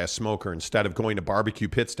Depot to buy a smoker instead of going to Barbecue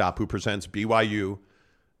Pit Stop, who presents BYU,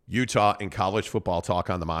 Utah, and college football talk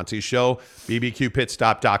on the Monty Show.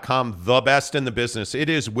 bbqpitstop.com, the best in the business. It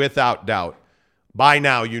is without doubt. By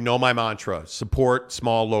now, you know my mantra: support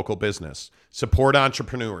small local business, support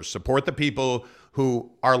entrepreneurs, support the people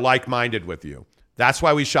who are like-minded with you. That's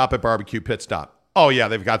why we shop at Barbecue Pit Stop. Oh yeah,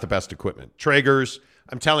 they've got the best equipment. Traegers.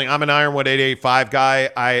 I'm telling you, I'm an Ironwood 885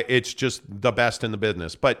 guy. It's just the best in the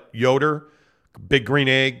business. But Yoder, Big Green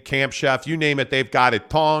Egg, Camp Chef, you name it, they've got it.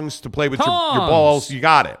 Tongs to play with your balls. You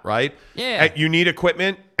got it, right? Yeah. You need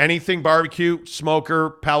equipment. anything barbecue, smoker,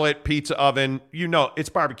 pellet, pizza oven, it's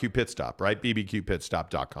Barbecue Pit Stop, right?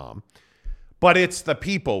 bbqpitstop.com. But it's the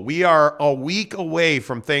people. We are a week away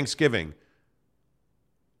from Thanksgiving.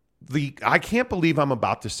 I can't believe I'm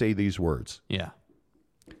about to say these words. Yeah.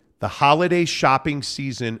 The holiday shopping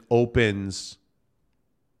season opens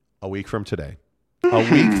a week from today.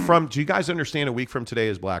 Do you guys understand a week from today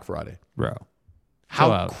is Black Friday? Bro.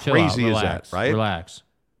 How crazy is that, right? Relax.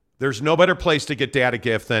 There's no better place to get dad a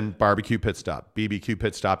gift than Barbecue Pit Stop,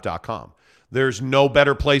 bbqpitstop.com. There's no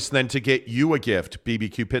better place than to get you a gift,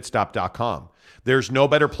 bbqpitstop.com. There's no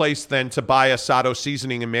better place than to buy Asado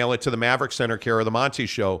seasoning and mail it to the Maverick Center care of the Monty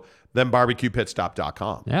Show than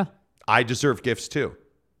bbqpitstop.com. Yeah. I deserve gifts too.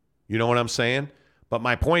 You know what I'm saying? But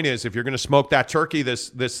my point is, if you're going to smoke that turkey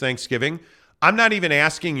this Thanksgiving, I'm not even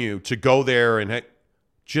asking you to go there and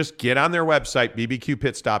just get on their website,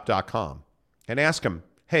 bbqpitstop.com, and ask them,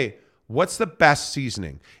 hey, what's the best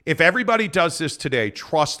seasoning? If everybody does this today,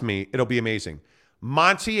 trust me, it'll be amazing.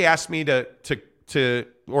 Monty asked me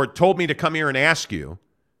or told me to come here and ask you,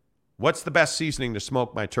 what's the best seasoning to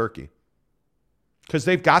smoke my turkey? Because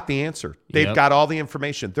they've got the answer. They've got all the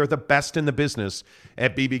information. They're the best in the business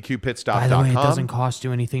at bbqpitstop.com. By the way, it doesn't cost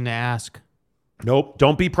you anything to ask. Nope.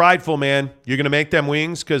 Don't be prideful, man. You're going to make them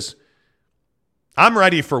wings because I'm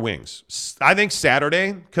ready for wings. I think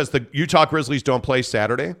Saturday, because the Utah Grizzlies don't play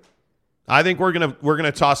Saturday, I think we're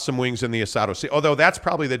gonna toss some wings in the Asado. Although that's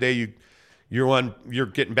probably the day you're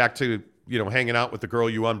getting back to hanging out with the girl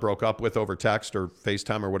you broke up with over text or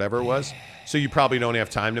FaceTime or whatever it was. So you probably don't have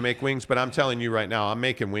time to make wings. But I'm telling you right now, I'm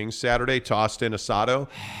making wings Saturday, tossed in Asado.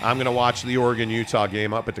 I'm gonna watch the Oregon-Utah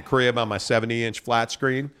game up at the crib on my 70-inch flat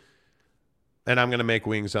screen. And I'm going to make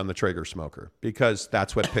wings on the Traeger smoker because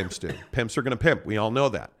that's what pimps do. Pimps are going to pimp. We all know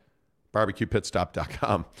that.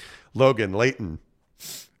 BarbecuePitStop.com. Logan, Layton,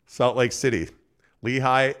 Salt Lake City,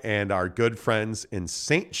 Lehigh, and our good friends in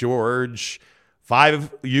St. George.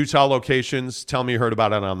 5 Utah locations. Tell me you heard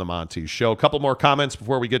about it on the Monty Show. A couple more comments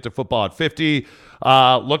before we get to football at 50.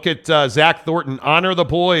 Look at Zach Thornton. Honor the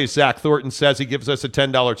boys. Zach Thornton says he gives us a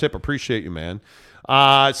 $10 tip. Appreciate you, man.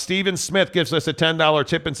 Steven Smith gives us a $10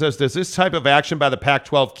 tip and says, does this type of action by the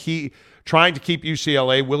Pac-12 trying to keep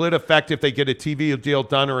UCLA, will it affect if they get a TV deal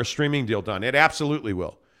done or a streaming deal done? It absolutely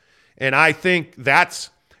will. And I think that's,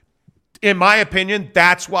 in my opinion,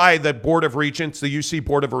 that's why the Board of Regents, the UC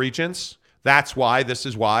Board of Regents, that's why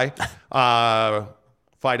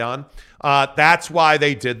fight on. That's why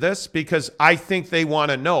they did this, because I think they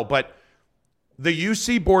want to know. But the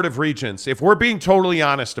UC Board of Regents, if we're being totally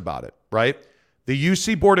honest about it, right? The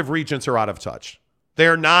UC Board of Regents are out of touch.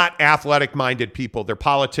 They're not athletic-minded people. They're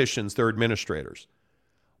politicians. They're administrators.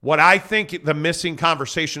 What I think the missing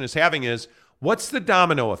conversation is having is, what's the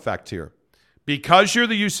domino effect here? Because you're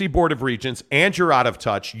the UC Board of Regents and you're out of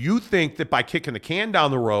touch, you think that by kicking the can down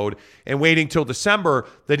the road and waiting till December,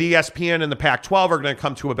 that ESPN and the Pac-12 are going to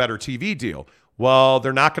come to a better TV deal. Well,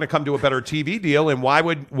 they're not going to come to a better TV deal, and why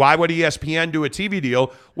would ESPN do a TV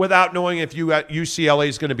deal without knowing if UCLA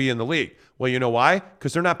is going to be in the league? Well, you know why?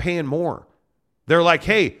 Because they're not paying more. They're like,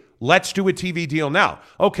 hey, let's do a TV deal now.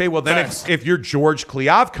 Okay, well then if you're George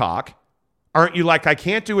Kliavkoff, aren't you like, I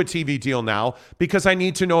can't do a TV deal now because I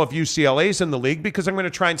need to know if UCLA is in the league because I'm going to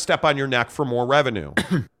try and step on your neck for more revenue.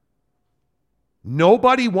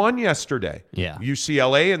 Nobody won yesterday. Yeah.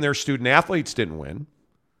 UCLA and their student athletes didn't win.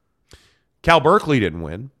 Cal Berkeley didn't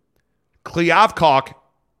win. Kliavkoff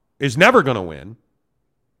is never going to win.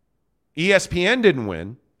 ESPN didn't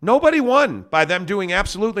win. Nobody won by them doing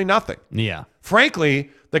absolutely nothing. Yeah. Frankly,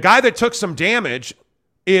 the guy that took some damage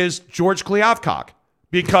is George Kliavkoff,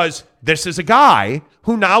 because this is a guy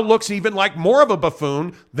who now looks even like more of a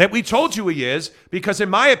buffoon that we told you he is, because in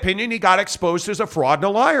my opinion, he got exposed as a fraud and a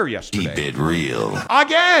liar yesterday. Keep it real.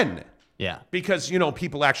 Again. Yeah. Because,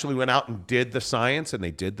 people actually went out and did the science and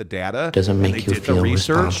they did the data. Doesn't make and they you did feel the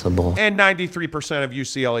research. responsible. And 93% of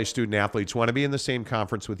UCLA student athletes want to be in the same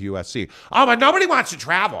conference with USC. Oh, but nobody wants to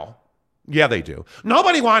travel. Yeah, they do.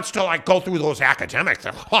 Nobody wants to go through those academics.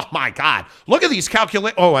 Oh my God. Look at these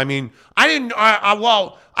calculations. Oh, I mean, I didn't,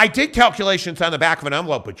 I did calculations on the back of an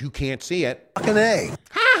envelope, but you can't see it. Fucking A.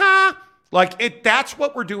 Ha ha. That's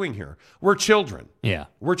what we're doing here. We're children. Yeah.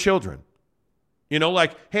 We're children. Hey,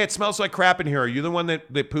 it smells like crap in here. Are you the one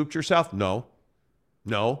that pooped yourself? No.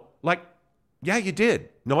 Yeah, you did.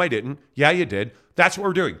 No, I didn't. Yeah, you did. That's what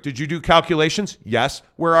we're doing. Did you do calculations? Yes.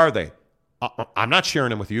 Where are they? I'm not sharing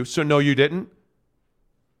them with you. So no, you didn't.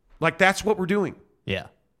 That's what we're doing. Yeah.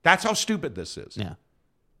 That's how stupid this is. Yeah.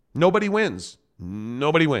 Nobody wins.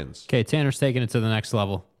 Nobody wins. Okay, Tanner's taking it to the next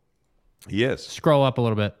level. He is. Scroll up a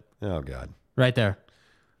little bit. Oh, God. Right there.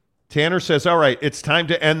 Tanner says, all right, it's time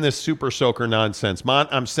to end this Super Soaker nonsense. Mont,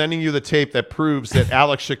 I'm sending you the tape that proves that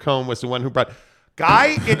Alex Chacon was the one who brought...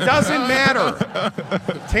 Guy, it doesn't matter.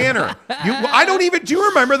 Tanner, do you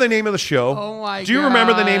remember the name of the show? Oh, my God. Do you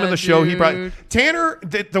remember the name of the show he brought? Dude. Tanner,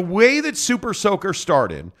 the way that Super Soaker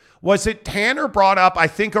started was that Tanner brought up, I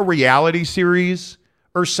think, a reality series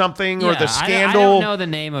or something, or the scandal. I don't know the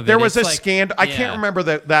name of it. There was it's a scandal. I can't remember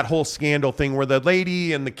that whole scandal thing where the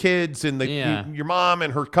lady and the kids and your mom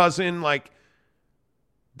and her cousin, like,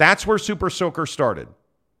 that's where Super Soaker started.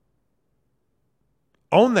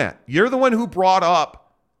 Own that. You're the one who brought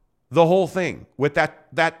up the whole thing with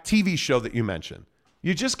that TV show that you mentioned.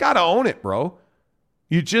 You just got to own it, bro.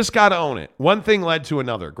 You just got to own it. One thing led to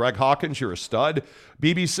another. Greg Hawkins, you're a stud.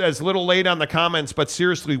 BB says, little late on the comments, but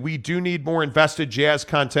seriously, we do need more invested Jazz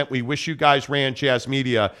content. We wish you guys ran Jazz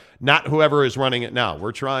Media, not whoever is running it now.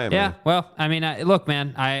 We're trying, man. Well, I mean, look,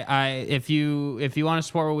 man, if you want to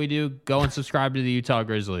support what we do, go and subscribe to the Utah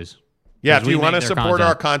Grizzlies. Yeah, if you want to support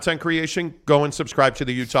our content creation, go and subscribe to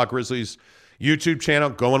the Utah Grizzlies YouTube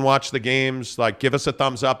channel. Go and watch the games. Like, give us a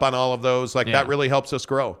thumbs up on all of those. Like, that really helps us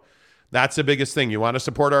grow. That's the biggest thing. You want to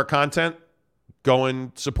support our content? Go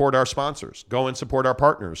and support our sponsors. Go and support our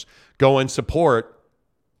partners. Go and support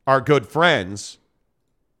our good friends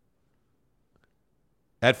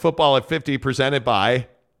at Football at 50, presented by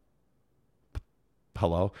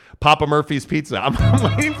Papa Murphy's Pizza. I'm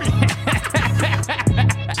waiting for you.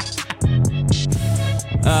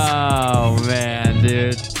 Oh, man,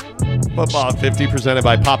 dude. Football at 50, presented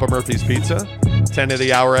by Papa Murphy's Pizza. 10 to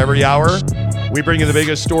the hour every hour. We bring you the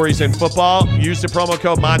biggest stories in football. Use the promo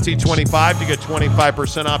code Monty25 to get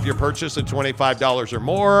 25% off your purchase at $25 or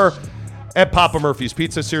more at Papa Murphy's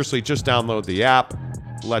Pizza. Seriously, just download the app.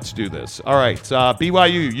 Let's do this. All right,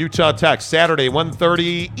 BYU, Utah Tech, Saturday,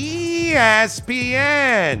 1:30,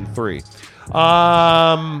 ESPN 3.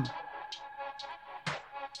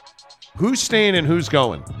 Who's staying and who's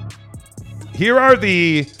going? Here are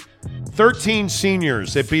the 13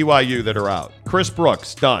 seniors at BYU that are out. Chris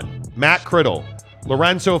Brooks, done. Matt Criddle,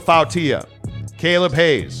 Lorenzo Fautia, Caleb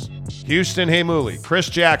Hayes, Houston Heimuli, Chris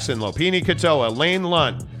Jackson, Lopini Katoa, Lane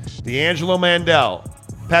Lunt, D'Angelo Mandel,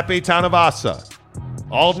 Pepe Tanavasa,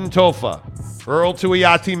 Alden Tofa, Earl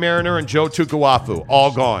Tuiati Mariner, and Joe Tukuafu,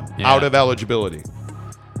 all gone, out of eligibility.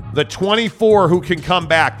 The 24 who can come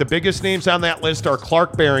back, the biggest names on that list are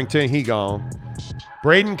Clark Barrington, he gone.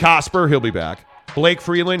 Braden Cosper, he'll be back. Blake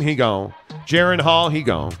Freeland, he gone. Jaron Hall, he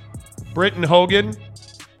gone. Britton Hogan,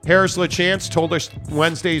 Harris LaChance told us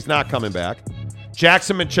Wednesday he's not coming back.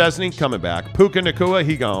 Jackson McChesney coming back. Puka Nacua,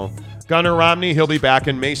 he gone. Gunnar Romney, he'll be back.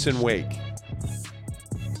 And Mason Wake.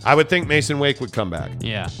 I would think Mason Wake would come back.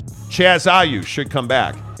 Yeah. Chaz Ayu should come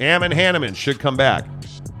back. Ammon Hanneman should come back.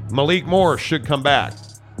 Malik Moore should come back.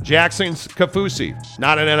 Jackson Kafusi,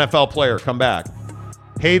 not an NFL player, come back.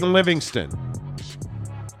 Hayden Livingston.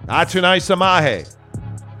 Atunai Samahe.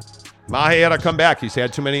 Mahe had to come back. He's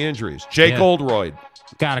had too many injuries. Jake Oldroyd.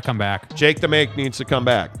 Got to come back. Jake the Make needs to come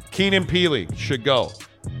back. Keenan Peely should go.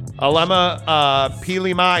 Alema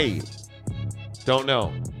Peely Mai. Don't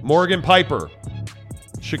know. Morgan Piper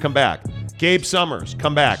should come back. Gabe Summers,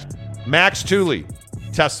 come back. Max Tooley,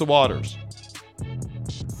 test the waters.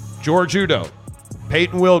 George Udo.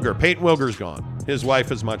 Peyton Wilger. Peyton Wilger's gone. His wife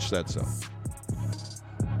has much said so.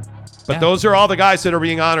 But those are all the guys that are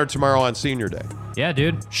being honored tomorrow on Senior Day. Yeah,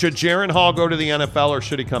 dude. Should Jaron Hall go to the NFL or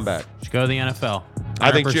should he come back? Should go to the NFL. 100%.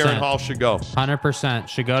 I think Jaron Hall should go. 100%.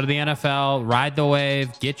 Should go to the NFL, ride the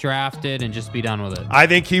wave, get drafted, and just be done with it. I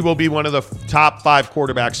think he will be one of the top 5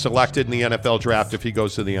 quarterbacks selected in the NFL draft if he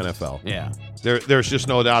goes to the NFL. Yeah. There's just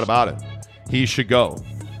no doubt about it. He should go.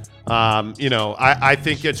 I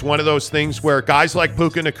think it's one of those things where guys like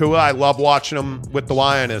Puka Nacua, I love watching him with the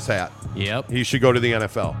Y on his hat. Yep. He should go to the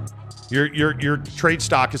NFL. Your trade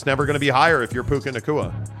stock is never going to be higher if you're Puka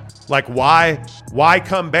Nacua. Like, why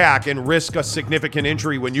come back and risk a significant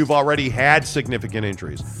injury when you've already had significant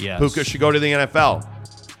injuries? Yes. Puka should go to the NFL.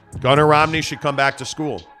 Gunnar Romney should come back to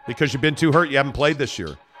school because you've been too hurt. You haven't played this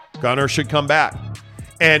year. Gunnar should come back.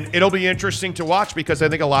 And it'll be interesting to watch because I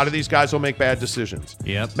think a lot of these guys will make bad decisions.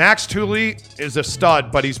 Yep. Max Tooley is a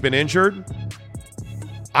stud, but he's been injured.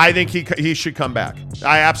 I think he should come back.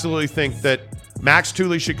 I absolutely think that Max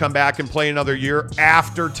Tooley should come back and play another year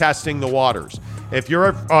after testing the waters. If you're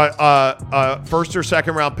a first or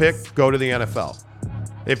second round pick, go to the NFL.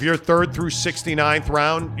 If you're 3rd through 69th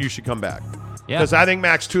round, you should come back. Because I think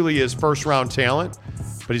Max Tooley is first round talent,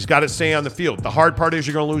 but he's got to stay on the field. The hard part is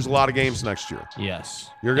you're going to lose a lot of games next year. Yes.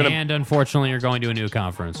 And unfortunately, you're going to a new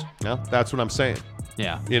conference. Yeah, that's what I'm saying.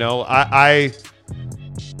 Yeah. I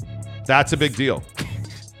that's a big deal.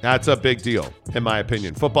 That's a big deal, in my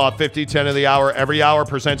opinion. Football at 50, 10 of the hour, every hour,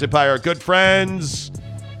 presented by our good friends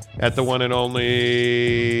at the one and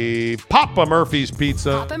only Papa Murphy's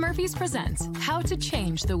Pizza. Papa Murphy's presents How to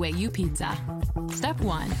Change the Way You Pizza. Step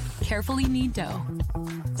 1, carefully knead dough.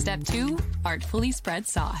 Step 2, artfully spread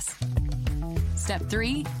sauce. Step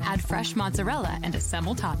 3, add fresh mozzarella and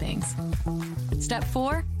assemble toppings. Step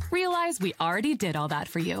 4, realize we already did all that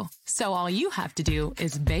for you, so all you have to do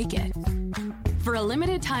is bake it. For a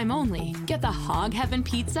limited time only, get the Hog Heaven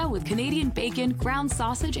Pizza with Canadian bacon, ground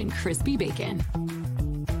sausage, and crispy bacon.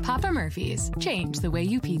 Papa Murphy's, change the way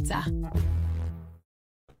you pizza.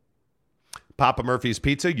 Papa Murphy's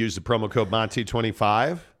Pizza, use the promo code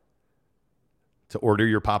Monty25 to order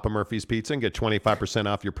your Papa Murphy's Pizza and get 25%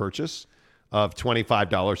 off your purchase of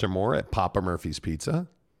 $25 or more at Papa Murphy's Pizza.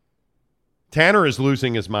 Tanner is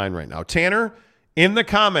losing his mind right now. Tanner, in the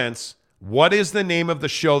comments, what is the name of the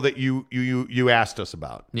show that you asked us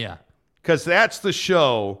about? Yeah. Because that's the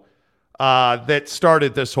show that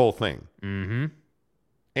started this whole thing. Mm-hmm.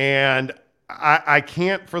 And I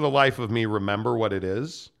can't for the life of me remember what it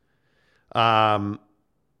is. I've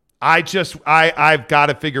got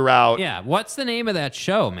to figure out. Yeah, what's the name of that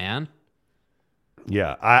show, man?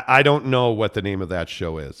 Yeah, I don't know what the name of that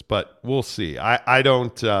show is, but we'll see. I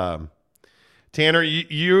don't. Tanner,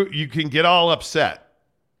 you can get all upset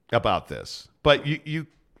about this, but you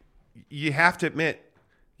have to admit,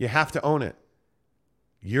 you have to own it.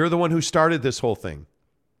 You're the one who started this whole thing.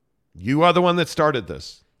 You are the one that started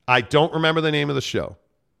this. I don't remember the name of the show,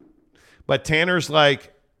 but Tanner's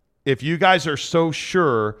like, if you guys are so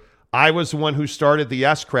sure I was the one who started the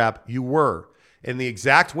S crap, you were. And the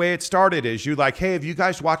exact way it started is you like, hey, have you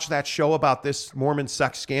guys watched that show about this Mormon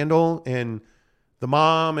sex scandal and the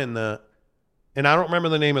mom and I don't remember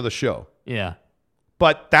the name of the show. Yeah.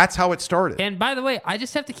 But that's how it started. And by the way, I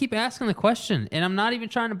just have to keep asking the question, and I'm not even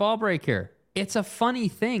trying to ball break here. It's a funny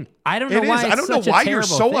thing. I don't know why. I don't know why you're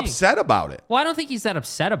so upset about it. Well, I don't think he's that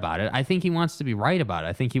upset about it. I think he wants to be right about it.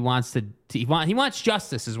 I think he wants he wants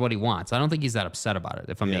justice is what he wants. I don't think he's that upset about it,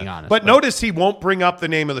 if I'm being honest. But notice he won't bring up the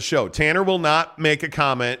name of the show. Tanner will not make a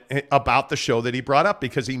comment about the show that he brought up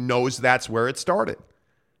because he knows that's where it started.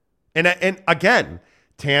 And again,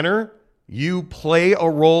 Tanner, you play a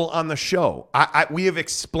role on the show. We have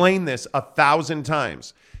explained this 1,000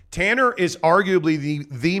 times. Tanner is arguably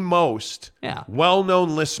the most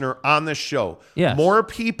well-known listener on this show. Yes. More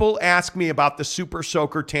people ask me about the Super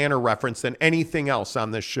Soaker Tanner reference than anything else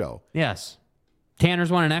on this show. Yes.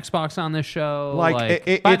 Tanner's won an Xbox on this show. By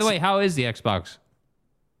the way, how is the Xbox?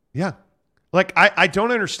 Yeah. Like, I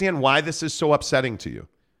don't understand why this is so upsetting to you.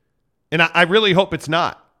 And I really hope it's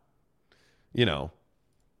not. You know.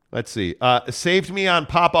 Let's see. Saved me on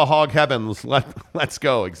Papa Hog Heavens. Let's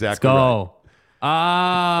go. Exactly. Let's go. Right.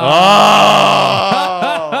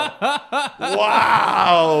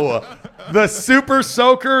 Wow. The Super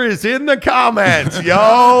Soaker is in the comments,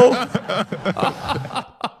 yo.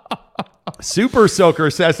 Super Soaker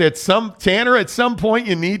says Tanner, at some point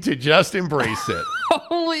you need to just embrace it.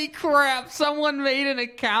 Holy crap, someone made an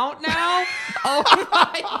account now? Oh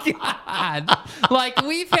my God. Like,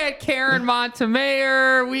 we've had Karen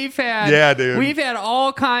Montemayor, we've had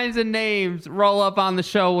all kinds of names roll up on the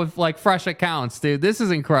show with like fresh accounts, dude. This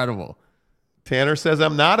is incredible. Tanner says,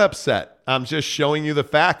 I'm not upset. I'm just showing you the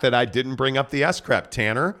fact that I didn't bring up the S crap,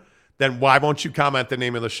 Tanner. Then why won't you comment the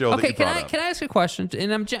name of the show that you brought up? Can I ask a question?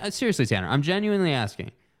 And seriously, Tanner, I'm genuinely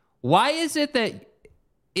asking. Why is it that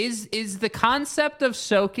is the concept of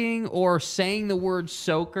soaking or saying the word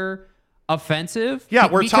soaker offensive? Yeah,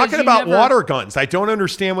 we're talking about water guns. I don't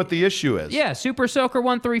understand what the issue is. Yeah, Super Soaker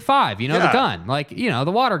 135. You know, the gun. Like, the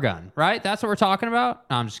water gun, right? That's what we're talking about?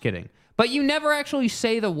 No, I'm just kidding. But you never actually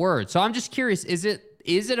say the word. So I'm just curious, is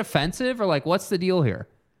it offensive or like what's the deal here?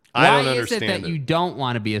 I don't understand. Why is it that you don't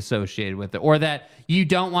want to be associated with it or that you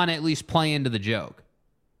don't want to at least play into the joke?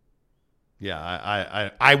 Yeah,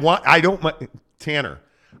 Tanner,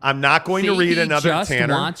 I'm not going to read another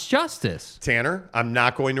Tanner. He wants justice. Tanner, I'm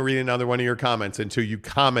not going to read another one of your comments until you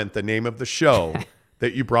comment the name of the show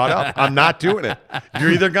that you brought up. I'm not doing it.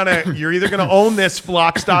 You're either gonna own this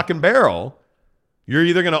lock, stock, and barrel. You're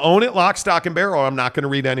either gonna own it lock, stock, and barrel, or I'm not gonna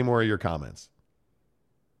read any more of your comments.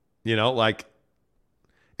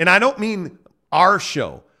 And I don't mean our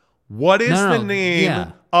show. What is the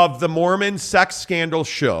name of the Mormon sex scandal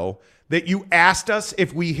show that you asked us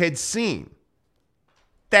if we had seen?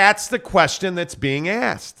 That's the question that's being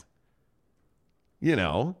asked.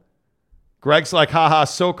 Greg's like, haha,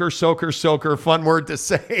 soaker, soaker, soaker, fun word to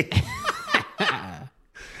say.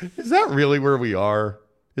 Is that really where we are?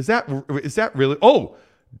 Is that really? Oh,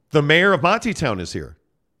 the mayor of Monty Town is here.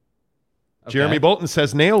 Jeremy Bolton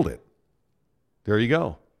says nailed it. There you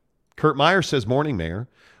go. Kurt Meyer says morning, Mayor.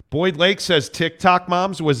 Boyd Lake says TikTok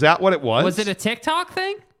moms. Was that what it was? Was it a TikTok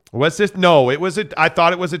thing? Was this? No, it was. I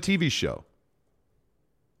thought it was a TV show.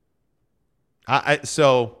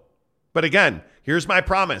 But again, here's my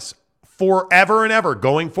promise. Forever and ever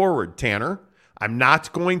going forward, Tanner, I'm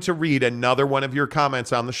not going to read another one of your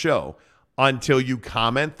comments on the show until you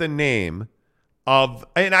comment the name of,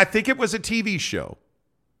 and I think it was a TV show.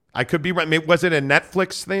 I could be right. Was it a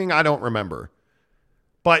Netflix thing? I don't remember.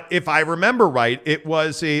 But if I remember right, it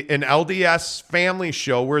was an LDS family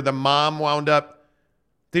show where the mom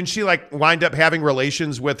didn't she wind up having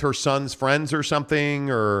relations with her son's friends or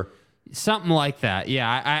something, or something like that?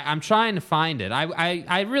 Yeah, I'm trying to find it.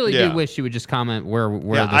 I really do wish you would just comment where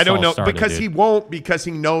this I don't all know started, because dude. he won't, because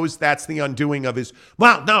he knows that's the undoing of his.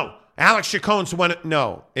 Well, no, Alex Chacon's the one.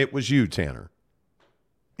 No, it was you, Tanner.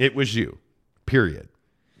 It was you. Period.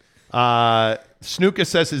 Snuka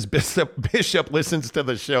says his bishop listens to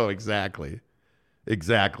the show. Exactly. It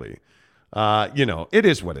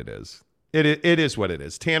is what it is. It is what it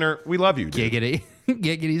is. Tanner, we love you, dude.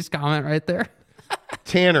 Giggity's comment right there.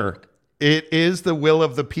 Tanner, it is the will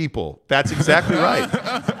of the people. That's exactly right.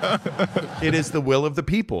 It is the will of the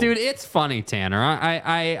people. Dude, it's funny, Tanner.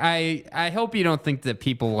 I hope you don't think that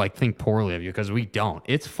people think poorly of you, because we don't.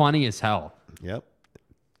 It's funny as hell. Yep.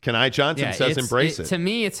 Kenai Johnson says embrace it. To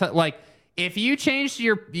me, it's like if you changed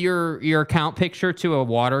your account picture to a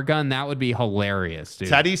water gun, that would be hilarious, dude.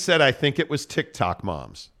 Teddy said, I think it was TikTok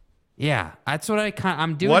moms. Yeah, that's what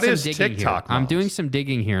I'm doing. What some is digging TikTok here. moms? I'm doing some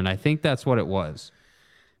digging here, and I think that's what it was.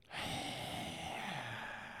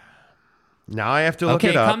 Now I have to look it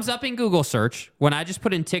up. Okay, it comes up in Google search. When I just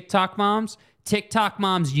put in TikTok moms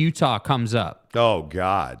Utah comes up. Oh,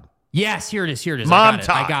 God. Yes, here it is. Mom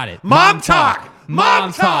I got it. Mom talk.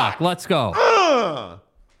 Mom talk. Let's go.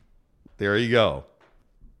 There you go.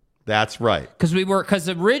 That's right. Because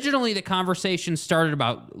originally the conversation started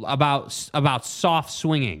about soft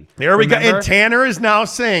swinging. There we Remember? go. And Tanner is now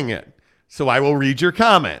saying it. So I will read your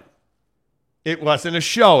comment. It wasn't a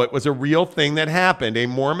show. It was a real thing that happened. A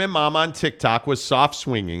Mormon mom on TikTok was soft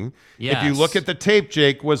swinging. Yes. If you look at the tape,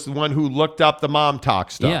 Jake was the one who looked up the mom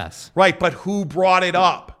talk stuff. Yes. Right, but who brought it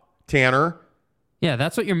up, Tanner? Yeah,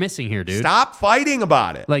 that's what you're missing here, dude. Stop fighting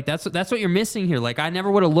about it. That's what you're missing here. I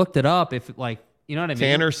never would have looked it up if you know what I mean?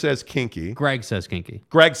 Tanner says kinky. Greg says kinky.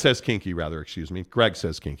 Greg says kinky, excuse me. Greg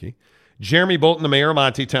says kinky. Jeremy Bolton, the mayor of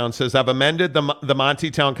Montytown, says, I've amended the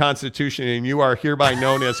Montytown Constitution, and you are hereby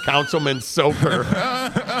known as Councilman Soaker.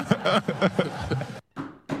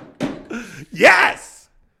 Yes!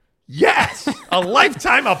 A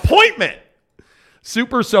lifetime appointment.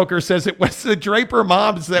 Super Soaker says it was the Draper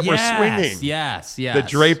moms that were swinging. Yes. The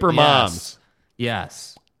Draper moms.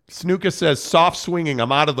 Yes. Snuka says soft swinging.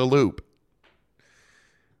 I'm out of the loop.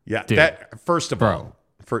 Yeah. Dude. First of all,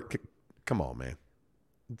 come on, man.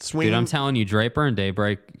 Swinging. Dude, I'm telling you, Draper and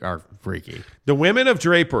Daybreak are freaky. The women of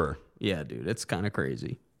Draper. Yeah, dude. It's kind of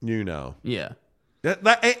crazy. Yeah.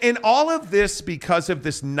 And all of this because of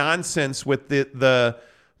this nonsense with the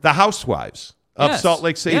housewives of Salt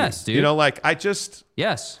Lake City. Yes, dude.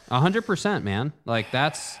 Yes, 100%, man.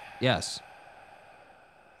 Yes.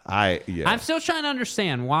 I'm still trying to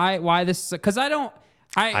understand why this, because I don't.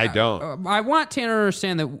 I want Tanner to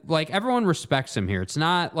understand that everyone respects him here. It's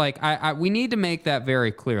not we need to make that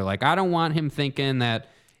very clear. I don't want him thinking that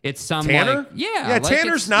it's some Tanner.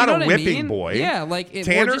 Tanner's not a whipping boy. Yeah,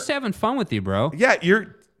 we're just having fun with you, bro. Yeah,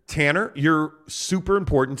 Tanner. You're super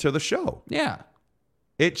important to the show. Yeah.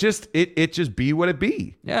 It just be what it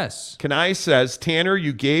be. Yes. Kenai says, Tanner,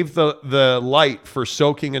 you gave the light for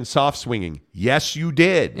soaking and soft swinging. Yes, you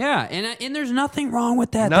did. Yeah, and there's nothing wrong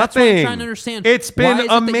with that. Nothing. That's what I'm trying to understand. It's been Why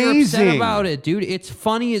is amazing. It that you're upset about it, dude. It's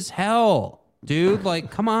funny as hell, dude.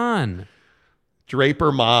 Come on.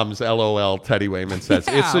 Draper moms, LOL. Teddy Wayman says,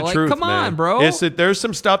 it's the truth, come man. on, bro. There's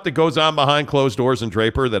some stuff that goes on behind closed doors in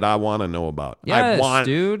Draper that I want to know about. Yes,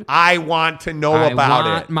 dude. I want to know about it.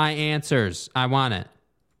 I want my answers. I want it.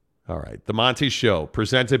 All right. The Monty Show,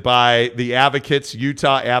 presented by the Advocates,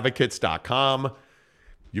 UtahAdvocates.com.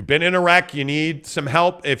 You've been in a wreck. You need some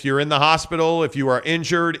help. If you're in the hospital, if you are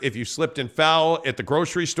injured, if you slipped and fell at the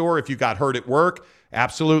grocery store, if you got hurt at work,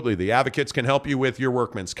 absolutely. The Advocates can help you with your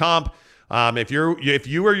workman's comp. If you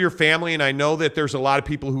or your family, and I know that there's a lot of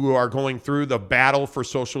people who are going through the battle for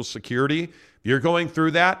Social Security, if you're going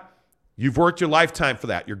through that, you've worked your lifetime for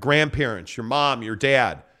that. Your grandparents, your mom, your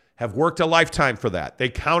dad have worked a lifetime for that. They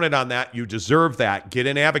counted on that. You deserve that. Get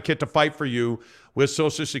an advocate to fight for you with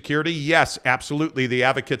Social Security. Yes, absolutely. The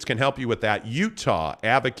Advocates can help you with that.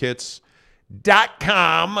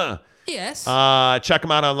 UtahAdvocates.com. Yes. Check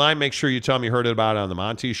them out online. Make sure you tell them you heard about it on the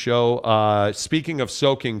Monty Show. Speaking of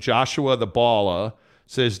soaking, Joshua the Balla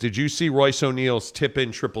says, did you see Royce O'Neal's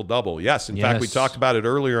tip-in triple-double? Yes. In fact, we talked about it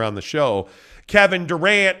earlier on the show. Kevin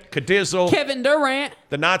Durant,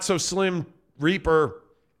 the not-so-slim Reaper,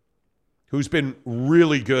 who's been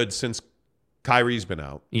really good since Kyrie's been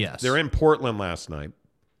out. Yes. They're in Portland last night,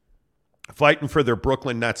 fighting for their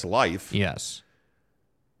Brooklyn Nets life. Yes.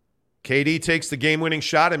 KD takes the game-winning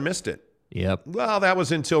shot and missed it. Yep. Well, that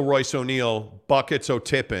was until Royce O'Neal, buckets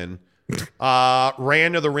o-tippin',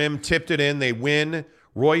 ran to the rim, tipped it in. They win.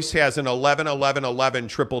 Royce has an 11-11-11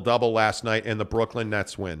 triple-double last night, and the Brooklyn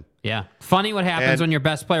Nets win. Yeah. Funny what happens when your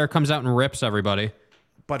best player comes out and rips everybody.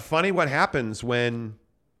 But funny what happens when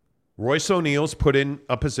Royce O'Neal's put in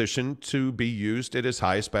a position to be used at his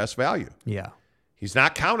highest, best value. Yeah. He's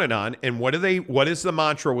not counted on. And what is the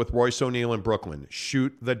mantra with Royce O'Neal in Brooklyn?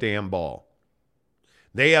 Shoot the damn ball.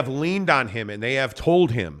 They have leaned on him, and they have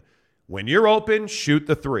told him, when you're open, shoot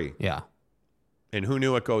the three. Yeah. And who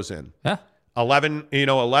knew it goes in? Yeah. 11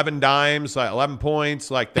 dimes, 11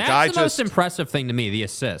 points. Like That's the most impressive thing to me, the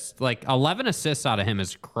assist. Like 11 assists out of him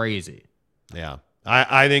is crazy. Yeah.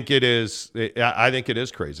 I think it is. I think it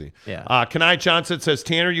is crazy. Yeah. Kenai Johnson says,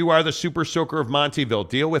 Tanner, you are the super soaker of Montyville.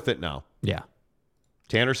 Deal with it now. Yeah.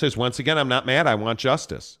 Tanner says, once again, I'm not mad. I want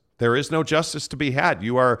justice. There is no justice to be had.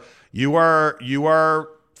 You are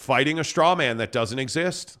fighting a straw man that doesn't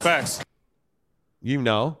exist. Facts.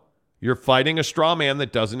 You're fighting a straw man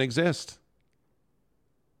that doesn't exist.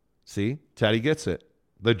 See, Teddy gets it.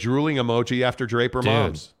 The drooling emoji after Draper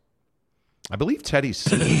Moms. I believe Teddy's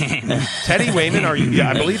single. Teddy Wayman,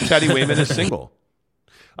 I believe Teddy Wayman is single.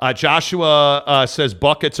 Joshua says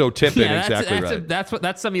buckets o-tipping. Yeah, exactly right.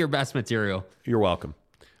 That's some of your best material. You're welcome.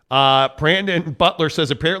 Brandon Butler says,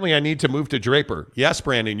 apparently I need to move to Draper. Yes,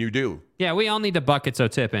 Brandon, you do. Yeah, we all need to buckets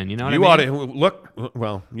o-tipping. You know what you I mean? ought to look.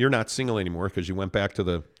 Well, you're not single anymore because you went back to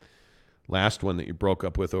the last one that you broke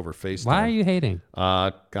up with over FaceTime. Why are you hating?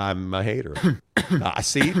 I'm a hater.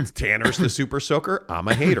 See, Tanner's the super soaker. I'm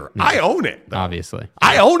a hater. I own it, though. Obviously.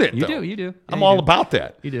 I own it, You though. do. Yeah, I'm all about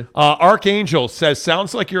that. You do. Archangel says,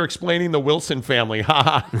 sounds like you're explaining the Wilson family.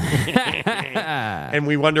 And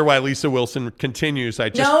we wonder why Lisa Wilson continues.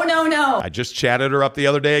 No. I just chatted her up the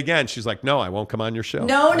other day again. She's like, no, I won't come on your show.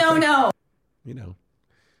 No. You know.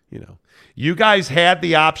 You guys had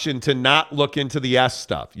the option to not look into the S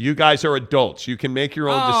stuff. You guys are adults. You can make your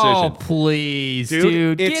own decision. Oh, please,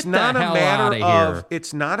 dude. It's get not the a hell matter outta of. here.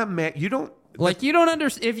 It's not a matter. You don't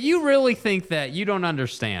understand. If you really think that, you don't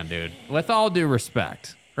understand, dude. With all due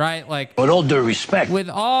respect, right? Like With all due respect. With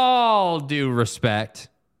all due respect,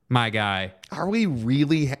 my guy. Are we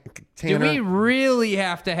really, Tanner? Do we really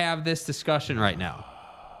have to have this discussion right now?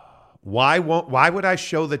 Why would I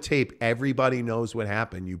show the tape? Everybody knows what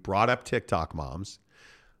happened. You brought up TikTok moms.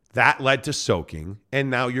 That led to soaking, and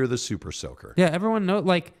now you're the super soaker. Yeah, everyone knows.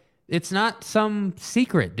 Like, it's not some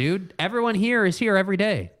secret, dude. Everyone here is here every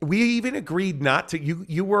day. We even agreed not to.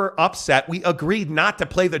 You were upset. We agreed not to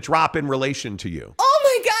play the drop in relation to you. Oh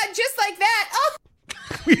my God, just like that. Oh.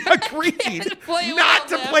 We agreed not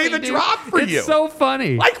to play the drop for you. It's so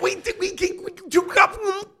funny. Like we do up.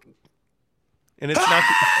 And it's not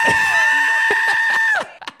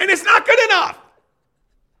and it's not good enough.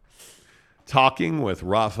 Talking with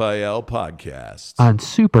Raphael podcast on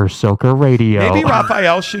Super Soaker Radio. Maybe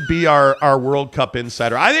Raphael should be our World Cup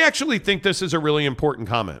insider. I actually think this is a really important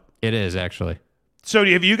comment. It is, actually. So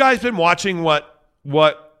have you guys been watching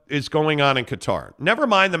what is going on in Qatar? Never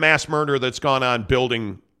mind the mass murder that's gone on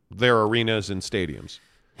building their arenas and stadiums.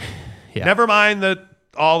 Yeah. Never mind the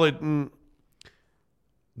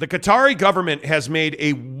Qatari government has made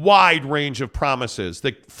a wide range of promises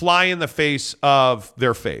that fly in the face of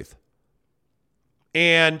their faith.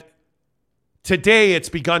 And today it's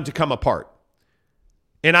begun to come apart.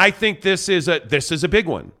 And I think this is a big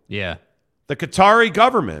one. Yeah. The Qatari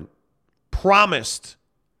government promised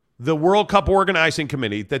the World Cup Organizing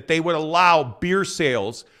Committee that they would allow beer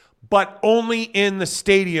sales, but only in the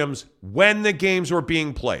stadiums when the games were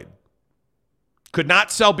being played. Could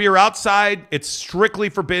not sell beer outside. It's strictly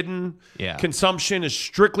forbidden. Yeah. Consumption is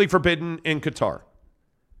strictly forbidden in Qatar.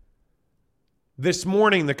 This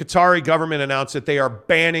morning, the Qatari government announced that they are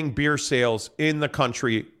banning beer sales in the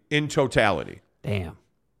country in totality. Damn.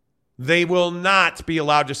 They will not be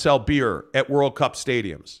allowed to sell beer at World Cup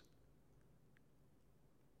stadiums.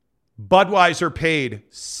 Budweiser paid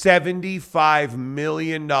 $75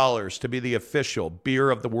 million to be the official beer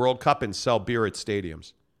of the World Cup and sell beer at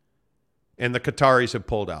stadiums. And the Qataris have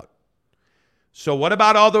pulled out. So what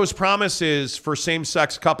about all those promises for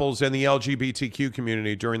same-sex couples and the LGBTQ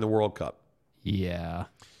community during the World Cup? Yeah.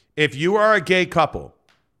 If you are a gay couple,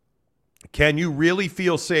 can you really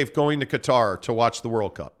feel safe going to Qatar to watch the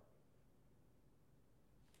World Cup?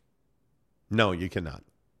 No, you cannot.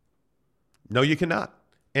 No, you cannot.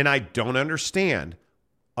 And I don't understand,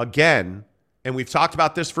 again, and we've talked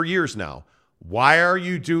about this for years now, why are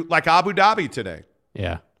you like Abu Dhabi today?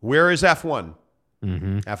 Yeah. Where is F1?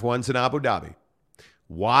 Mm-hmm. F1's in Abu Dhabi.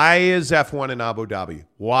 Why is F1 in Abu Dhabi?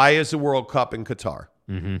 Why is the World Cup in Qatar?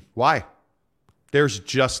 Mm-hmm. Why? There's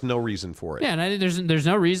just no reason for it. Yeah, and there's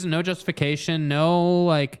no reason, no justification, no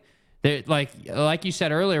like you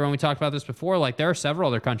said earlier when we talked about this before. Like there are several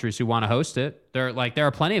other countries who want to host it. There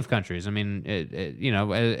are plenty of countries. I mean,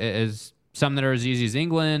 as some that are as easy as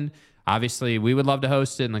England. Obviously, we would love to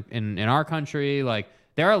host it in our country. Like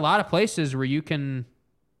there are a lot of places where you can,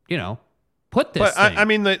 put this. But thing. I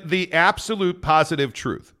mean, the absolute positive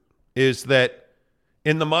truth is that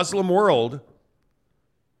in the Muslim world,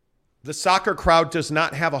 the soccer crowd does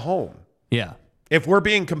not have a home. Yeah. If we're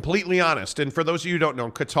being completely honest, and for those of you who don't know,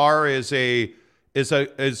 Qatar is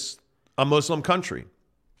a Muslim country.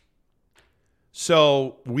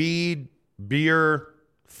 So weed, beer,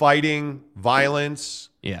 fighting, violence,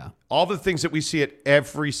 all the things that we see at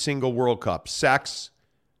every single World Cup, sex,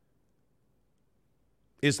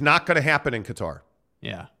 is not going to happen in Qatar.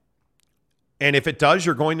 Yeah. And if it does,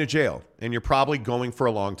 you're going to jail, and you're probably going for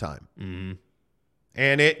a long time. Mm-hmm.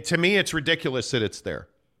 And to me, it's ridiculous that it's there.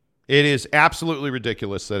 It is absolutely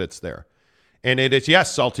ridiculous that it's there. And it is,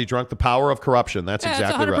 yes, salty drunk, the power of corruption. That's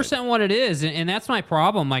exactly right. That's 100% what it is. And that's my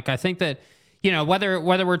problem. Like, I think that, whether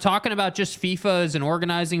we're talking about just FIFA as an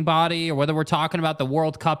organizing body or whether we're talking about the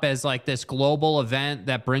World Cup as like this global event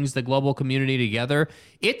that brings the global community together,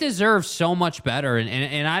 it deserves so much better.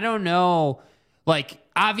 And I don't know, like,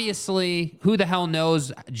 obviously, who the hell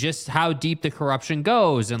knows just how deep the corruption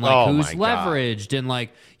goes and like who's leveraged and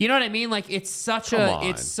like, you know what I mean? Like it's such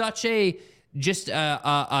a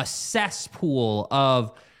cesspool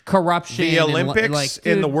of corruption. The Olympics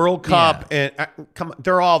and the World Cup and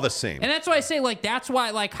they're all the same. And that's why I say like that's why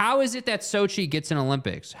like how is it that Sochi gets an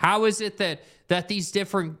Olympics? How is it that these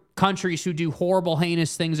different countries who do horrible,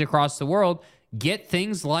 heinous things across the world get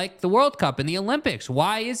things like the World Cup and the Olympics?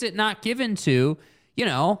 Why is it not given to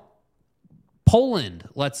Poland,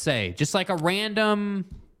 let's say, just like a random,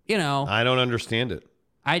 I don't understand it.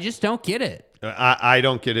 I just don't get it. I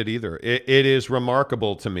don't get it either. It is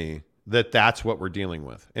remarkable to me that that's what we're dealing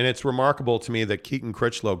with. And it's remarkable to me that Keaton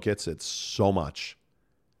Critchlow gets it so much.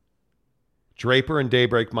 Draper and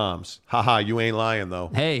Daybreak Moms. Haha, you ain't lying, though.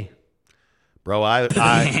 Hey. Bro, I you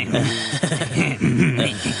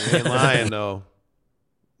ain't lying, though.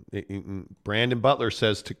 Brandon Butler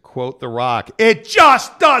says, to quote The Rock, it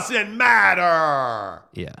just doesn't matter.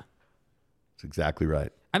 Yeah. That's exactly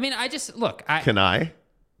right. I mean, I just, look. Can I?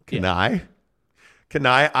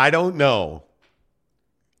 I don't know.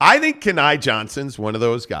 I think Kenai Johnson's one of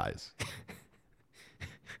those guys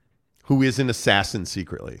who is an assassin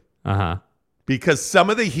secretly. Uh-huh. Because some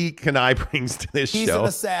of the heat Kenai brings to this show. He's an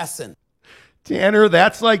assassin. Tanner,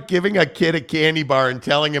 that's like giving a kid a candy bar and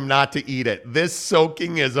telling him not to eat it. This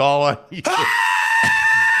soaking is all on you.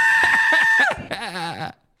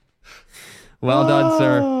 Well done,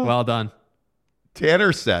 sir. Well done.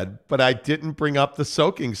 Tanner said, but I didn't bring up the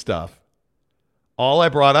soaking stuff. All I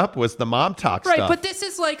brought up was the mom talk stuff. Right, but this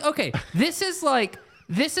is like, okay, this is like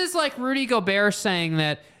Rudy Gobert saying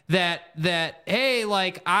that hey,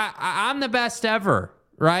 like I'm the best ever,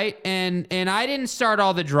 right? And I didn't start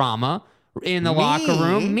all the drama in the locker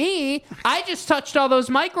room. I just touched all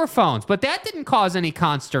those microphones, but that didn't cause any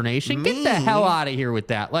consternation. Get the hell out of here with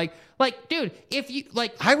that. Like, dude, if you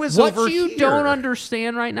like, I was what over you here. don't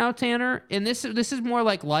understand right now, Tanner, and this is more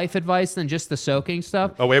like life advice than just the soaking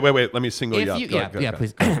stuff. Oh, wait. Let me single you up. Go,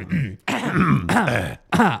 please.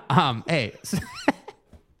 Hey,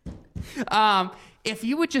 if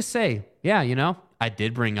you would just say, yeah, I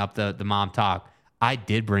did bring up the mom talk. I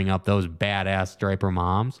did bring up those badass Draper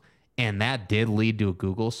moms. And that did lead to a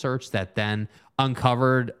Google search that then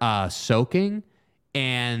uncovered soaking,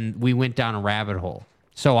 and we went down a rabbit hole.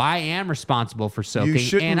 So I am responsible for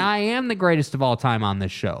soaking, and I am the greatest of all time on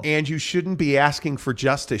this show. And you shouldn't be asking for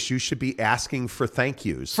justice. You should be asking for thank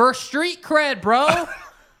yous. For street cred, bro.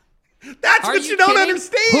 That's what you don't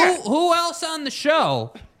understand. Who else on the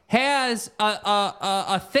show has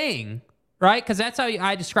a thing, right? Because that's how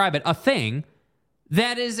I describe it, a thing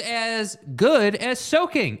that is as good as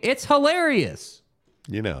soaking. It's hilarious.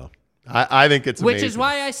 I think it's amazing. Which is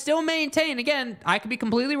why I still maintain, again, I could be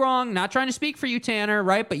completely wrong, not trying to speak for you, Tanner,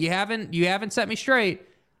 right? But you haven't set me straight.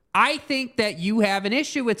 I think that you have an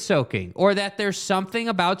issue with soaking, or that there's something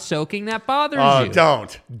about soaking that bothers you.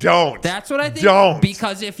 Don't. That's what I think. Don't.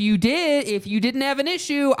 Because if you didn't have an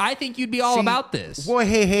issue, I think you'd be all about this. What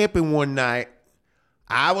had happened one night,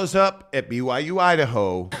 I was up at BYU,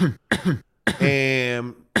 Idaho,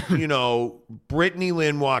 and, Brittany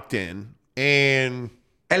Lynn walked in, and...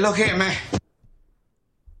 Hey, look here, man.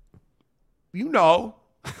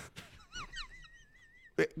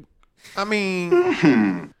 I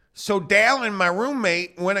mean... So Dallin, my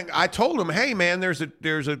roommate, when I told him, "Hey man, there's a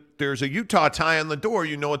Utah tie on the door.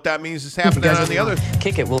 You know what that means? It's happening on the other.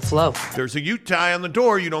 Kick it, we'll flow. There's a Utah tie on the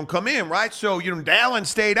door. You don't come in, right? So Dallin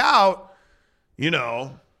stayed out.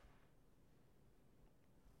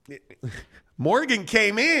 Morgan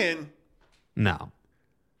came in. No.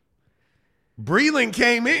 Breland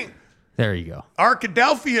came in. There you go.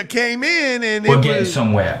 Arkadelphia came in, and we're getting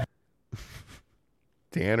somewhere.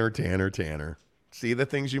 Tanner. See the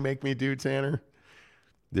things you make me do, Tanner?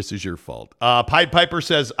 This is your fault. Pied Piper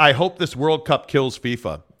says, I hope this World Cup kills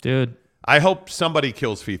FIFA. Dude. I hope somebody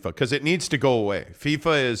kills FIFA because it needs to go away.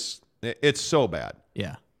 FIFA it's so bad.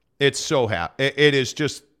 Yeah. It's so it is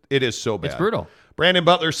so bad. It's brutal. Brandon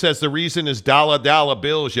Butler says the reason is dollar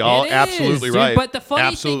bills, y'all. Absolutely dude. right. But the funny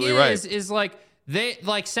Absolutely thing right. is like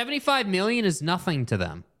 $75 million is nothing to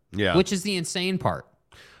them. Yeah. Which is the insane part.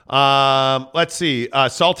 Let's see.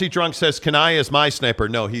 Salty Drunk says, Kanai is my sniper.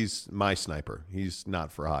 No, he's my sniper. He's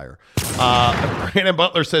not for hire. Brandon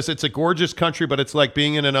Butler says, it's a gorgeous country, but it's like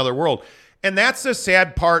being in another world. And that's the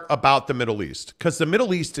sad part about the Middle East, because the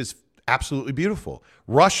Middle East is absolutely beautiful.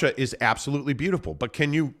 Russia is absolutely beautiful. But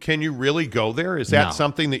can you really go there? Is that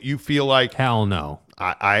something that you feel like? Hell no.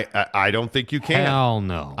 I don't think you can. Hell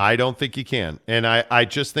no. I don't think you can. And I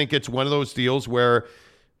just think it's one of those deals where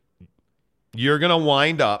you're going to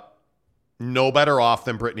wind up no better off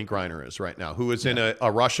than Brittany Griner is right now, who is in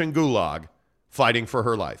a Russian gulag fighting for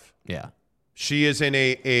her life. Yeah. She is in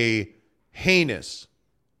a heinous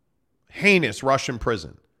Russian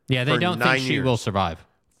prison. Yeah, they don't think she will survive.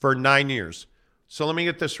 For 9 years. So let me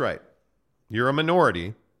get this right. You're a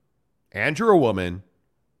minority, and you're a woman,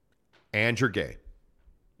 and you're gay.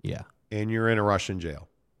 Yeah. And you're in a Russian jail.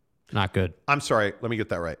 Not good. I'm sorry. Let me get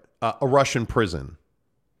that right. A Russian prison.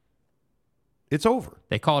 It's over.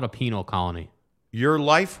 They call it a penal colony. Your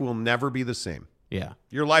life will never be the same. Yeah.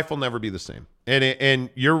 Your life will never be the same. And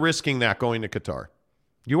you're risking that going to Qatar.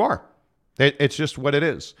 You are. It's just what it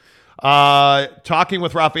is. Talking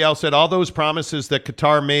with Raphael said, all those promises that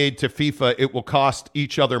Qatar made to FIFA, it will cost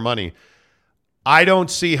each other money. I don't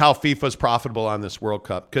see how FIFA's profitable on this World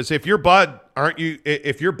Cup. Because if you're Bud, aren't you?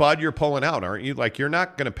 If you're Bud, you're pulling out, aren't you? Like, you're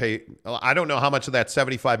not going to pay. I don't know how much of that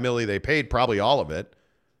 $75 million they paid, probably all of it.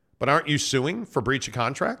 But aren't you suing for breach of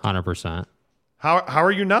contract? 100%. How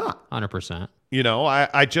are you not? 100%.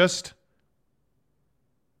 I just,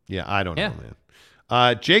 I don't know,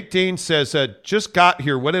 man. Jake Dean says, just got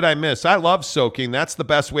here. What did I miss? I love soaking. That's the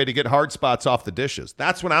best way to get hard spots off the dishes.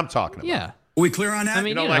 That's what I'm talking about. Yeah. Are we clear on that? I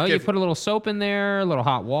mean, you put a little soap in there, a little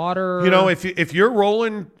hot water. If you're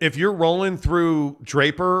rolling through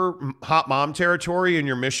Draper hot mom territory in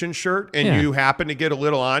your mission shirt and you happen to get a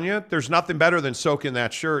little on you, there's nothing better than soaking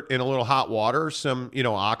that shirt in a little hot water, some,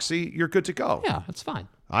 Oxy, you're good to go. Yeah, that's fine.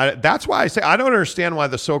 That's why I say I don't understand why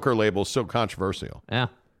the soaker label is so controversial. Yeah.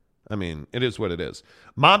 I mean, it is what it is.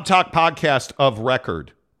 Mom Talk podcast of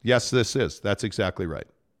record. Yes, this is. That's exactly right.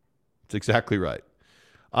 It's exactly right.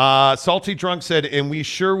 Salty Drunk said, and we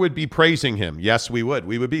sure would be praising him. Yes, we would.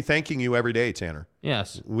 We would be thanking you every day, Tanner.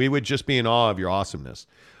 Yes. We would just be in awe of your awesomeness.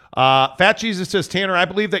 Fat Jesus says, Tanner, I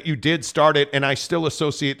believe that you did start it, and I still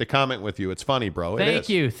associate the comment with you. It's funny, bro. Thank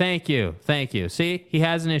you. See, he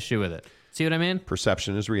has an issue with it. See what I mean?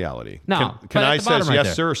 Perception is reality. No. Can I says, right yes,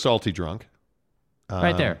 there. sir, Salty Drunk.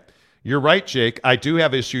 Right there. You're right, Jake. I do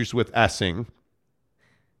have issues with essing.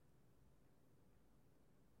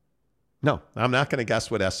 No, I'm not going to guess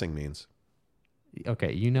what essing means.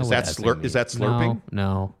 Okay, you know is what that means. Is that slurping?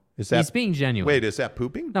 No. Is that, he's being genuine. Wait, is that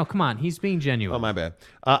pooping? No, come on. He's being genuine. Oh, my bad.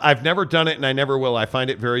 I've never done it, and I never will. I find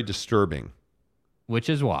it very disturbing. Which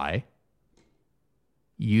is why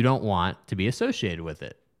you don't want to be associated with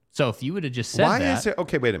it. So if you would have just said why that. Is it?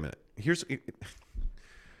 Okay, wait a minute.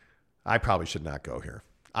 I probably should not go here.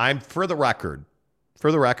 For the record,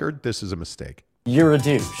 this is a mistake. You're a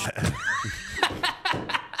douche.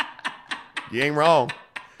 You ain't wrong.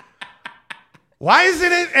 Why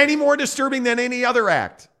isn't it any more disturbing than any other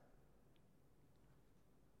act?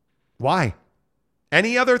 Why?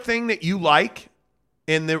 Any other thing that you like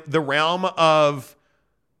in the realm of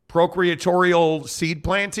procreatorial seed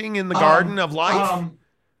planting in the garden of life?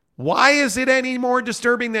 Why is it any more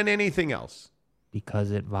disturbing than anything else?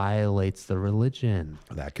 Because it violates the religion.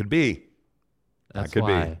 That could be. That's that could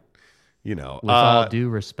why. be. You know, with all due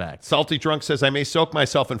respect. Salty Drunk says, I may soak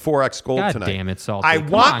myself in 4X Gold God tonight. damn it, Salty. I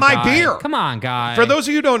want my beer. Come on, guy. For those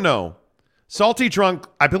of you who don't know, Salty Drunk,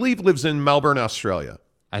 I believe, lives in Melbourne, Australia.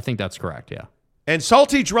 I think that's correct, yeah. And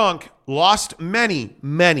Salty Drunk lost many,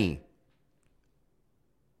 many,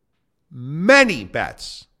 many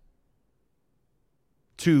bets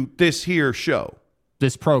to this here show.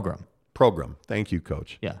 This program. Thank you,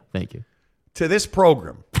 Coach. Yeah, thank you. To this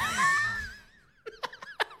program.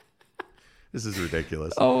 This is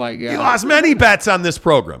ridiculous. Oh, my God. He lost many bets on this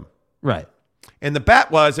program. Right. And the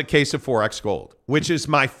bet was a case of 4X Gold, which is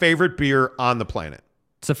my favorite beer on the planet.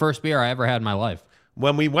 It's the first beer I ever had in my life.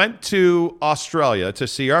 When we went to Australia to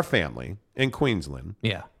see our family in Queensland,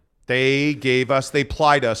 yeah, they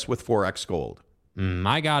plied us with 4X Gold.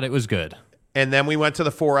 My God, it was good. And then we went to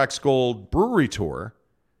the 4X Gold brewery tour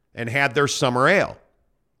and had their summer ale.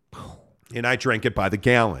 And I drank it by the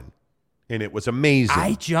gallon. And it was amazing.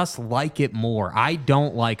 I just like it more. I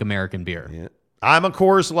don't like American beer. Yeah. I'm a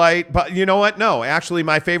Coors Light, but you know what? No, actually,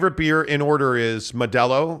 my favorite beer in order is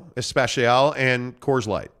Modelo Especial and Coors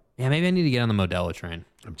Light. Yeah, maybe I need to get on the Modelo train.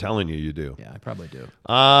 I'm telling you, you do. Yeah, I probably do.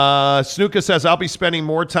 Snuka says, I'll be spending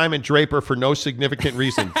more time in Draper for no significant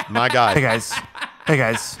reason. My guy. Hey, guys. Hey,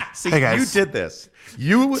 guys. See, hey, guys. you did this.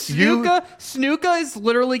 Snuka is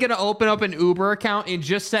literally going to open up an Uber account and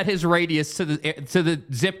just set his radius to the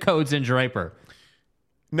zip codes in Draper.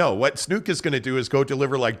 No, what Snook is going to do is go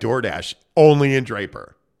deliver like DoorDash only in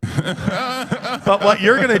Draper. But what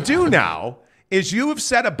you're going to do now is you have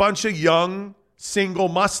set a bunch of young single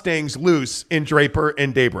Mustangs loose in Draper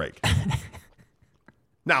and Daybreak.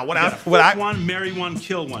 Now, marry one,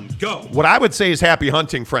 kill one. Go. What I would say is happy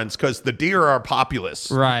hunting, friends, because the deer are populous.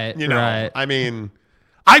 Right. You know, right. I mean,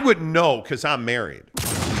 I wouldn't know because I'm married.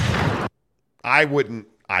 I wouldn't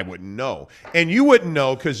know. And you wouldn't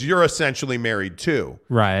know because you're essentially married too.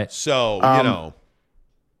 Right. So, you know.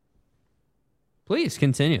 Please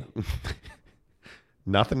continue.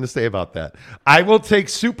 Nothing to say about that. I will take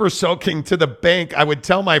super soaking to the bank. I would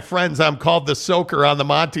tell my friends I'm called the soaker on the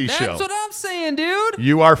Monty Show. That's what I'm saying, dude.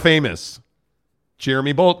 You are famous.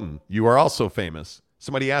 Jeremy Bolton, you are also famous.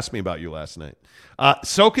 Somebody asked me about you last night.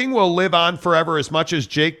 Soaking will live on forever as much as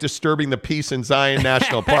Jake disturbing the peace in Zion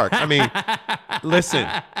National Park. I mean,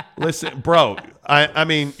 listen, bro. I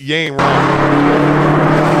mean, you ain't wrong.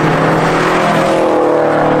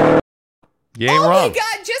 You ain't wrong. Oh my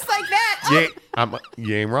God, just like that.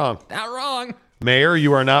 You ain't wrong. Not wrong. Mayor,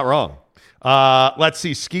 you are not wrong. Let's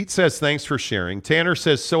see. Skeet says, thanks for sharing. Tanner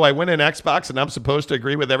says, so I win an Xbox and I'm supposed to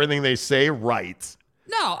agree with everything they say? Right.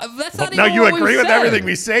 No, that's not No, even you what agree we with said. everything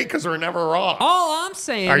we say because we're never wrong. All I'm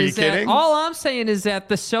saying is that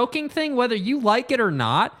the soaking thing, whether you like it or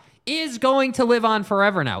not, is going to live on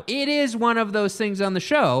forever now. It is one of those things on the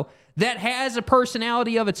show that has a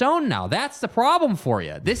personality of its own now. That's the problem for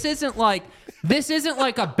you. This isn't like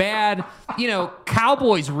a bad,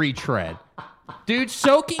 Cowboys retread. Dude,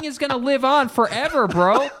 soaking is going to live on forever,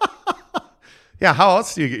 bro. Yeah, how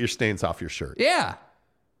else do you get your stains off your shirt? Yeah.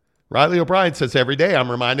 Riley O'Brien says, every day I'm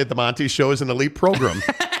reminded the Monty Show is an elite program.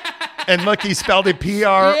 And look, he spelled it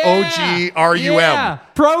P-R-O-G-R-U-M. Yeah,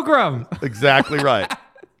 program. Exactly right.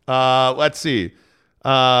 Let's see.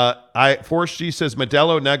 Forrest G says,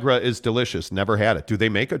 Modelo Negra is delicious. Never had it. Do they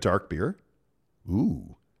make a dark beer?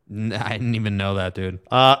 Ooh. I didn't even know that, dude.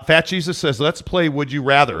 Fat Jesus says, let's play Would You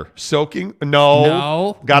Rather. Soaking?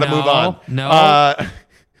 No. Got to move on. No.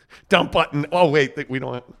 Dump button. Oh, wait. We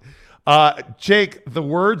don't want... Jake,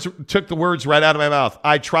 took the words right out of my mouth.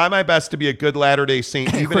 I try my best to be a good Latter-day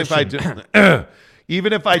Saint, even if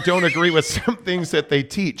I don't agree with some things that they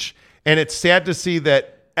teach. And it's sad to see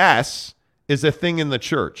that S is a thing in the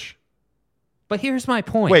church. But here's my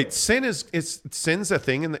point. Wait, sin's a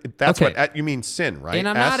thing in the, that's okay. What you mean, sin, right? And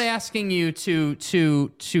I'm not asking you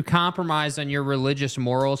to compromise on your religious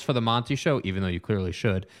morals for the Monty Show, even though you clearly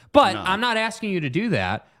should. But no. I'm not asking you to do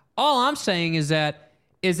that. All I'm saying is that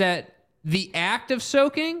the act of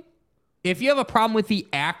soaking, if you have a problem with the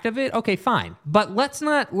act of it, okay, fine. But let's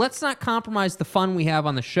not compromise the fun we have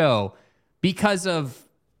on the show because of,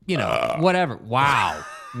 whatever. Wow.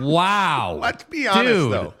 Wow. Let's be honest,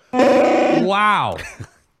 though. Wow.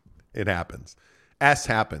 It happens. S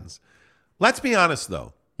happens. Let's be honest,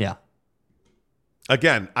 though. Yeah.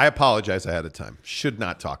 Again, I apologize ahead of time. Should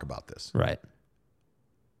not talk about this. Right.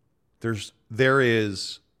 There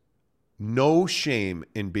is no shame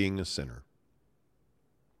in being a sinner.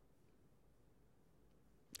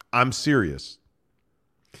 I'm serious.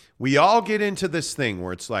 We all get into this thing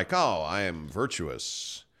where it's like, oh, I am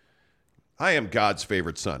virtuous. I am God's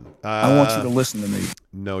favorite son. I want you to listen to me.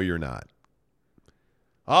 No, you're not.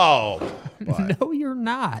 Oh. But, no, you're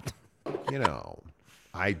not. You know,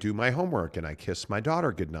 I do my homework and I kiss my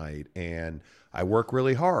daughter goodnight and I work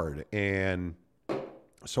really hard. And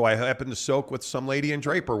so I happened to soak with some lady in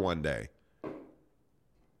Draper one day.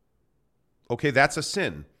 Okay, that's a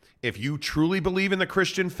sin. If you truly believe in the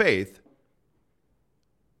Christian faith,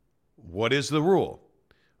 what is the rule?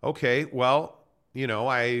 Okay, well, you know,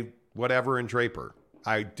 whatever in Draper.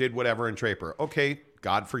 I did whatever in Draper. Okay,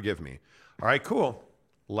 God forgive me. All right, cool.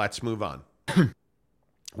 Let's move on.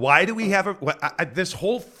 Why do we have this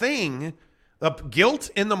whole thing of guilt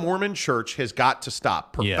in the Mormon church has got to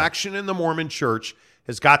stop. Perfection in the Mormon church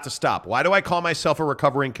has got to stop. Why do I call myself a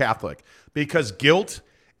recovering Catholic? Because guilt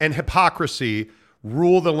and hypocrisy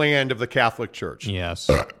rule the land of the Catholic Church. Yes.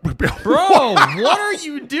 Bro, what are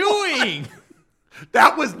you doing?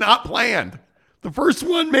 That was not planned. The first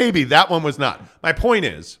one, maybe. That one was not. My point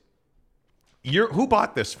is, who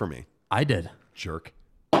bought this for me? I did. Jerk.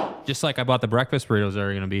 Just like I bought the breakfast burritos that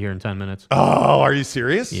are going to be here in 10 minutes. Oh, are you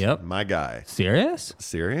serious? Yep. My guy. Serious?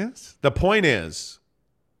 Serious? The point is,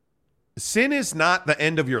 sin is not the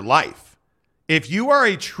end of your life. If you are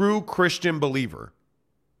a true Christian believer,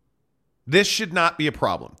 this should not be a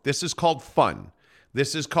problem. This is called fun.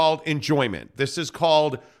 This is called enjoyment. This is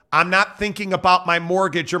called, I'm not thinking about my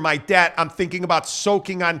mortgage or my debt. I'm thinking about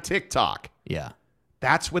soaking on TikTok. Yeah.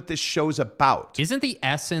 That's what this show's about. Isn't the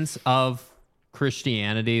essence of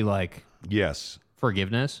Christianity like yes,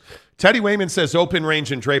 forgiveness? Teddy Wayman says open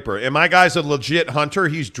range and Draper. And my guy's a legit hunter.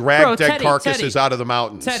 He's dragged dead carcasses out of the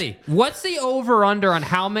mountains. Teddy, what's the over-under on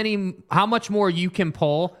how much more you can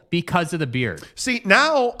pull because of the beard? See,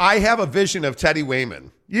 now I have a vision of Teddy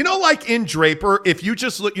Wayman. You know, like in Draper, if you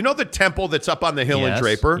just look, you know the temple that's up on the hill in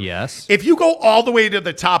Draper? Yes. If you go all the way to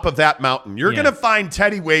the top of that mountain, you're going to find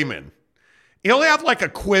Teddy Wayman. He'll have like a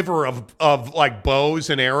quiver of like bows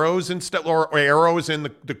and arrows and stuff, or arrows in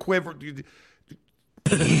the quiver.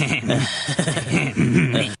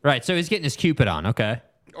 Right, so he's getting his Cupid on, okay.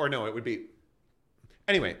 Or no, it would be.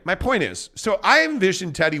 Anyway, my point is, so I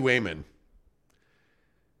envision Teddy Wayman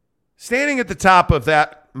standing at the top of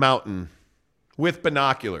that mountain with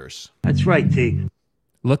binoculars. That's right, T.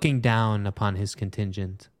 Looking down upon his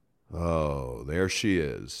contingent. Oh, there she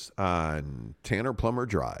is on Tanner Plummer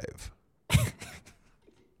Drive.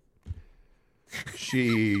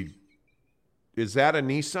 Is that a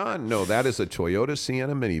Nissan? No, that is a Toyota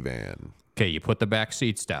Sienna minivan. Okay, you put the back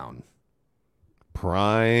seats down.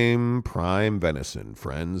 Prime venison,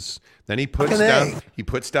 friends. Then he puts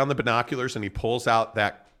down the binoculars and he pulls out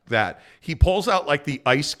he pulls out like the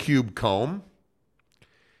ice cube comb.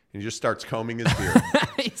 And he just starts combing his beard.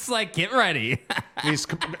 He's like, get ready.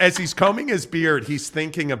 As he's combing his beard, he's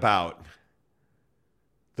thinking about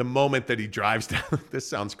the moment that he drives down. This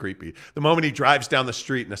sounds creepy. The moment he drives down the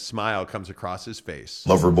street and a smile comes across his face.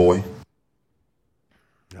 Lover boy.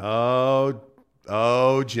 Oh,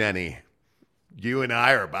 Jenny. You and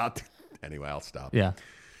I are about to... Anyway, I'll stop. Yeah.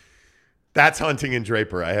 That's hunting in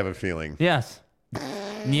Draper, I have a feeling. Yes.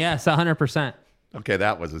 Yes, 100%. Okay,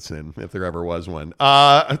 that was a sin, if there ever was one.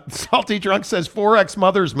 Salty Drunk says 4X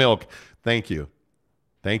mother's milk. Thank you.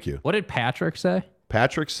 What did Patrick say?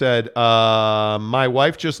 Patrick said, my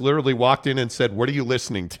wife just literally walked in and said, what are you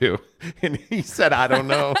listening to? And he said, I don't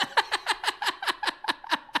know.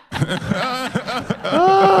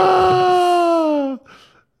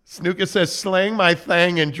 Snuka says, slang my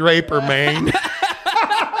thang in Draper, Maine.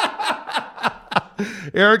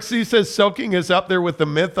 Eric C says soaking is up there with the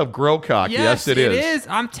myth of Growcock. Yes, it is.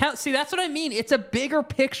 See, that's what I mean. It's a bigger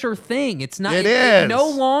picture thing. It's not. It is. No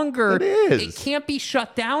longer. It is. It can't be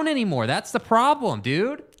shut down anymore. That's the problem,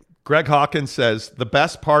 dude. Greg Hawkins says the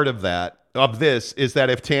best part of this is that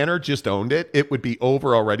if Tanner just owned it, it would be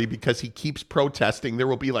over already because he keeps protesting. There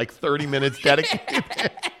will be like 30 minutes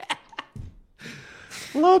dedicated.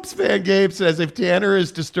 Lopes Van Gabe says if Tanner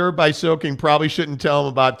is disturbed by soaking, probably shouldn't tell him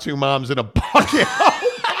about two moms in a bucket.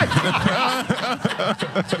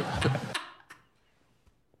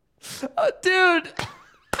 Oh, dude.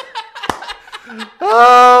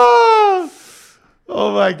 Oh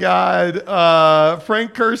my God.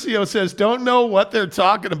 Frank Curcio says, don't know what they're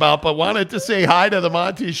talking about, but wanted to say hi to the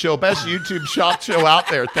Monty Show. Best YouTube shop show out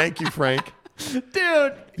there. Thank you, Frank.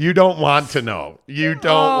 Dude. You don't want to know. You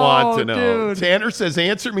don't want to know. Dude. Tanner says,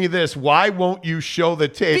 answer me this. Why won't you show the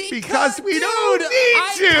tape? Because we don't need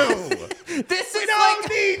to. We don't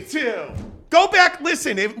need to. Go back,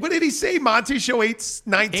 listen. What did he say? Monty Show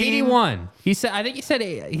 819? 81. He said, I think he said,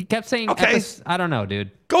 he kept saying, okay. I don't know,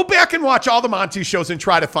 dude. Go back and watch all the Monty shows and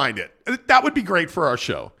try to find it. That would be great for our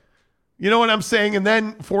show. You know what I'm saying? And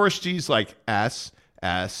then Forrest G's like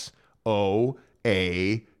SSOAK.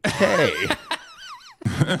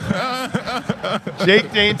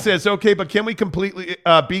 Jake Dane says, okay, but can we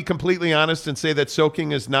be completely honest and say that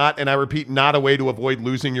soaking is not, and I repeat, not a way to avoid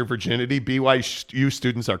losing your virginity? BYU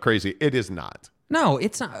students are crazy. It is not. No,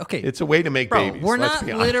 it's not. Okay. It's a way to make babies. We're not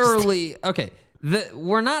literally, okay.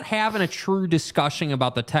 We're not having a true discussion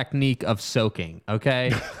about the technique of soaking,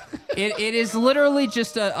 okay? it is literally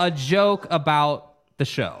just a joke about the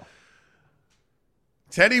show.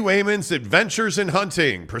 Teddy Wayman's Adventures in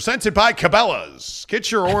Hunting, presented by Cabela's.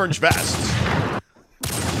 Get your orange vest.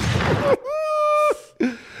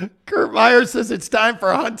 Kurt Meyer says it's time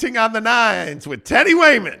for Hunting on the Nines with Teddy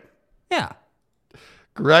Wayman. Yeah.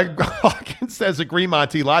 Greg Hawkins says, agree,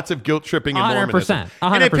 Monty. Lots of guilt tripping in Mormonism.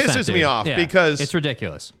 100%. And it pisses me off because it's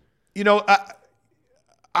ridiculous. You know,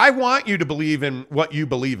 I want you to believe in what you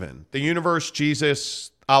believe in. The universe,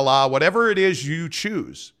 Jesus, Allah, whatever it is you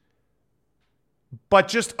choose. But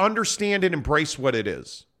just understand and embrace what it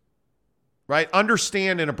is. Right?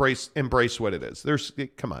 Understand and embrace what it is.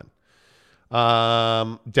 Come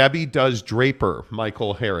on. Debbie does Draper,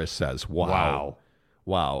 Michael Harris says. Wow.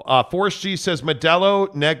 Forrest G says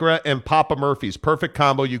Modelo, Negra, and Papa Murphy's. Perfect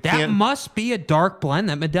combo. That must be a dark blend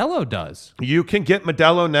that Modelo does. You can get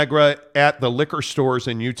Modelo Negra at the liquor stores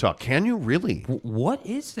in Utah. Can you really? What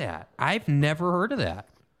is that? I've never heard of that.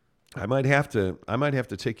 I might have to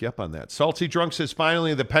take you up on that. Salty Drunk says,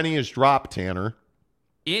 finally, the penny is dropped, Tanner.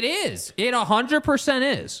 It is. It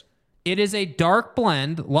 100% is. It is a dark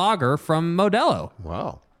blend lager from Modelo.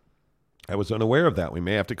 Wow. I was unaware of that. We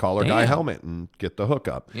may have to call our guy Helmet and get the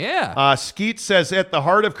hookup. Yeah. Skeet says, at the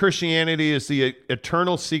heart of Christianity is the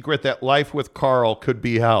eternal secret that life with Carl could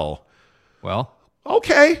be hell. Well.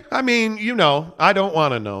 Okay. I mean, I don't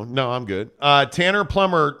want to know. No, I'm good. Tanner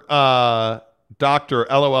Plummer, Doctor,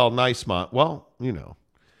 LOL, nice mont. Well,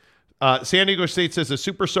 San Diego State says the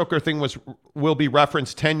Super Soaker thing will be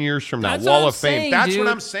referenced 10 years from now. That's Wall of saying, Fame. That's dude. what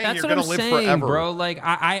I'm saying. That's You're going to live forever. Bro. Like,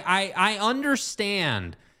 I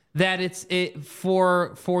understand that it's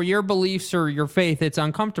for your beliefs or your faith, it's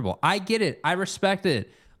uncomfortable. I get it. I respect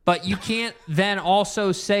it. But you can't then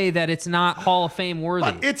also say that it's not Hall of Fame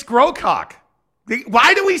worthy. But it's Grocock.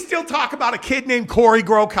 Why do we still talk about a kid named Corey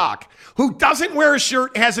Grocock who doesn't wear a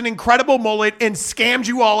shirt, has an incredible mullet, and scammed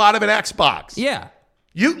you all out of an Xbox? Yeah.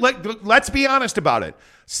 Let's be honest about it.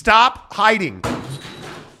 Stop hiding.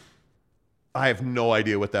 I have no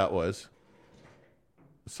idea what that was.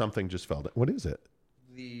 Something just fell down. What is it?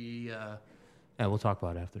 Yeah, we'll talk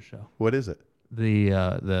about it after the show. What is it?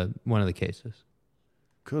 The one of the cases.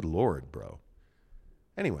 Good Lord, bro.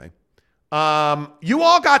 Anyway, you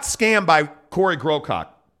all got scammed by Corey Grocock.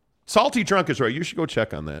 Salty Drunk is right. You should go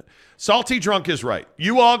check on that. Salty Drunk is right.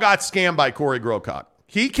 You all got scammed by Corey Grocock.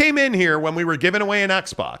 He came in here when we were giving away an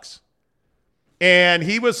Xbox. And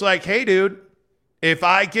he was like, hey, dude, if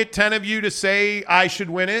I get 10 of you to say I should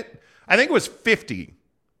win it, I think it was 50.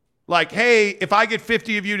 Like, hey, if I get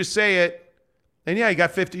 50 of you to say it, and yeah, you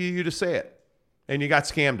got 50 of you to say it. And you got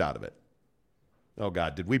scammed out of it. Oh,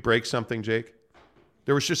 God. Did we break something, Jake?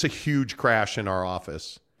 There was just a huge crash in our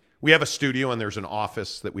office. We have a studio, and there's an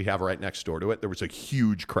office that we have right next door to it. There was a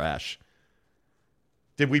huge crash.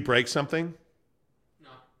 Did we break something?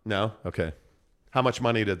 No? Okay. How much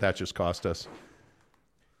money did that just cost us?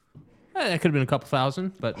 That could have been a couple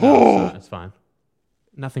thousand, but no, it's fine.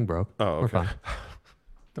 Nothing broke. Oh, okay. We're fine.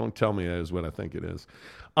 Don't tell me that is what I think it is.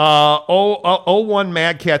 01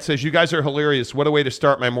 Mad Cat says, you guys are hilarious. What a way to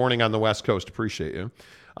start my morning on the West Coast. Appreciate you.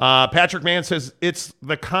 Patrick Mann says, it's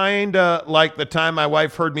the kind like the time my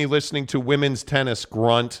wife heard me listening to women's tennis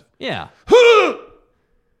grunt. Yeah.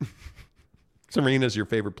 Serena's your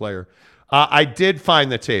favorite player. I did find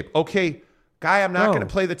the tape. Okay, Guy, I'm not going to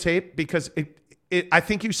play the tape because I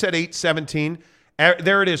think you said 8:17.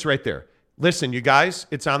 There it is right there. Listen, you guys,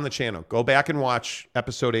 it's on the channel. Go back and watch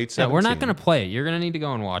episode 8:17. Yeah, we're not going to play it. You're going to need to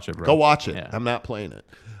go and watch it, bro. Go watch it. Yeah. I'm not playing it.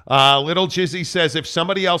 Little Jizzy says, if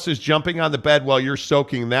somebody else is jumping on the bed while you're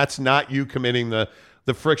soaking, that's not you committing the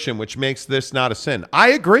friction, which makes this not a sin. I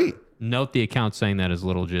agree. Note the account saying that is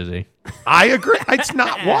Little Jizzy. I agree. It's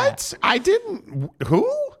not what? I didn't. Who?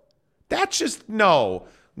 That's just, no.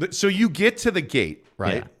 So you get to the gate,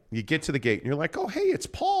 right? Yeah. You get to the gate, and you're like, oh, hey, it's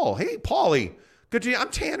Paul. Hey, Paulie. Good to you. I'm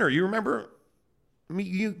Tanner. You remember me?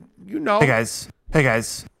 You know. Hey,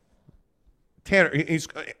 guys. Tanner, is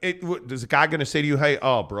a guy going to say to you, hey,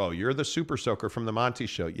 oh, bro, you're the Super Soaker from the Monty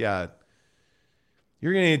Show. Yeah.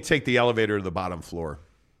 You're going to need to take the elevator to the bottom floor.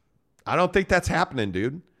 I don't think that's happening,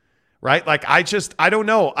 dude. right? Like, I don't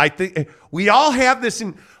know. I think we all have this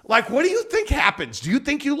in, like, what do you think happens? Do you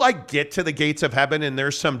think you, like, get to the gates of heaven and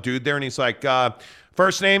there's some dude there and he's like,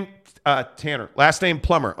 first name, Tanner, last name,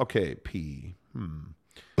 Plumber. Okay, P.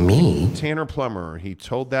 Me? Tanner Plummer. He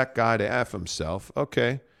told that guy to F himself.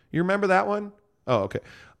 Okay. You remember that one? Oh, okay.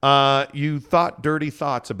 You thought dirty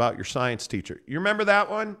thoughts about your science teacher. You remember that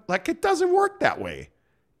one? Like, it doesn't work that way.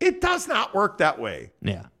 It does not work that way.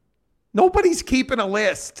 Yeah. Nobody's keeping a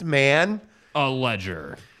list, man. A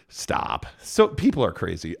ledger. Stop. So people are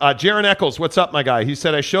crazy. Jaron Eccles, what's up, my guy? He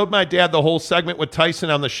said, I showed my dad the whole segment with Tyson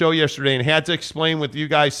on the show yesterday and had to explain what you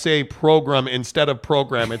guys say program instead of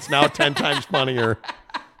program. It's now 10 times funnier.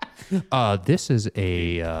 This is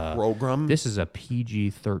a program. This is a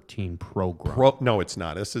PG-13 program. No, it's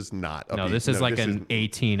not. This is not. No, this is like an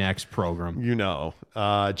 18X program. You know,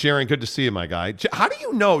 Jaron, good to see you, my guy. How do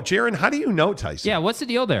you know, Jaron? How do you know Tyson? Yeah, what's the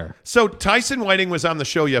deal there? So Tyson Whiting was on the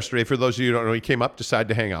show yesterday. For those of you who don't know, he came up, decided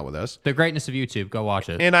to hang out with us. The greatness of YouTube. Go watch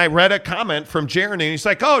it. And I read a comment from Jaron, and he's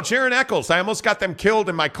like, "Oh, Jaron Eccles, I almost got them killed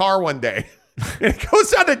in my car one day." And it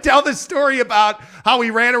goes on to tell the story about how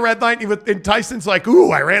he ran a red light, and Tyson's like,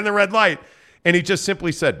 "Ooh, I ran the red light," and he just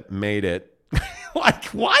simply said, "Made it." Like,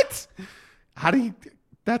 what? How do you?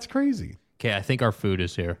 That's crazy. Okay, I think our food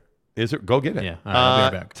is here. Is it? Go get it. Yeah, all right, I'll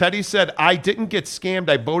be right back. Teddy said, "I didn't get scammed.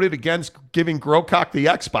 I voted against giving Grocock the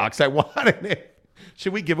Xbox. I wanted it."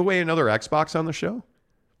 Should we give away another Xbox on the show?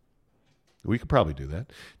 We could probably do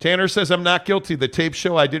that. Tanner says, "I'm not guilty. The tape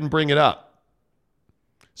show, I didn't bring it up."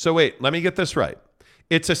 So wait, let me get this right.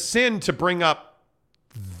 It's a sin to bring up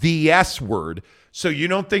the S word. So you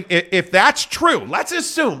don't think, if that's true, let's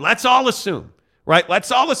all assume, right? Let's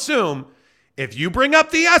all assume if you bring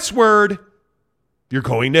up the S word, you're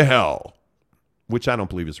going to hell, which I don't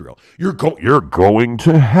believe is real. You're going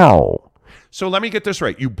to hell. So let me get this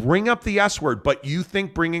right. You bring up the S word, but you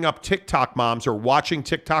think bringing up TikTok moms or watching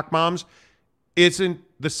TikTok moms isn't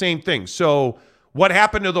the same thing. So what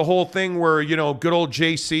happened to the whole thing where, you know, good old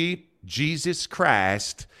JC, Jesus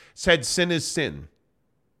Christ, said sin is sin?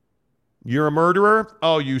 You're a murderer?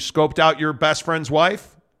 Oh, you scoped out your best friend's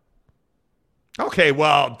wife? Okay,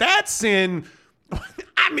 well, that's sin.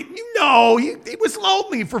 I mean, you know, he was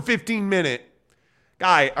lonely for 15 minutes.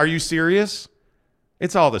 Guy, are you serious?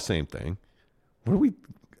 It's all the same thing.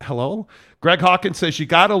 Hello? Greg Hawkins says you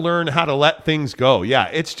got to learn how to let things go. Yeah,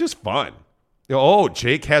 it's just fun. Oh,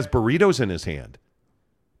 Jake has burritos in his hand.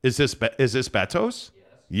 Is this Betos?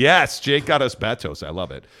 Yes, Jake got us Betos. I love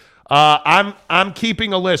it. I'm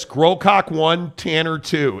keeping a list. Grocock 1, Tanner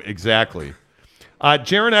 2. Exactly.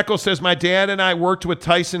 Jaron Eccles says, my dad and I worked with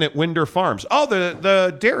Tyson at Winder Farms. Oh,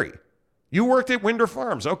 the dairy. You worked at Winder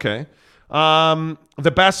Farms. Okay.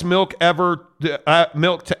 The best milk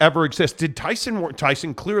to ever exist. Did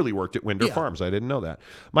Tyson clearly worked at Winder Farms. I didn't know that.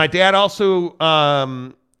 My dad also...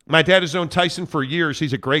 my dad has known Tyson for years.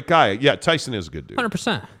 He's a great guy. Yeah, Tyson is a good dude.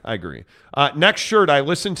 100%. I agree. Next shirt, I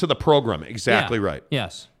listened to the program. Exactly right.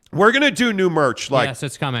 Yes. We're going to do new merch like yes,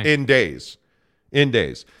 it's coming. In days.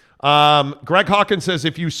 Greg Hawkins says,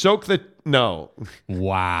 if you soak the... No.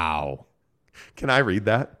 Wow. Can I read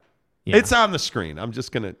that? Yeah. It's on the screen. I'm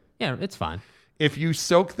just going to... Yeah, it's fine. If you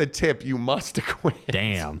soak the tip, you must acquit.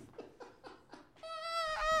 Damn.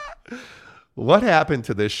 What happened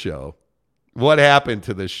to this show? What happened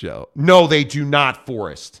to this show? No, they do not,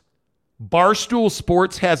 Forrest. Barstool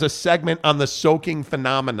Sports has a segment on the soaking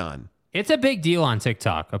phenomenon. It's a big deal on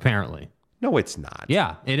TikTok, apparently. No, it's not.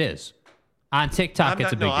 Yeah, it is. On TikTok,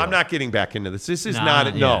 it's a big deal. I'm not getting back into this. This is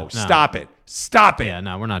no. Stop it. Stop it. Yeah,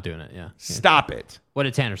 no, we're not doing it. Yeah. Stop it. What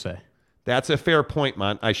did Tanner say? That's a fair point,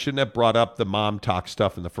 man. I shouldn't have brought up the mom talk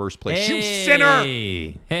stuff in the first place. You sinner.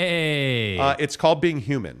 Hey. It's called being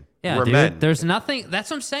human. Yeah, We're dude. men. There's nothing.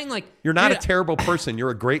 That's what I'm saying. Like, you're not a terrible person.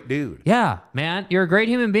 You're a great dude. Yeah, man. You're a great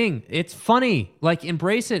human being. It's funny. Like,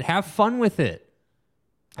 embrace it. Have fun with it.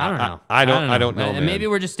 I don't know. I don't know. And maybe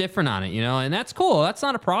we're just different on it, you know, and that's cool. That's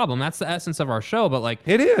not a problem. That's the essence of our show. But like,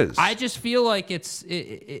 it is. I just feel like it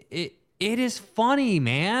is funny,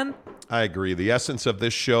 man. I agree. The essence of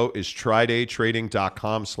this show is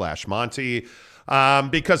tridaytrading.com/Monty.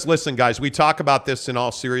 Because listen, guys, we talk about this in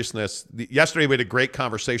all seriousness. Yesterday we had a great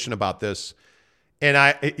conversation about this.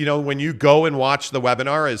 And when you go and watch the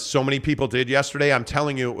webinar, as so many people did yesterday, I'm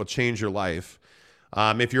telling you, it will change your life.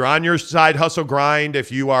 If you're on your side hustle grind,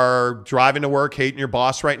 if you are driving to work, hating your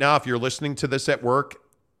boss right now, if you're listening to this at work,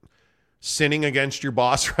 sinning against your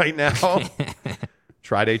boss right now,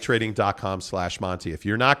 tridaytrading.com/Monty. If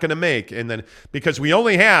you're not going to make, and then because we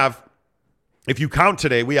only have, if you count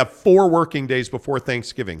today, we have 4 working days before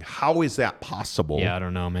Thanksgiving. How is that possible? Yeah, I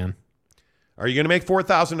don't know, man. Are you going to make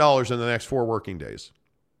 $4,000 in the next 4 working days?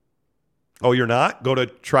 Oh, you're not? Go to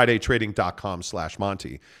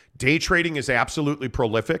trydaytrading.com/Monty. Day trading is absolutely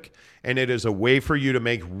prolific, and it is a way for you to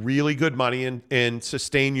make really good money and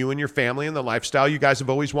sustain you and your family and the lifestyle you guys have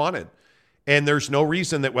always wanted. And there's no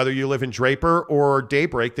reason that whether you live in Draper or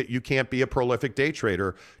Daybreak that you can't be a prolific day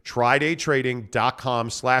trader.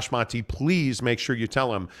 Trydaytrading.com/Monty. Please make sure you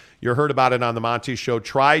tell them you heard about it on the Monty Show.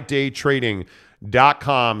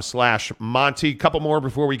 Trydaytrading.com/Monty. Couple more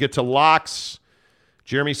before we get to locks.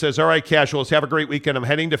 Jeremy says, all right, casuals, have a great weekend. I'm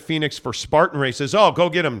heading to Phoenix for Spartan races. Oh, go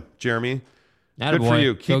get them, Jeremy. Good for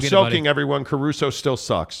you. Keep soaking, everyone. Caruso still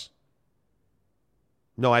sucks.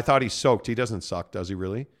 No, I thought he soaked. He doesn't suck, does he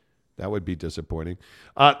really? That would be disappointing.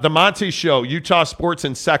 The Monty Show, Utah Sports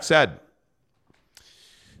and Sex Ed.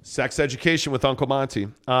 Sex education with Uncle Monty.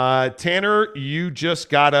 Tanner, you just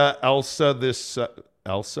got a Elsa this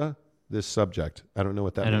subject. I don't know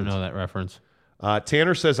what that means. I don't know that reference.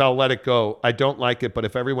 Tanner says, I'll let it go. I don't like it, but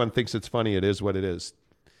if everyone thinks it's funny, it is what it is.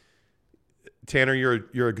 Tanner,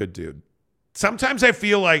 you're a good dude. Sometimes I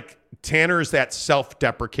feel like Tanner is that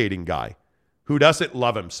self-deprecating guy who doesn't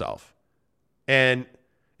love himself. And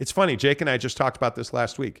it's funny. Jake and I just talked about this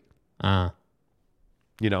last week. Like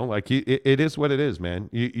it is what it is, man.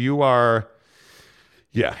 You are,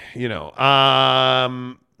 yeah,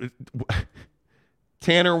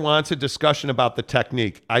 Tanner wants a discussion about the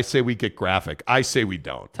technique. I say we get graphic. I say we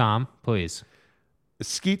don't. Tom, please.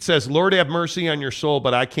 Skeet says, Lord have mercy on your soul,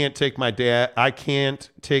 but I can't take my dad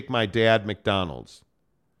McDonald's.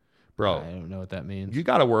 Bro. I don't know what that means. You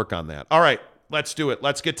got to work on that. All right, let's do it.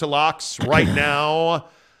 Let's get to locks right now.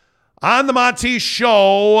 On the Monty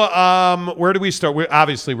Show, where do we start? We're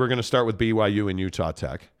going to start with BYU and Utah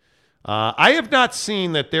Tech. I have not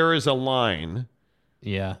seen that there is a line.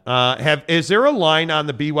 Yeah. Is there a line on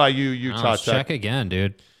the BYU Utah Tech? Check again,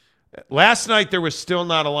 dude. Last night there was still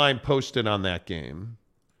not a line posted on that game.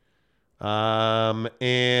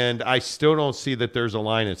 And I still don't see that there's a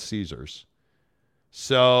line at Caesars.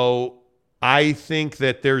 So I think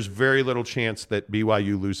that there's very little chance that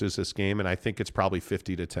BYU loses this game, and I think it's probably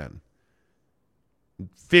 50-10.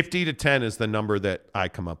 50-10 is the number that I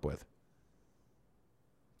come up with.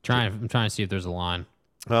 I'm trying to see if there's a line.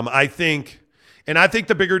 I think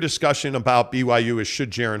the bigger discussion about BYU is should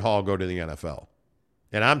Jaron Hall go to the NFL?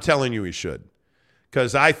 And I'm telling you he should.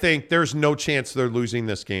 Because I think there's no chance they're losing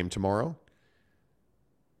this game tomorrow.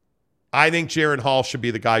 I think Jaron Hall should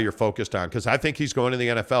be the guy you're focused on because I think he's going to the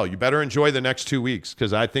NFL. You better enjoy the next 2 weeks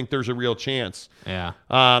because I think there's a real chance that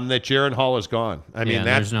Jaron Hall is gone. I mean,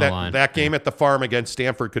 that game at the farm against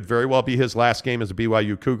Stanford could very well be his last game as a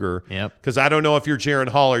BYU Cougar. Yep. Because I don't know if you're Jaron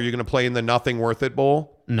Hall, are you going to play in the Nothing Worth It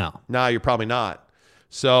Bowl? No. No, you're probably not.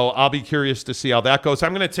 So I'll be curious to see how that goes.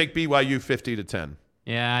 I'm going to take BYU 50-10.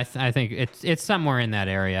 Yeah, I think it's somewhere in that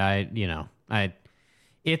area.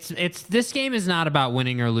 It's this game is not about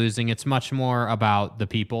winning or losing. It's much more about the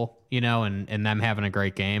people, and them having a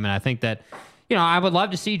great game. And I think that, I would love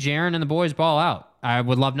to see Jaron and the boys ball out. I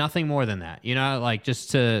would love nothing more than that, just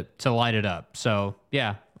to light it up. So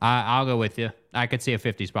yeah, I'll go with you. I could see a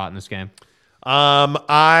 50 spot in this game.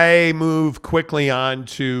 I move quickly on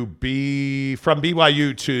to from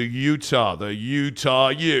BYU to Utah, the Utah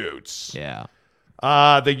Utes. Yeah.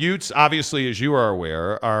 The Utes, obviously, as you are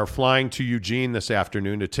aware, are flying to Eugene this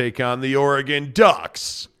afternoon to take on the Oregon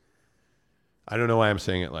Ducks. I don't know why I'm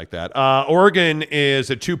saying it like that. Oregon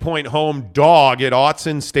is a 2-point home dog at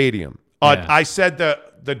Autzen Stadium. I said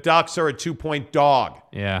the Ducks are a 2-point dog.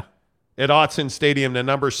 Yeah. At Autzen Stadium, the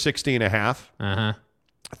number's 60.5. Uh-huh.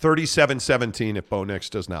 37-17 if Bo Nix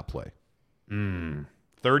does not play.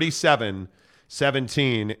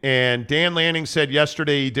 37-17. And Dan Lanning said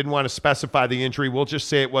yesterday he didn't want to specify the injury. We'll just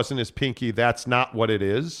say it wasn't his pinky. That's not what it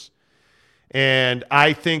is. And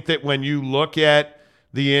I think that when you look at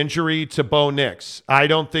the injury to Bo Nix, I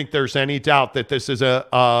don't think there's any doubt that this is an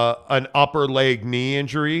upper leg knee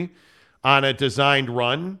injury on a designed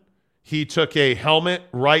run. He took a helmet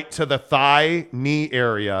right to the thigh knee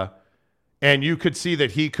area, and you could see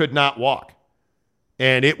that he could not walk.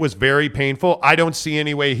 And it was very painful. I don't see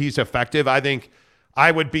any way he's effective. I think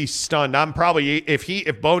I would be stunned. I'm probably,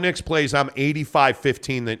 if Bo Nix plays, I'm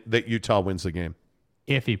 85-15 that Utah wins the game.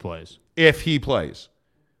 If he plays.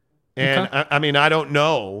 And okay. I don't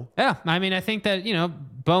know. Yeah. I think that,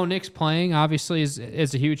 Bo Nix playing obviously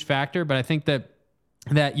is a huge factor, but I think that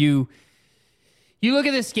you look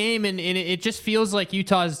at this game and it just feels like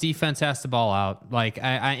Utah's defense has to ball out.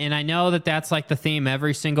 I know that that's like the theme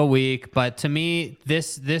every single week, but to me,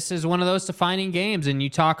 this is one of those defining games. And you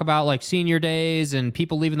talk about like senior days and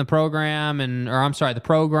people leaving the program the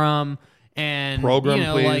program and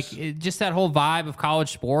program, just that whole vibe of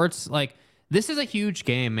college sports. Like This is a huge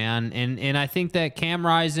game, man. And I think that Cam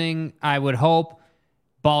Rising, I would hope,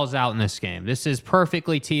 balls out in this game. This is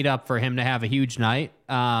perfectly teed up for him to have a huge night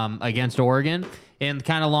against Oregon and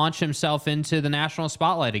kind of launch himself into the national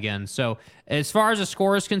spotlight again. So as far as the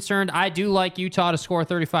score is concerned, I do like Utah to score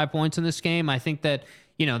 35 points in this game. I think that,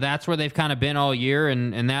 that's where they've kind of been all year,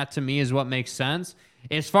 and that to me is what makes sense.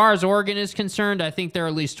 As far as Oregon is concerned, I think they're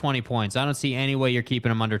at least 20 points. I don't see any way you're keeping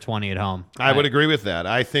them under 20 at home. I would agree with that.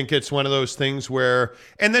 I think it's one of those things where,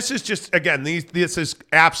 and this is just, again, this is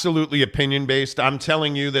absolutely opinion-based. I'm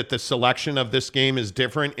telling you that the selection of this game is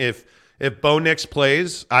different. If Bo Nix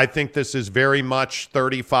plays, I think this is very much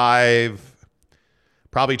 35,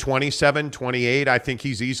 probably 27, 28. I think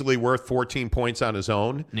he's easily worth 14 points on his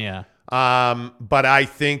own. Yeah. But I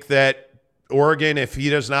think that Oregon, if he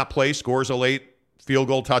does not play, scores a late field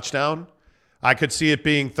goal touchdown, I could see it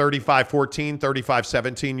being 35-14,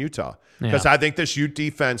 35-17 Utah. Because I think this Ute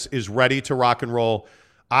defense is ready to rock and roll.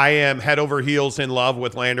 I am head over heels in love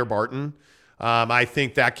with Lander Barton. I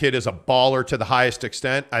think that kid is a baller to the highest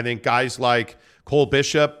extent. I think guys like Cole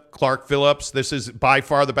Bishop, Clark Phillips, this is by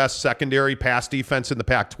far the best secondary pass defense in the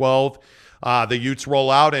Pac-12. The Utes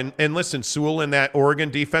roll out. And listen, Sewell and that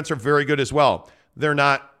Oregon defense are very good as well. They're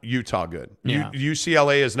not Utah good. Yeah.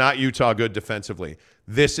 UCLA is not Utah good defensively.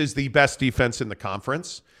 This is the best defense in the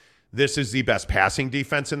conference. This is the best passing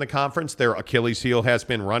defense in the conference. Their Achilles heel has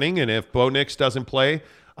been running, and if Bo Nix doesn't play,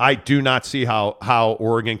 I do not see how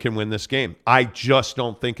Oregon can win this game. I just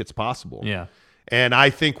don't think it's possible. Yeah. And I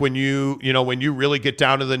think when you really get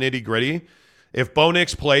down to the nitty-gritty, if Bo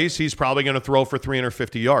Nix plays, he's probably going to throw for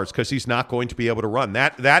 350 yards because he's not going to be able to run.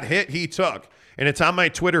 That hit he took, and it's on my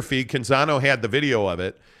Twitter feed. Canzano had the video of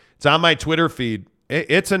it. It's on my Twitter feed.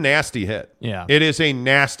 It's a nasty hit. Yeah. It is a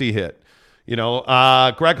nasty hit.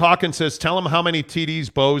 Greg Hawkins says, tell him how many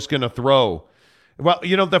TDs Bo's going to throw. Well,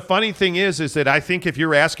 the funny thing is that I think if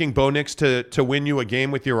you're asking Bo Nix to win you a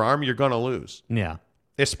game with your arm, you're going to lose. Yeah.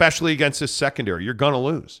 Especially against his secondary. You're going to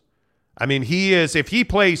lose. I mean, if he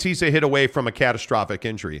plays, he's a hit away from a catastrophic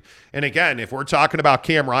injury. And again, if we're talking about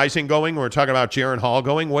Cam Rising going, we're talking about Jaron Hall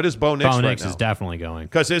going, what is Bo Nix right now? Bo Nix is definitely going.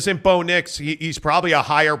 Because isn't Bo Nix, he's probably a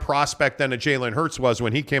higher prospect than a Jalen Hurts was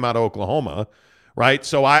when he came out of Oklahoma, right?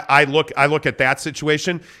 So I look at that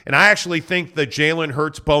situation, and I actually think the Jalen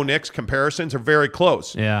Hurts, Bo Nix comparisons are very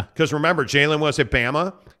close. Yeah. Because remember, Jalen was at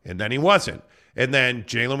Bama, and then he wasn't. And then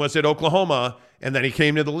Jalen was at Oklahoma, and then he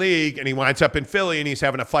came to the league, and he winds up in Philly, and he's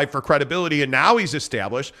having to fight for credibility, and now he's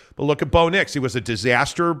established. But look at Bo Nix. He was a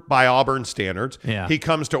disaster by Auburn standards. Yeah. He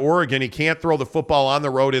comes to Oregon. He can't throw the football on the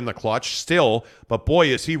road in the clutch still, but boy,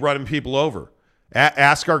 is he running people over.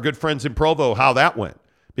 Ask our good friends in Provo how that went,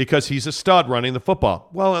 because he's a stud running the football.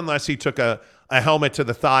 Well, unless he took a helmet to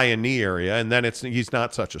the thigh and knee area, and then he's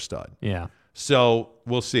not such a stud. Yeah. So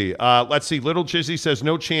we'll see. Let's see. Little Chizzy says,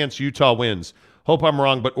 no chance Utah wins. Hope I'm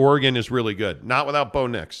wrong, but Oregon is really good. Not without Bo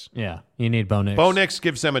Nix. Yeah, you need Bo Nix. Bo Nix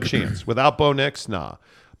gives them a chance. Without Bo Nix, nah.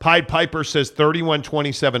 Pied Piper says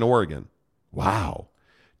 31-27 Oregon. Wow.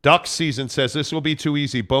 Duck Season says this will be too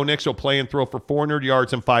easy. Bo Nix will play and throw for 400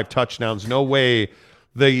 yards and 5 touchdowns. No way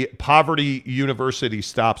the Poverty University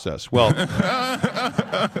stops us. Well, the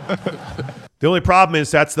only problem is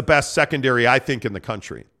that's the best secondary, I think, in the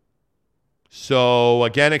country. So,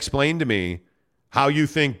 again, explain to me how you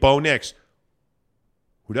think Bo Nix,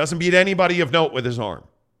 who doesn't beat anybody of note with his arm,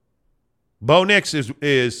 Bo Nix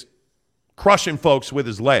is crushing folks with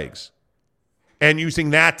his legs and using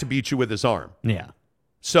that to beat you with his arm. Yeah.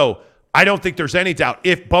 So I don't think there's any doubt.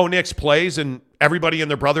 If Bo Nix plays, and everybody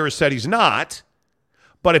and their brother has said he's not,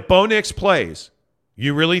 but if Bo Nix plays,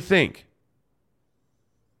 you really think,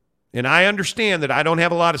 and I understand that I don't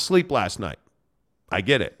have a lot of sleep last night. I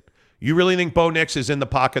get it. You really think Bo Nix is in the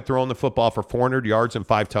pocket throwing the football for 400 yards and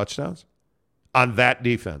 5 touchdowns? On that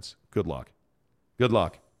defense, good luck. Good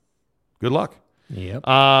luck. Good luck. Yep.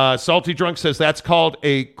 Salty Drunk says that's called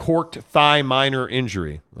a corked thigh minor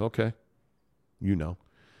injury. Okay. You know.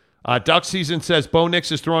 Duck Season says Bo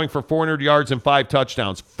Nix is throwing for 400 yards and 5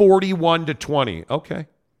 touchdowns. 41-20. Okay.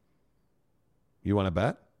 You want to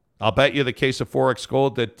bet? I'll bet you the case of Forex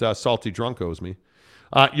Gold that Salty Drunk owes me.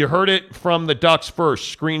 You heard it from the Ducks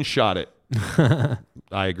first. Screenshot it.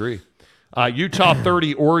 I agree. Utah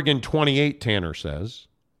 30, Oregon 28, Tanner says.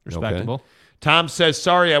 Respectable. Okay. Tom says,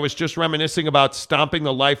 sorry, I was just reminiscing about stomping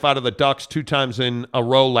the life out of the Ducks 2 times in a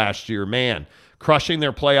row last year. Man, crushing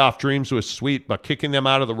their playoff dreams was sweet, but kicking them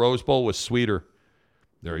out of the Rose Bowl was sweeter.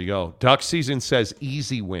 There you go. Duck Season says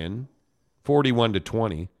easy win,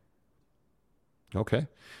 41-20. Okay.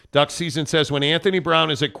 Duck Season says, when Anthony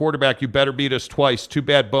Brown is at quarterback, you better beat us twice. Too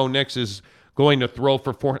bad Bo Nix is going to throw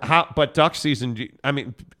for 4. But duck season, I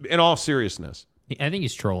mean, in all seriousness. I think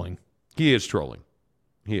he's trolling. He is trolling.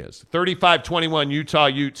 He is. 35-21 Utah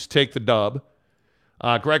Utes take the dub.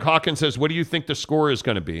 Greg Hawkins says, what do you think the score is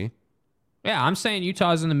going to be? Yeah, I'm saying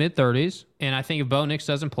Utah's in the mid-30s, and I think if Bo Nix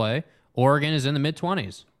doesn't play, Oregon is in the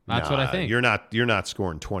mid-20s. That's what I think. You're not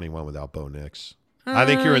scoring 21 without Bo Nix. I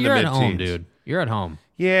think you're in the mid-teens. You're at home, dude. You're at home.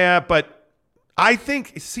 Yeah, but I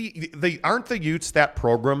think, aren't the Utes that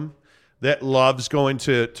program that loves going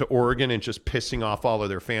to Oregon and just pissing off all of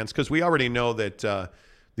their fans? Because we already know that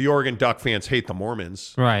the Oregon Duck fans hate the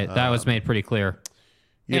Mormons. Right. That was made pretty clear.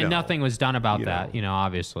 And nothing was done about that,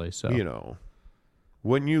 obviously. So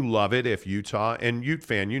wouldn't you love it if Utah, and Ute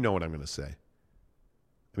fan, you know what I'm going to say.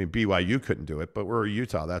 I mean, BYU couldn't do it, but we're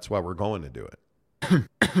Utah. That's why we're going to do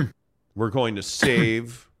it. We're going to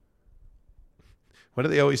save. What do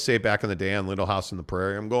they always say back in the day on Little House on the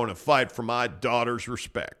Prairie? I'm going to fight for my daughter's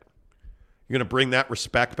respect. You're going to bring that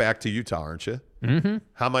respect back to Utah, aren't you? Mm-hmm.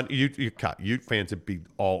 How much Ute fans would be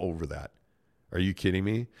all over that? Are you kidding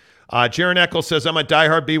me? Jaron Eccles says, I'm a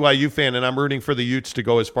diehard BYU fan, and I'm rooting for the Utes to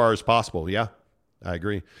go as far as possible. Yeah, I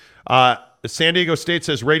agree. San Diego State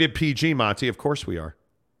says, rated PG, Monty. Of course we are.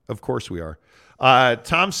 Of course we are.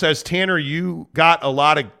 Tom says, Tanner, you got a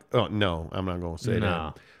lot of... Oh, no, I'm not going to say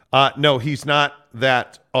that. No, he's not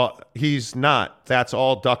that. He's not. That's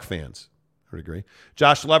all Duck fans. I would agree.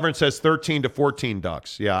 Josh Levern says 13-14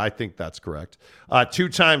 Ducks. Yeah, I think that's correct. 2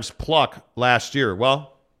 times pluck last year.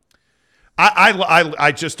 Well,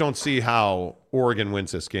 I just don't see how Oregon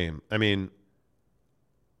wins this game. I mean,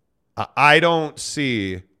 I don't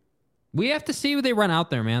see... We have to see who they run out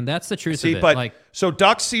there, man. That's the truth of it. But, so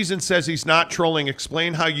Duck season says he's not trolling.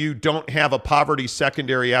 Explain how you don't have a poverty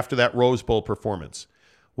secondary after that Rose Bowl performance.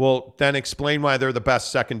 Well, then explain why they're the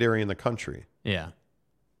best secondary in the country. Yeah.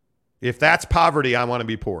 If that's poverty, I want to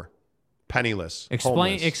be poor. Penniless.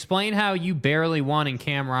 Explain how you barely won and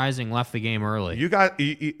Cam Rising left the game early. You got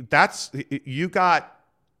to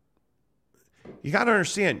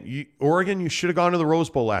understand, Oregon, you should have gone to the Rose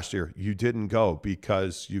Bowl last year. You didn't go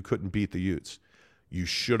because you couldn't beat the Utes. You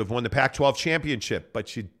should have won the Pac-12 championship,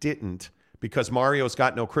 but you didn't because Mario's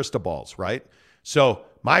got no crystal balls, right? So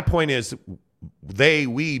my point is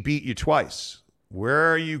we beat you twice.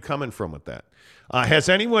 Where are you coming from with that? Has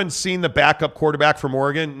anyone seen the backup quarterback from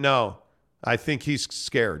Oregon? No. I think he's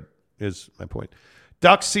scared is my point.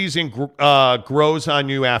 Duck season grows on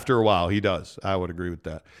you after a while. He does. I would agree with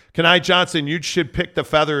that. Kenai Johnson, you should pick the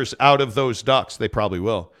feathers out of those ducks. They probably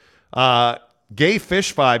will. Gay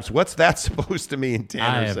fish vibes. What's that supposed to mean?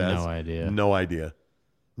 Tanner says. No idea. No idea.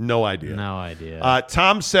 No idea. No idea.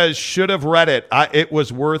 Tom says should have read it. It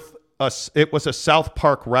was a South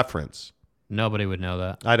Park reference. Nobody would know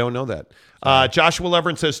that. I don't know that. Joshua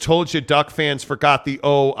Levern says, told you Duck fans forgot the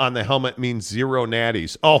O on the helmet means 0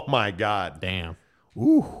 natties. Oh, my God. Damn.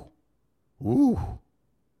 Ooh.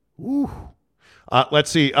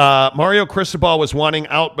 Let's see. Mario Cristobal was wanting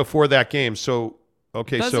out before that game. So,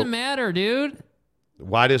 okay. Doesn't matter, dude.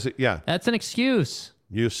 Why does it? Yeah. That's an excuse.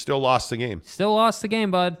 You still lost the game. Still lost the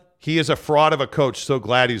game, bud. He is a fraud of a coach. So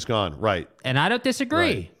glad he's gone. Right. And I don't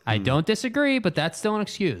disagree. Right. I don't disagree, but that's still an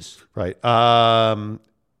excuse. Right.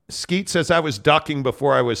 Skeet says I was ducking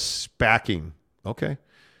before I was spacking. Okay.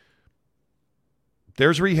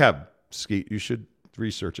 There's rehab, Skeet. You should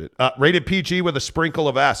research it. Rated PG with a sprinkle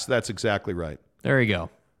of S. That's exactly right. There you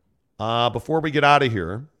go. Before we get out of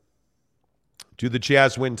here, do the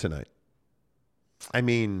Jazz win tonight? I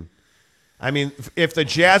mean, if the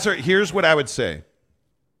Jazz are, here's what I would say.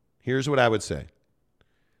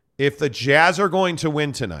 If the Jazz are going to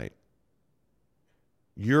win tonight,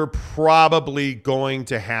 you're probably going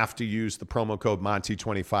to have to use the promo code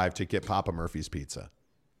Monty25 to get Papa Murphy's Pizza.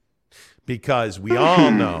 Because we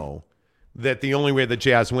all know that the only way the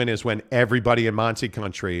Jazz win is when everybody in Monty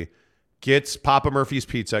country gets Papa Murphy's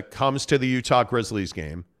Pizza, comes to the Utah Grizzlies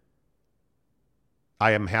game.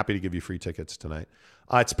 I am happy to give you free tickets tonight.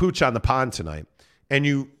 It's Pooch on the Pond tonight. And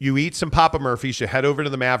you eat some Papa Murphy's, you head over to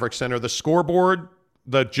the Maverick Center. The scoreboard,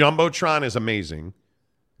 the Jumbotron is amazing.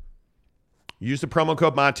 Use the promo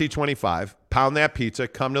code Monty25. Pound that pizza.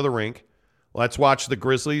 Come to the rink. Let's watch the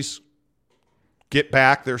Grizzlies get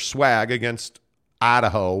back their swag against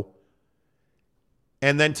Idaho.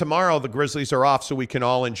 And then tomorrow the Grizzlies are off so we can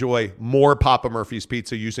all enjoy more Papa Murphy's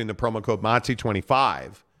Pizza using the promo code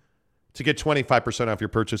Monty25 to get 25% off your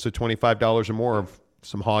purchase of $25 or more of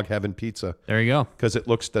some Hog Heaven pizza. There you go. Because it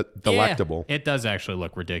looks delectable. Yeah, it does actually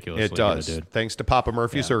look ridiculously It does. good, dude. Thanks to Papa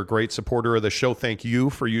Murphy's. They're a great supporter of the show. Thank you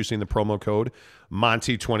for using the promo code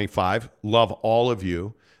Monty25. Love all of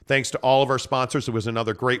you. Thanks to all of our sponsors. It was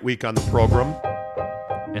another great week on the program.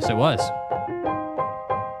 Yes, it was.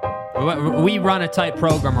 We run a tight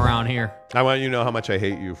program around here. I want you to know how much I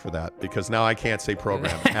hate you for that, because now I can't say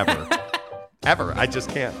program ever. Ever. I just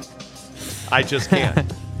can't.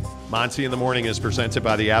 Monty in the Morning is presented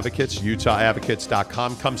by the Advocates,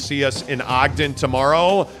 UtahAdvocates.com. Come see us in Ogden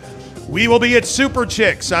tomorrow. We will be at Super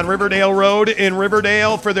Chicks on Riverdale Road in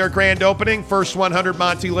Riverdale for their grand opening. First 100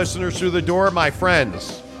 Monty listeners through the door, my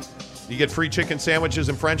friends. You get free chicken sandwiches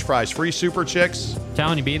and french fries. Free Super Chicks.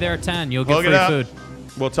 Telling you, be there at 10. You'll get free food.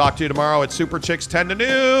 We'll talk to you tomorrow at Super Chicks, 10 to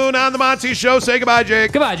noon on The Monty Show. Say goodbye,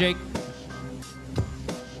 Jake. Goodbye, Jake.